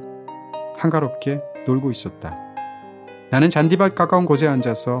앞에서 한가롭게 놀고 있었다. 나는 잔디밭 가까운 곳에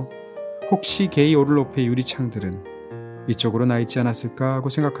앉아서 혹시 게이 오를로프의 유리창들은 이쪽으로 나 있지 않았을까 하고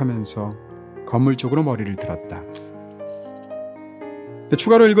생각하면서 건물 쪽으로 머리를 들었다.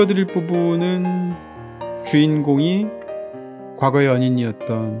 추가로 읽어드릴 부분은 주인공이 과거의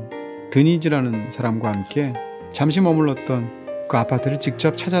연인이었던 드니즈라는 사람과 함께 잠시 머물렀던 그 아파트를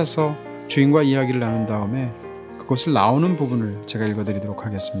직접 찾아서 주인과 이야기를 나눈 다음에 그곳을 나오는 부분을 제가 읽어드리도록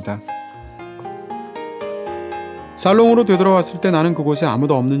하겠습니다. 살롱으로 되돌아왔을 때 나는 그곳에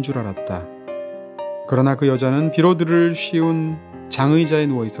아무도 없는 줄 알았다. 그러나 그 여자는 비로들을 씌운 장의자에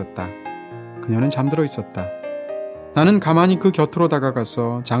누워 있었다. 그녀는 잠들어 있었다. 나는 가만히 그 곁으로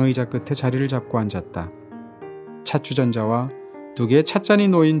다가가서 장의자 끝에 자리를 잡고 앉았다. 찻주전자와 2개의 찻잔이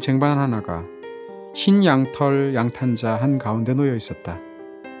놓인 쟁반 하나가 흰 양털 양탄자 한가운데 놓여 있었다.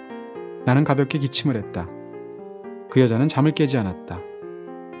 나는 가볍게 기침을 했다. 그 여자는 잠을 깨지 않았다.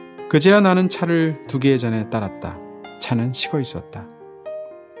 그제야 나는 차를 2개의 잔에 따랐다. 차는 식어 있었다.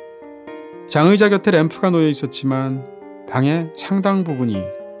 장의자 곁에 램프가 놓여 있었지만 방의 상당 부분이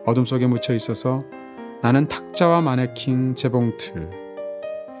어둠 속에 묻혀 있어서 나는 탁자와 마네킹, 재봉틀,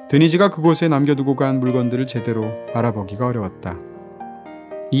 드니즈가 그곳에 남겨두고 간 물건들을 제대로 알아보기가 어려웠다.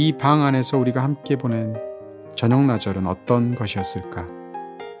 이 방 안에서 우리가 함께 보낸 저녁 나절은 어떤 것이었을까?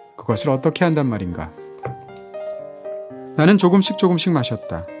 그것을 어떻게 한단 말인가? 나는 조금씩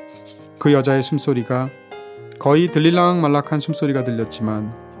마셨다. 그 여자의 숨소리가 거의 들릴랑 말락한 숨소리가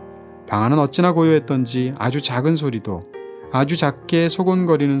들렸지만 방 안은 어찌나 고요했던지 아주 작은 소리도, 아주 작게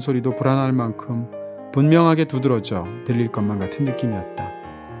소곤거리는 소리도 불안할 만큼 분명하게 두드러져 들릴 것만 같은 느낌이었다.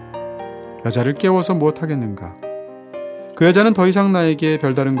 여자를 깨워서 무엇하겠는가? 그 여자는 더 이상 나에게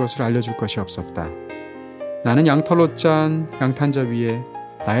별다른 것을 알려줄 것이 없었다. 나는 양털로 짠 양탄자 위에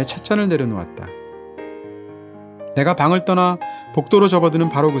나의 찻잔을 내려놓았다. 내가 방을 떠나 복도로 접어드는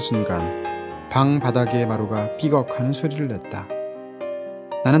바로 그 순간 방 바닥의 마루가 삐걱하는 소리를 냈다.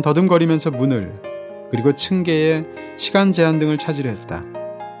 나는 더듬거리면서 문을, 그리고 층계에 시간 제한 등을 찾으려 했다.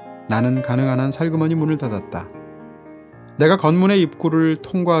 나는 가능한 한 살그머니 문을 닫았다. 내가 건문의 입구를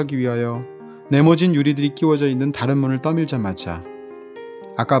통과하기 위하여 네모진 유리들이 끼워져 있는 다른 문을 떠밀자마자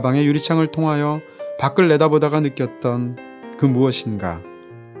아까 방의 유리창을 통하여 밖을 내다보다가 느꼈던 그 무엇인가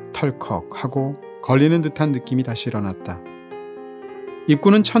털컥하고 걸리는 듯한 느낌이 다시 일어났다.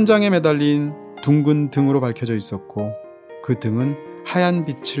 입구는 천장에 매달린 둥근 등으로 밝혀져 있었고 그 등은 하얀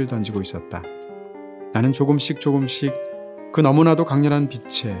빛을 던지고 있었다. 나는 조금씩 그 너무나도 강렬한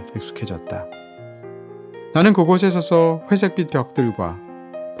빛에 익숙해졌다. 나는 그곳에 서서 회색빛 벽들과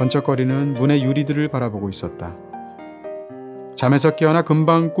번쩍거리는 문의 유리들을 바라보고 있었다. 잠에서 깨어나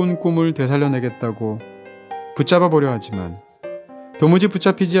금방 꾼 꿈을 되살려내겠다고 붙잡아 보려 하지만 도무지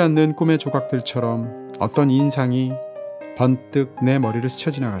붙잡히지 않는 꿈의 조각들처럼 어떤 인상이 번뜩 내 머리를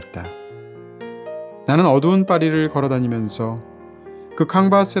스쳐 지나갔다. 나는 어두운 파리를 걸어다니면서 그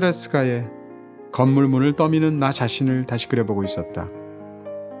캉바스레스가의 건물 문을 떠미는 나 자신을 다시 그려보고 있었다.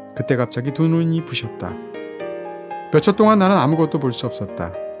 그때 갑자기 두 눈이 부셨다. 몇 초 동안 나는 아무것도 볼 수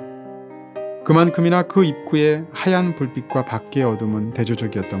없었다. 그만큼이나 그 입구의 하얀 불빛과 밖의 어둠은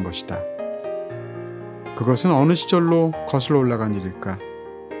대조적이었던 것이다. 그것은 어느 시절로 거슬러 올라간 일일까?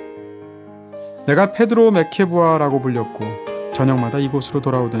 내가 페드로 메케부아라고 불렸고 저녁마다 이곳으로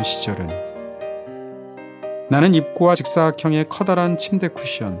돌아오던 시절은 나는 입구와 직사각형의 커다란 침대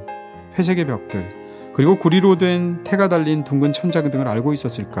쿠션, 회색의 벽들, 그리고 구리로 된 태가 달린 둥근 천장 등을 알고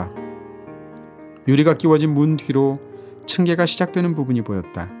있었을까? 유리가 끼워진 문 뒤로 층계가 시작되는 부분이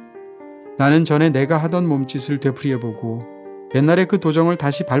보였다. 나는 전에 내가 하던 몸짓을 되풀이해보고 옛날의 그 도정을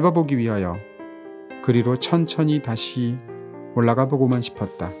다시 밟아보기 위하여 그리로 천천히 다시 올라가 보고만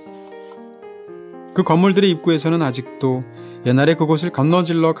싶었다. 그 건물들의 입구에서는 아직도 옛날에 그곳을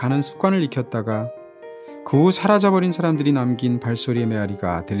건너질러 가는 습관을 익혔다가 그 후 사라져버린 사람들이 남긴 발소리의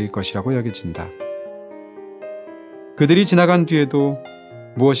메아리가 들릴 것이라고 여겨진다. 그들이 지나간 뒤에도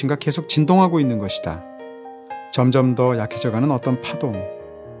무엇인가 계속 진동하고 있는 것이다. 점점 더 약해져가는 어떤 파동.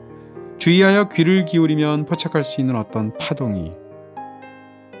 주의하여 귀를 기울이면 포착할 수 있는 어떤 파동이.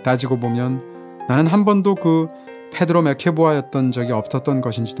 따지고 보면 나는 한 번도 그 페드로 메케보아였던 적이 없었던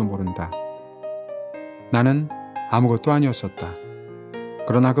것인지도 모른다. 나는 아무것도 아니었었다.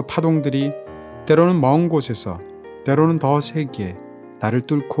 그러나 그 파동들이 때로는 먼 곳에서, 때로는 더 세게 나를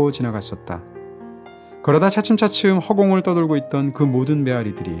뚫고 지나갔었다. 그러다 차츰차츰 허공을 떠돌고 있던 그 모든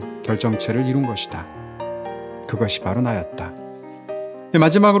메아리들이 결정체를 이룬 것이다. 그것이 바로 나였다.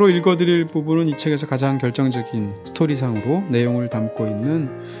 마지막으로 읽어드릴 부분은 이 책에서 가장 결정적인 스토리상으로 내용을 담고 있는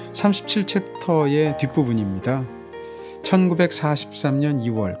 37챕터의 뒷부분입니다. 1943년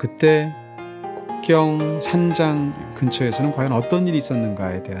 2월, 그때 국경 산장 근처에서는 과연 어떤 일이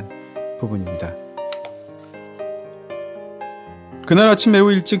있었는가에 대한 부분입니다. 그날 아침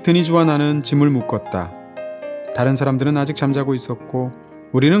매우 일찍 드니즈와 나는 짐을 묶었다. 다른 사람들은 아직 잠자고 있었고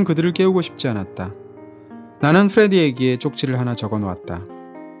우리는 그들을 깨우고 싶지 않았다. 나는 프레디에게 쪽지를 하나 적어놓았다.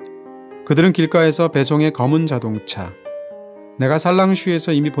 그들은 길가에서 배송의 검은 자동차, 내가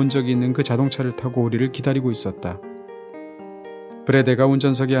살랑슈에서 이미 본 적이 있는 그 자동차를 타고 우리를 기다리고 있었다. 브레데가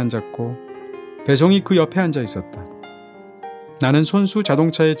운전석에 앉았고 배송이 그 옆에 앉아 있었다. 나는 손수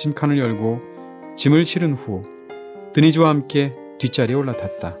자동차의 짐칸을 열고 짐을 실은 후 드니즈와 함께 뒷자리에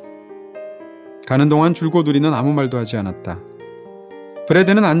올라탔다. 가는 동안 줄곧 우리는 아무 말도 하지 않았다.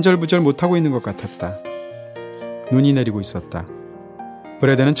 브레드는 안절부절 못하고 있는 것 같았다. 눈이 내리고 있었다.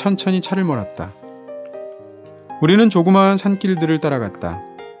 브레드는 천천히 차를 몰았다. 우리는 조그마한 산길들을 따라갔다.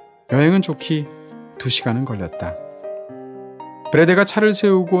 여행은 좋기 2시간은 걸렸다. 브레드가 차를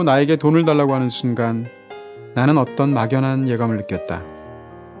세우고 나에게 돈을 달라고 하는 순간 나는 어떤 막연한 예감을 느꼈다.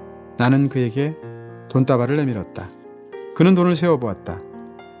 나는 그에게 돈다발을 내밀었다. 그는 돈을 세어보았다.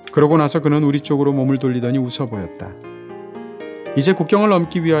 그러고 나서 그는 우리 쪽으로 몸을 돌리더니 웃어 보였다. 이제 국경을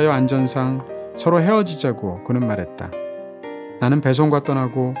넘기 위하여 안전상 서로 헤어지자고 그는 말했다. 나는 배송과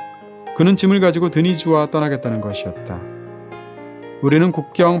떠나고 그는 짐을 가지고 드니즈와 떠나겠다는 것이었다. 우리는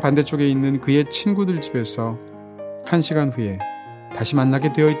국경 반대쪽에 있는 그의 친구들 집에서 1시간 후에 다시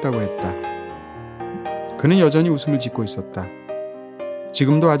만나게 되어 있다고 했다. 그는 여전히 웃음을 짓고 있었다.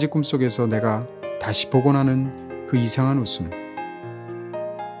 지금도 아직 꿈속에서 내가 다시 보곤 하는 그 이상한 웃음.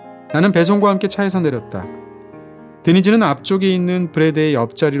 나는 배송과 함께 차에서 내렸다. 드니즈는 앞쪽에 있는 브레드의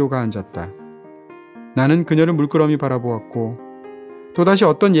옆자리로 가 앉았다. 나는 그녀를 물끄러미 바라보았고 또다시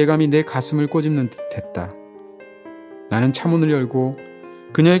어떤 예감이 내 가슴을 꼬집는 듯했다. 나는 차문을 열고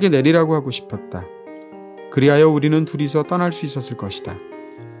그녀에게 내리라고 하고 싶었다. 그리하여 우리는 둘이서 떠날 수 있었을 것이다.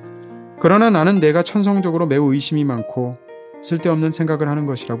 그러나 나는 내가 천성적으로 매우 의심이 많고 쓸데없는 생각을 하는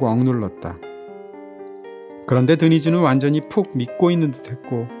것이라고 억눌렀다. 그런데 드니즈는 완전히 푹 믿고 있는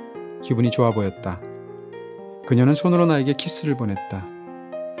듯했고 기분이 좋아 보였다. 그녀는 손으로 나에게 키스를 보냈다.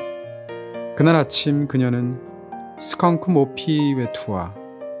 그날 아침 그녀는 스컹크 모피 외투와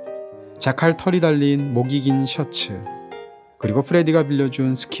자칼 털이 달린 목이 긴 셔츠 그리고 프레디가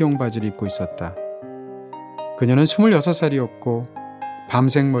빌려준 스키용 바지를 입고 있었다. 그녀는 26살이었고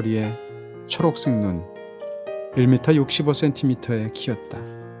밤색 머리에 초록색 눈, 1m 65cm의 키였다.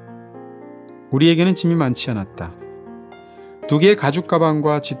 우리에게는 짐이 많지 않았다. 2개의 가죽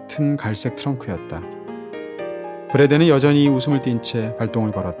가방과 짙은 갈색 트렁크였다. 브레드는 여전히 웃음을 띤 채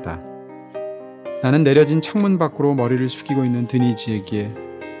발동을 걸었다. 나는 내려진 창문 밖으로 머리를 숙이고 있는 드니즈에게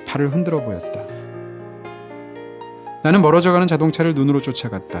팔을 흔들어 보였다. 나는 멀어져가는 자동차를 눈으로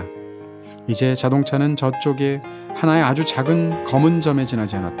쫓아갔다. 이제 자동차는 저쪽에 하나의 아주 작은 검은 점에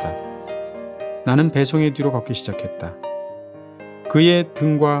지나지 않았다. 나는 배송의 뒤로 걷기 시작했다. 그의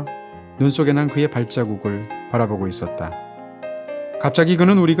등과 눈 속에 난 그의 발자국을 바라보고 있었다. 갑자기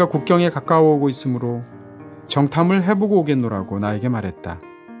그는 우리가 국경에 가까워오고 있으므로 정탐을 해보고 오겠노라고 나에게 말했다.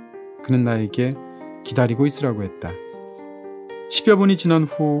 그는 나에게 기다리고 있으라고 했다. 10여 분이 지난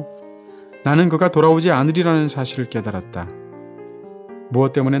후 나는 그가 돌아오지 않으리라는 사실을 깨달았다.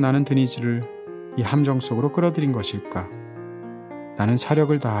 무엇 때문에 나는 드니즈를 이 함정 속으로 끌어들인 것일까? 나는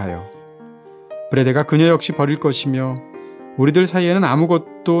사력을 다하여 브레드가 그녀 역시 버릴 것이며 우리들 사이에는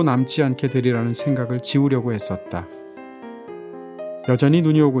아무것도 남지 않게 되리라는 생각을 지우려고 했었다. 여전히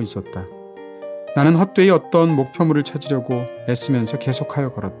눈이 오고 있었다. 나는 헛되이 어떤 목표물을 찾으려고 애쓰면서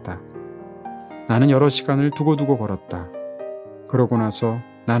계속하여 걸었다. 나는 여러 시간을 두고두고 걸었다. 그러고 나서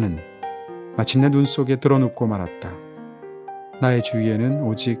나는 마침내 눈 속에 드러눕고 말았다. 나의 주위에는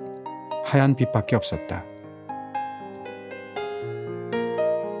오직 하얀 빛밖에 없었다.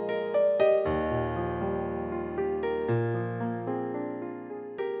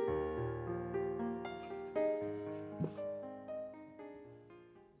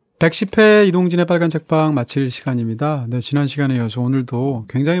 (110회) 이동진의 빨간 책방 마칠 시간입니다. 네, 지난 시간에 이어서 오늘도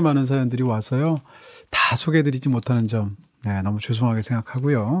굉장히 많은 사연들이 와서요. 다 소개해드리지 못하는 점 너무 죄송하게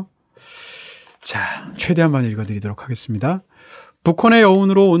생각하고요. 자, 최대한만 읽어드리도록 하겠습니다. 북콘의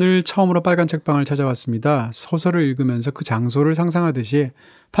여운으로 오늘 처음으로 빨간 책방을 찾아왔습니다. 소설을 읽으면서 그 장소를 상상하듯이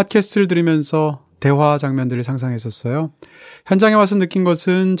팟캐스트를 들으면서 대화 장면들을 상상했었어요. 현장에 와서 느낀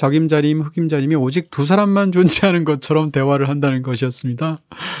것은 적임자님, 흑임자님이 오직 두 사람만 존재하는 것처럼 대화를 한다는 것이었습니다.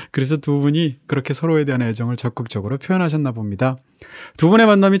 그래서 두 분이 그렇게 서로에 대한 애정을 적극적으로 표현하셨나 봅니다. 두 분의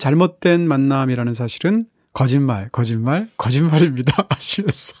만남이 잘못된 만남이라는 사실은 거짓말입니다.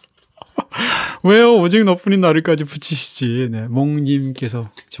 하시면서. 왜요? 오직 너뿐인 나를까지 붙이시지. 네, 몽님께서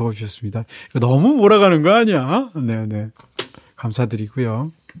적어주셨습니다. 너무 몰아가는 거 아니야? 네.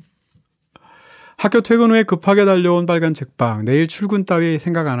 감사드리고요. 학교 퇴근 후에 급하게 달려온 빨간 책방. 내일 출근 따위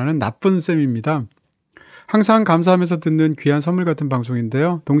생각 안 하는 나쁜 쌤입니다. 항상 감사하면서 듣는 귀한 선물 같은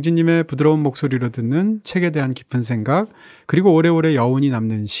방송인데요. 동진님의 부드러운 목소리로 듣는 책에 대한 깊은 생각, 그리고 오래오래 여운이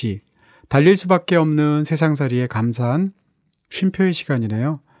남는 시, 달릴 수밖에 없는 세상살이에 감사한 쉼표의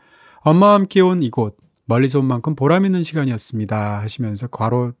시간이네요. 엄마와 함께 온 이곳, 멀리서 온 만큼 보람있는 시간이었습니다. 하시면서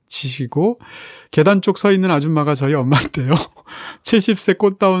괄호 치시고 계단 쪽 서 있는 아줌마가 저희 엄마인데요. 70세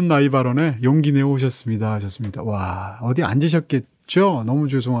꽃다운 나이 발언에 용기 내어 오셨습니다. 하셨습니다. 와, 어디 앉으셨겠죠? 너무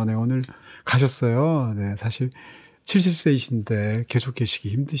죄송하네요. 오늘 가셨어요. 네, 사실 70세이신데 계속 계시기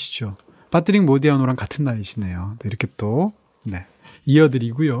힘드시죠. 파트릭 모디아노랑 같은 나이시네요. 네, 이렇게 또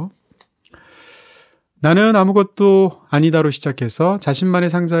이어드리고요. 나는 아무것도 아니다로 시작해서 자신만의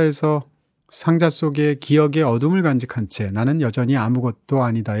상자 속에 기억의 어둠을 간직한 채 나는 여전히 아무것도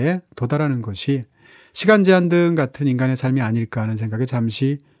아니다에 도달하는 것이 시간 제한 등 같은 인간의 삶이 아닐까 하는 생각에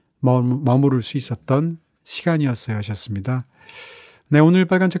잠시 머무를 수 있었던 시간이었어요. 하셨습니다. 네, 오늘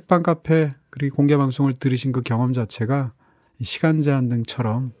빨간 책방 카페 그리고 공개 방송을 들으신 그 경험 자체가 시간 제한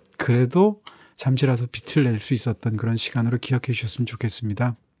등처럼 그래도 잠시라도 빛을 낼 수 있었던 그런 시간으로 기억해 주셨으면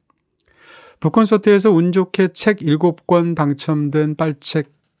좋겠습니다. 북콘서트에서 운 좋게 책 7권 당첨된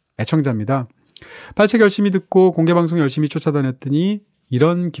빨책 애청자입니다. 빨책 열심히 듣고 공개방송 열심히 쫓아다녔더니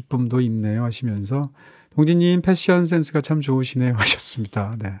이런 기쁨도 있네요 하시면서 동진님 패션 센스가 참 좋으시네요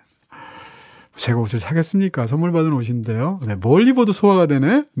하셨습니다. 네. 제가 옷을 사겠습니까? 선물 받은 옷인데요. 네, 뭘 입어도 소화가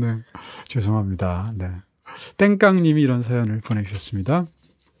되네? 네. 죄송합니다. 네. 땡깡님이 이런 사연을 보내주셨습니다.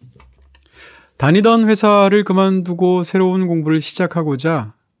 다니던 회사를 그만두고 새로운 공부를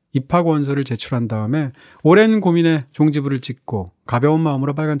시작하고자 입학 원서를 제출한 다음에 오랜 고민에 종지부를 찍고 가벼운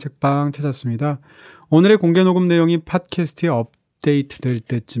마음으로 빨간 책방 찾았습니다. 오늘의 공개 녹음 내용이 팟캐스트에 업데이트 될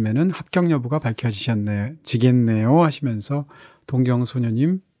때쯤에는 합격 여부가 밝혀지겠네요 하시면서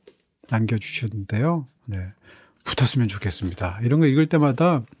동경소녀님 남겨주셨는데요. 네. 붙었으면 좋겠습니다. 이런 거 읽을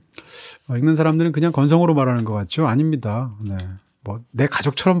때마다 읽는 사람들은 그냥 건성으로 말하는 것 같죠? 아닙니다. 네. 뭐 내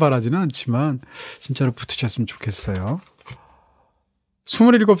가족처럼 바라지는 않지만 진짜로 붙으셨으면 좋겠어요.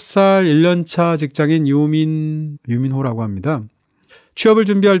 27살 1년차 직장인 유민호라고 합니다. 취업을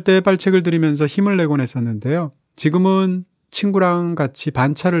준비할 때 빨책을 들으면서 힘을 내곤 했었는데요. 지금은 친구랑 같이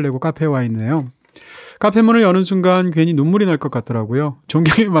반차를 내고 카페에 와 있네요. 카페 문을 여는 순간 괜히 눈물이 날 것 같더라고요.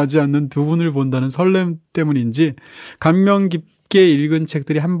 존경에 맞지 않는 두 분을 본다는 설렘 때문인지 감명 깊게 읽은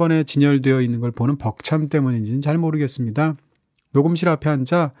책들이 한 번에 진열되어 있는 걸 보는 벅참 때문인지는 잘 모르겠습니다. 녹음실 앞에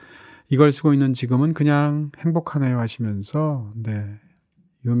앉아 이걸 쓰고 있는 지금은 그냥 행복하네요 하시면서 네,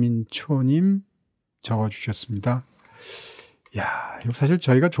 유민초님 적어주셨습니다. 야, 이거 사실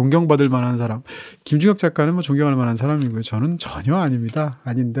저희가 존경받을 만한 사람, 김중혁 작가는 뭐 존경할 만한 사람이고요. 저는 전혀 아닙니다.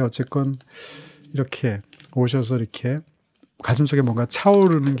 아닌데 어쨌건 이렇게 오셔서 이렇게 가슴속에 뭔가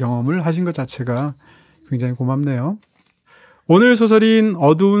차오르는 경험을 하신 것 자체가 굉장히 고맙네요. 오늘 소설인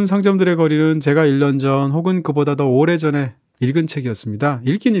어두운 상점들의 거리는 제가 1년 전 혹은 그보다 더 오래전에 읽은 책이었습니다.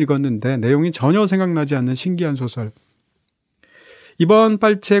 읽긴 읽었는데 내용이 전혀 생각나지 않는 신기한 소설. 이번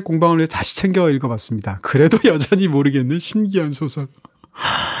빨책 공방을 위해 다시 챙겨 읽어봤습니다. 그래도 여전히 모르겠는 신기한 소설.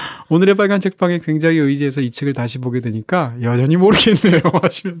 오늘의 빨간 책방에 굉장히 의지해서 이 책을 다시 보게 되니까 여전히 모르겠네요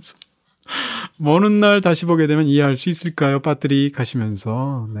하시면서 먼 훗날 다시 보게 되면 이해할 수 있을까요? 빠뜨리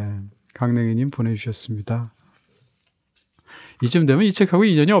가시면서 네, 강냉이님 보내주셨습니다. 이쯤 되면 이 책하고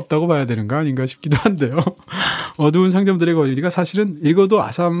인연이 없다고 봐야 되는 거 아닌가 싶기도 한데요. 어두운 상점들의 거리가 사실은 읽어도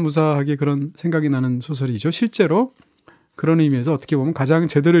아사무사하게 그런 생각이 나는 소설이죠. 실제로 그런 의미에서 어떻게 보면 가장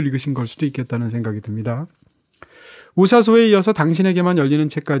제대로 읽으신 걸 수도 있겠다는 생각이 듭니다. 우사소에 이어서 당신에게만 열리는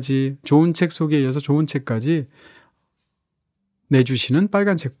책까지, 좋은 책 속에 이어서 좋은 책까지 내주시는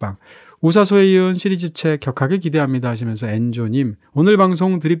빨간 책방. 우사소에 이은 시리즈 책 격하게 기대합니다 하시면서 엔조님, 오늘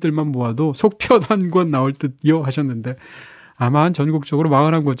방송 드립들만 모아도 속편 한 권 나올 듯요 하셨는데 아마 한 전국적으로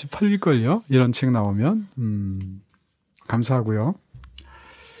 41권쯤 팔릴걸요? 이런 책 나오면. 감사하고요.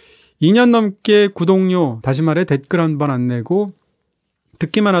 2년 넘게 구독료, 다시 말해 댓글 한 번 안 내고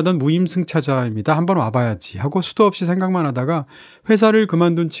듣기만 하던 무임승차자입니다. 한번 와봐야지 하고 수도 없이 생각만 하다가 회사를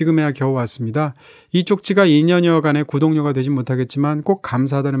그만둔 지금에야 겨우 왔습니다. 이 쪽지가 2년여간의 구독료가 되진 못하겠지만 꼭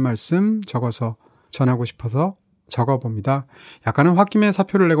감사하다는 말씀 적어서 전하고 싶어서 적어봅니다. 약간은 홧김에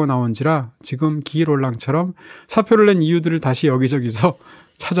사표를 내고 나온지라 지금 기일올랑처럼 사표를 낸 이유들을 다시 여기저기서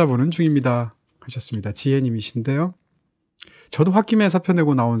찾아보는 중입니다. 하셨습니다. 지혜님이신데요. 저도 홧김에 사표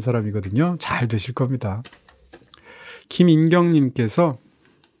내고 나온 사람이거든요. 잘 되실 겁니다. 김인경님께서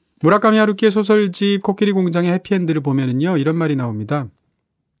무라카미 하루키의 소설집 코끼리 공장의 해피엔드를 보면은요, 이런 말이 나옵니다.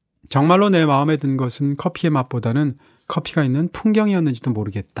 정말로 내 마음에 든 것은 커피의 맛보다는 커피가 있는 풍경이었는지도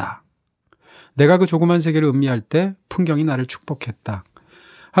모르겠다. 내가 그 조그만 세계를 음미할 때 풍경이 나를 축복했다.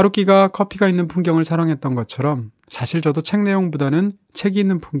 하루키가 커피가 있는 풍경을 사랑했던 것처럼 사실 저도 책 내용보다는 책이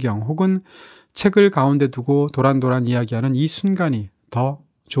있는 풍경 혹은 책을 가운데 두고 도란도란 이야기하는 이 순간이 더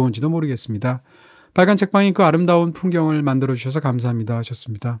좋은지도 모르겠습니다. 빨간 책방이 그 아름다운 풍경을 만들어주셔서 감사합니다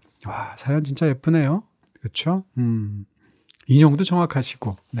하셨습니다. 와, 사연 진짜 예쁘네요. 그렇죠? 인용도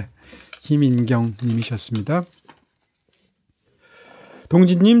정확하시고. 네. 김인경 님이셨습니다.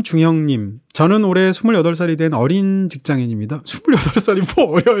 동진님, 중형님, 저는 올해 28살이 된 어린 직장인입니다. 28살이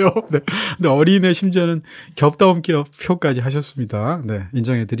뭐 어려요. 네. 근데 어린애 심지어는 겹다움 표까지 하셨습니다. 네.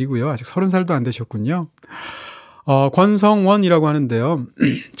 인정해드리고요. 아직 30살도 안 되셨군요. 권성원이라고 하는데요.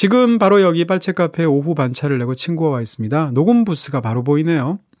 지금 바로 여기 빨책 카페에 오후 반차를 내고 친구가 와 있습니다. 녹음 부스가 바로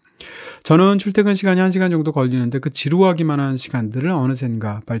보이네요. 저는 출퇴근 시간이 1시간 정도 걸리는데 그 지루하기만 한 시간들을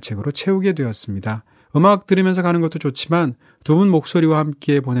어느샌가 빨책으로 채우게 되었습니다. 음악 들으면서 가는 것도 좋지만 두 분 목소리와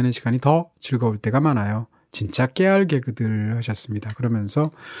함께 보내는 시간이 더 즐거울 때가 많아요. 진짜 깨알 개그들 하셨습니다.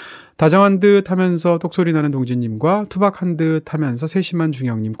 그러면서 다정한 듯 하면서 똑소리 나는 동진님과 투박한 듯 하면서 세심한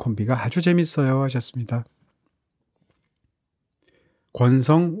중형님 콤비가 아주 재밌어요 하셨습니다.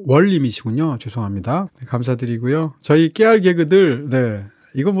 권성월님이시군요. 죄송합니다. 네, 감사드리고요. 저희 깨알 개그들, 네,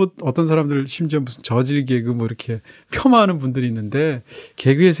 이거 뭐 어떤 사람들 심지어 무슨 저질 개그 뭐 이렇게 폄하하는 분들이 있는데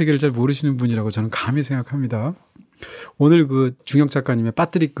개그의 세계를 잘 모르시는 분이라고 저는 감히 생각합니다. 오늘 그 중혁 작가님의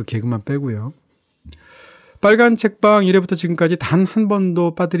빠뜨릭 개그만 빼고요. 빨간 책방 1회부터 지금까지 단 한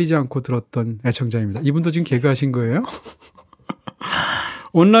번도 빠뜨리지 않고 들었던 애청자입니다. 이분도 지금 개그하신 거예요?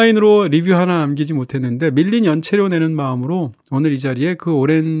 온라인으로 리뷰 하나 남기지 못했는데 밀린 연체료 내는 마음으로 오늘 이 자리에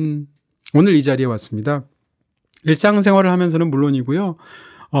왔습니다. 일상생활을 하면서는 물론이고요.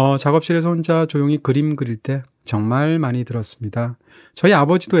 작업실에서 혼자 조용히 그림 그릴 때 정말 많이 들었습니다. 저희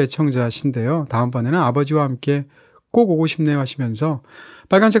아버지도 애청자신데요. 다음번에는 아버지와 함께 꼭 오고 싶네요 하시면서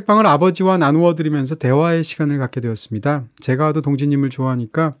빨간 책방을 아버지와 나누어 드리면서 대화의 시간을 갖게 되었습니다. 제가 하도 동지님을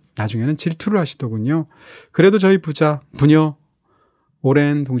좋아하니까 나중에는 질투를 하시더군요. 그래도 저희 부녀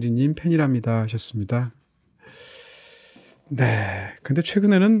오랜 동지님 팬이랍니다 하셨습니다. 네. 근데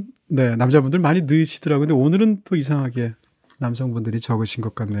최근에는 남자분들 많이 느시더라고요. 근데 오늘은 또 이상하게 남성분들이 적으신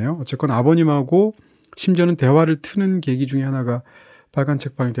것 같네요. 어쨌건 아버님하고 심지어는 대화를 트는 계기 중에 하나가 빨간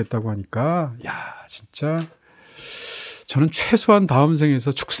책방이 됐다고 하니까 야 진짜 저는 최소한 다음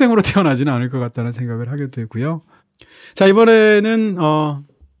생에서 축생으로 태어나지는 않을 것 같다는 생각을 하게 되고요. 자, 이번에는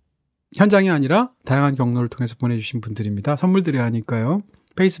현장이 아니라 다양한 경로를 통해서 보내주신 분들입니다. 선물 드려야 하니까요.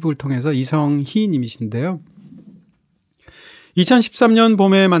 페이스북을 통해서 이성희 님이신데요. 2013년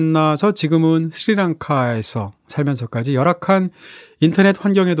봄에 만나서 지금은 스리랑카에서 살면서까지 열악한 인터넷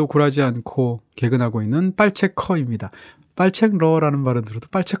환경에도 굴하지 않고 개근하고 있는 빨책커입니다. 빨책러라는 말은 들어도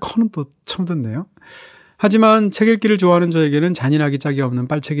빨책커는 또 처음 듣네요. 하지만 책 읽기를 좋아하는 저에게는 잔인하기 짝이 없는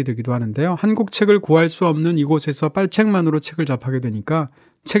빨책이 되기도 하는데요. 한국 책을 구할 수 없는 이곳에서 빨책만으로 책을 접하게 되니까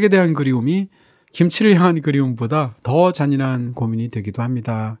책에 대한 그리움이 김치를 향한 그리움보다 더 잔인한 고민이 되기도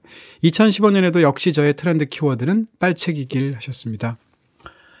합니다. 2015년에도 역시 저의 트렌드 키워드는 빨책이길 하셨습니다.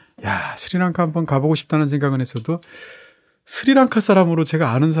 야, 스리랑카 한번 가보고 싶다는 생각은 했어도 스리랑카 사람으로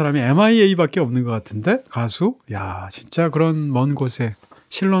제가 아는 사람이 MIA밖에 없는 것 같은데 가수? 야, 진짜 그런 먼 곳에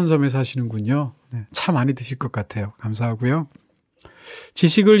실론섬에 사시는군요. 네, 차 많이 드실 것 같아요. 감사하고요.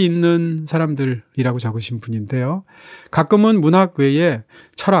 지식을 잇는 사람들이라고 적으신 분인데요. 가끔은 문학 외에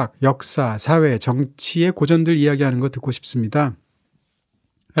철학, 역사, 사회, 정치의 고전들 이야기하는 거 듣고 싶습니다.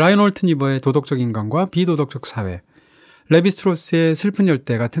 라이언홀트 니버의 도덕적 인간과 비도덕적 사회, 레비스트로스의 슬픈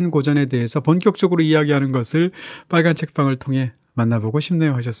열대 같은 고전에 대해서 본격적으로 이야기하는 것을 빨간 책방을 통해 만나보고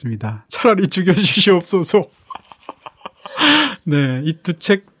싶네요 하셨습니다. 차라리 죽여주시옵소서. 네, 이 두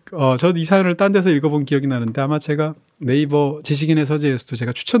책 저도 이 사연을 딴 데서 읽어본 기억이 나는데 아마 제가 네이버 지식인의 서재에서도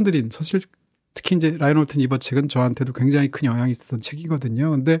제가 추천드린 사실 특히 이제 라이언홀트 니버 책은 저한테도 굉장히 큰 영향이 있었던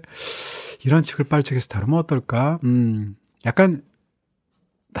책이거든요. 근데 이런 책을 빨책에서 다루면 어떨까? 약간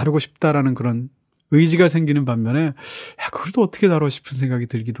다루고 싶다라는 그런 의지가 생기는 반면에 야, 그걸 또 어떻게 다루고 싶은 생각이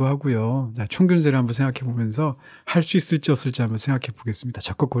들기도 하고요. 자, 총균세를 한번 생각해 보면서 할 수 있을지 없을지 한번 생각해 보겠습니다.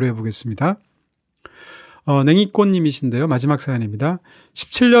 적극 고려해 보겠습니다. 냉이꽃님이신데요. 마지막 사연입니다.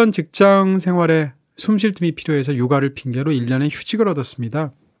 17년 직장 생활에 숨 쉴 틈이 필요해서 육아를 핑계로 1년의 휴직을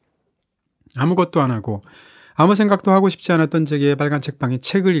얻었습니다. 아무것도 안 하고 아무 생각도 하고 싶지 않았던 제게 빨간 책방에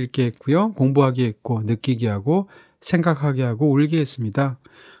책을 읽게 했고요. 공부하게 했고 느끼게 하고 생각하게 하고 울게 했습니다.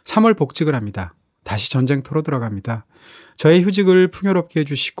 3월 복직을 합니다. 다시 전쟁터로 들어갑니다. 저의 휴직을 풍요롭게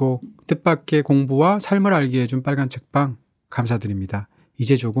해주시고 뜻밖의 공부와 삶을 알게 해준 빨간 책방 감사드립니다.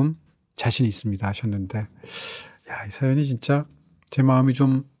 이제 조금 자신 있습니다 하셨는데 야, 이 사연이 진짜 제 마음이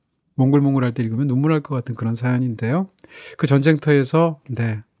좀 몽글몽글할 때 읽으면 눈물 날 것 같은 그런 사연인데요. 그 전쟁터에서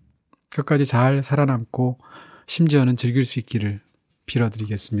끝까지 잘 살아남고 심지어는 즐길 수 있기를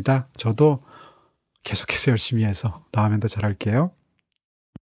빌어드리겠습니다. 저도 계속해서 열심히 해서 다음엔 더 잘할게요.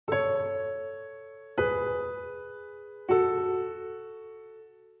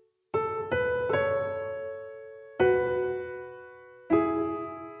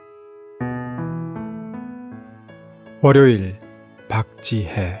 월요일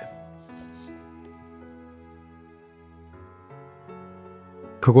박지혜.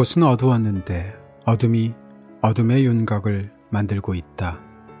 그곳은 어두웠는데 어둠이 어둠의 윤곽을 만들고 있다.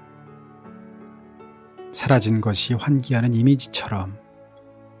 사라진 것이 환기하는 이미지처럼,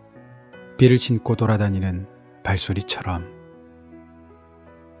 비를 신고 돌아다니는 발소리처럼.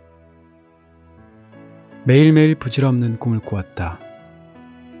 매일매일 부질없는 꿈을 꾸었다.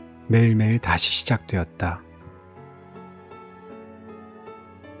 매일매일 다시 시작되었다.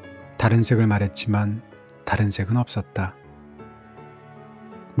 다른 색을 말했지만 다른 색은 없었다.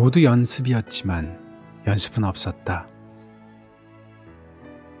 모두 연습이었지만 연습은 없었다.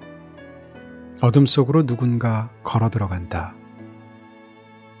 어둠 속으로 누군가 걸어 들어간다.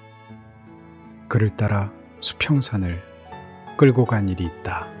 그를 따라 수평선을 끌고 간 일이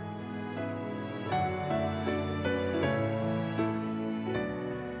있다.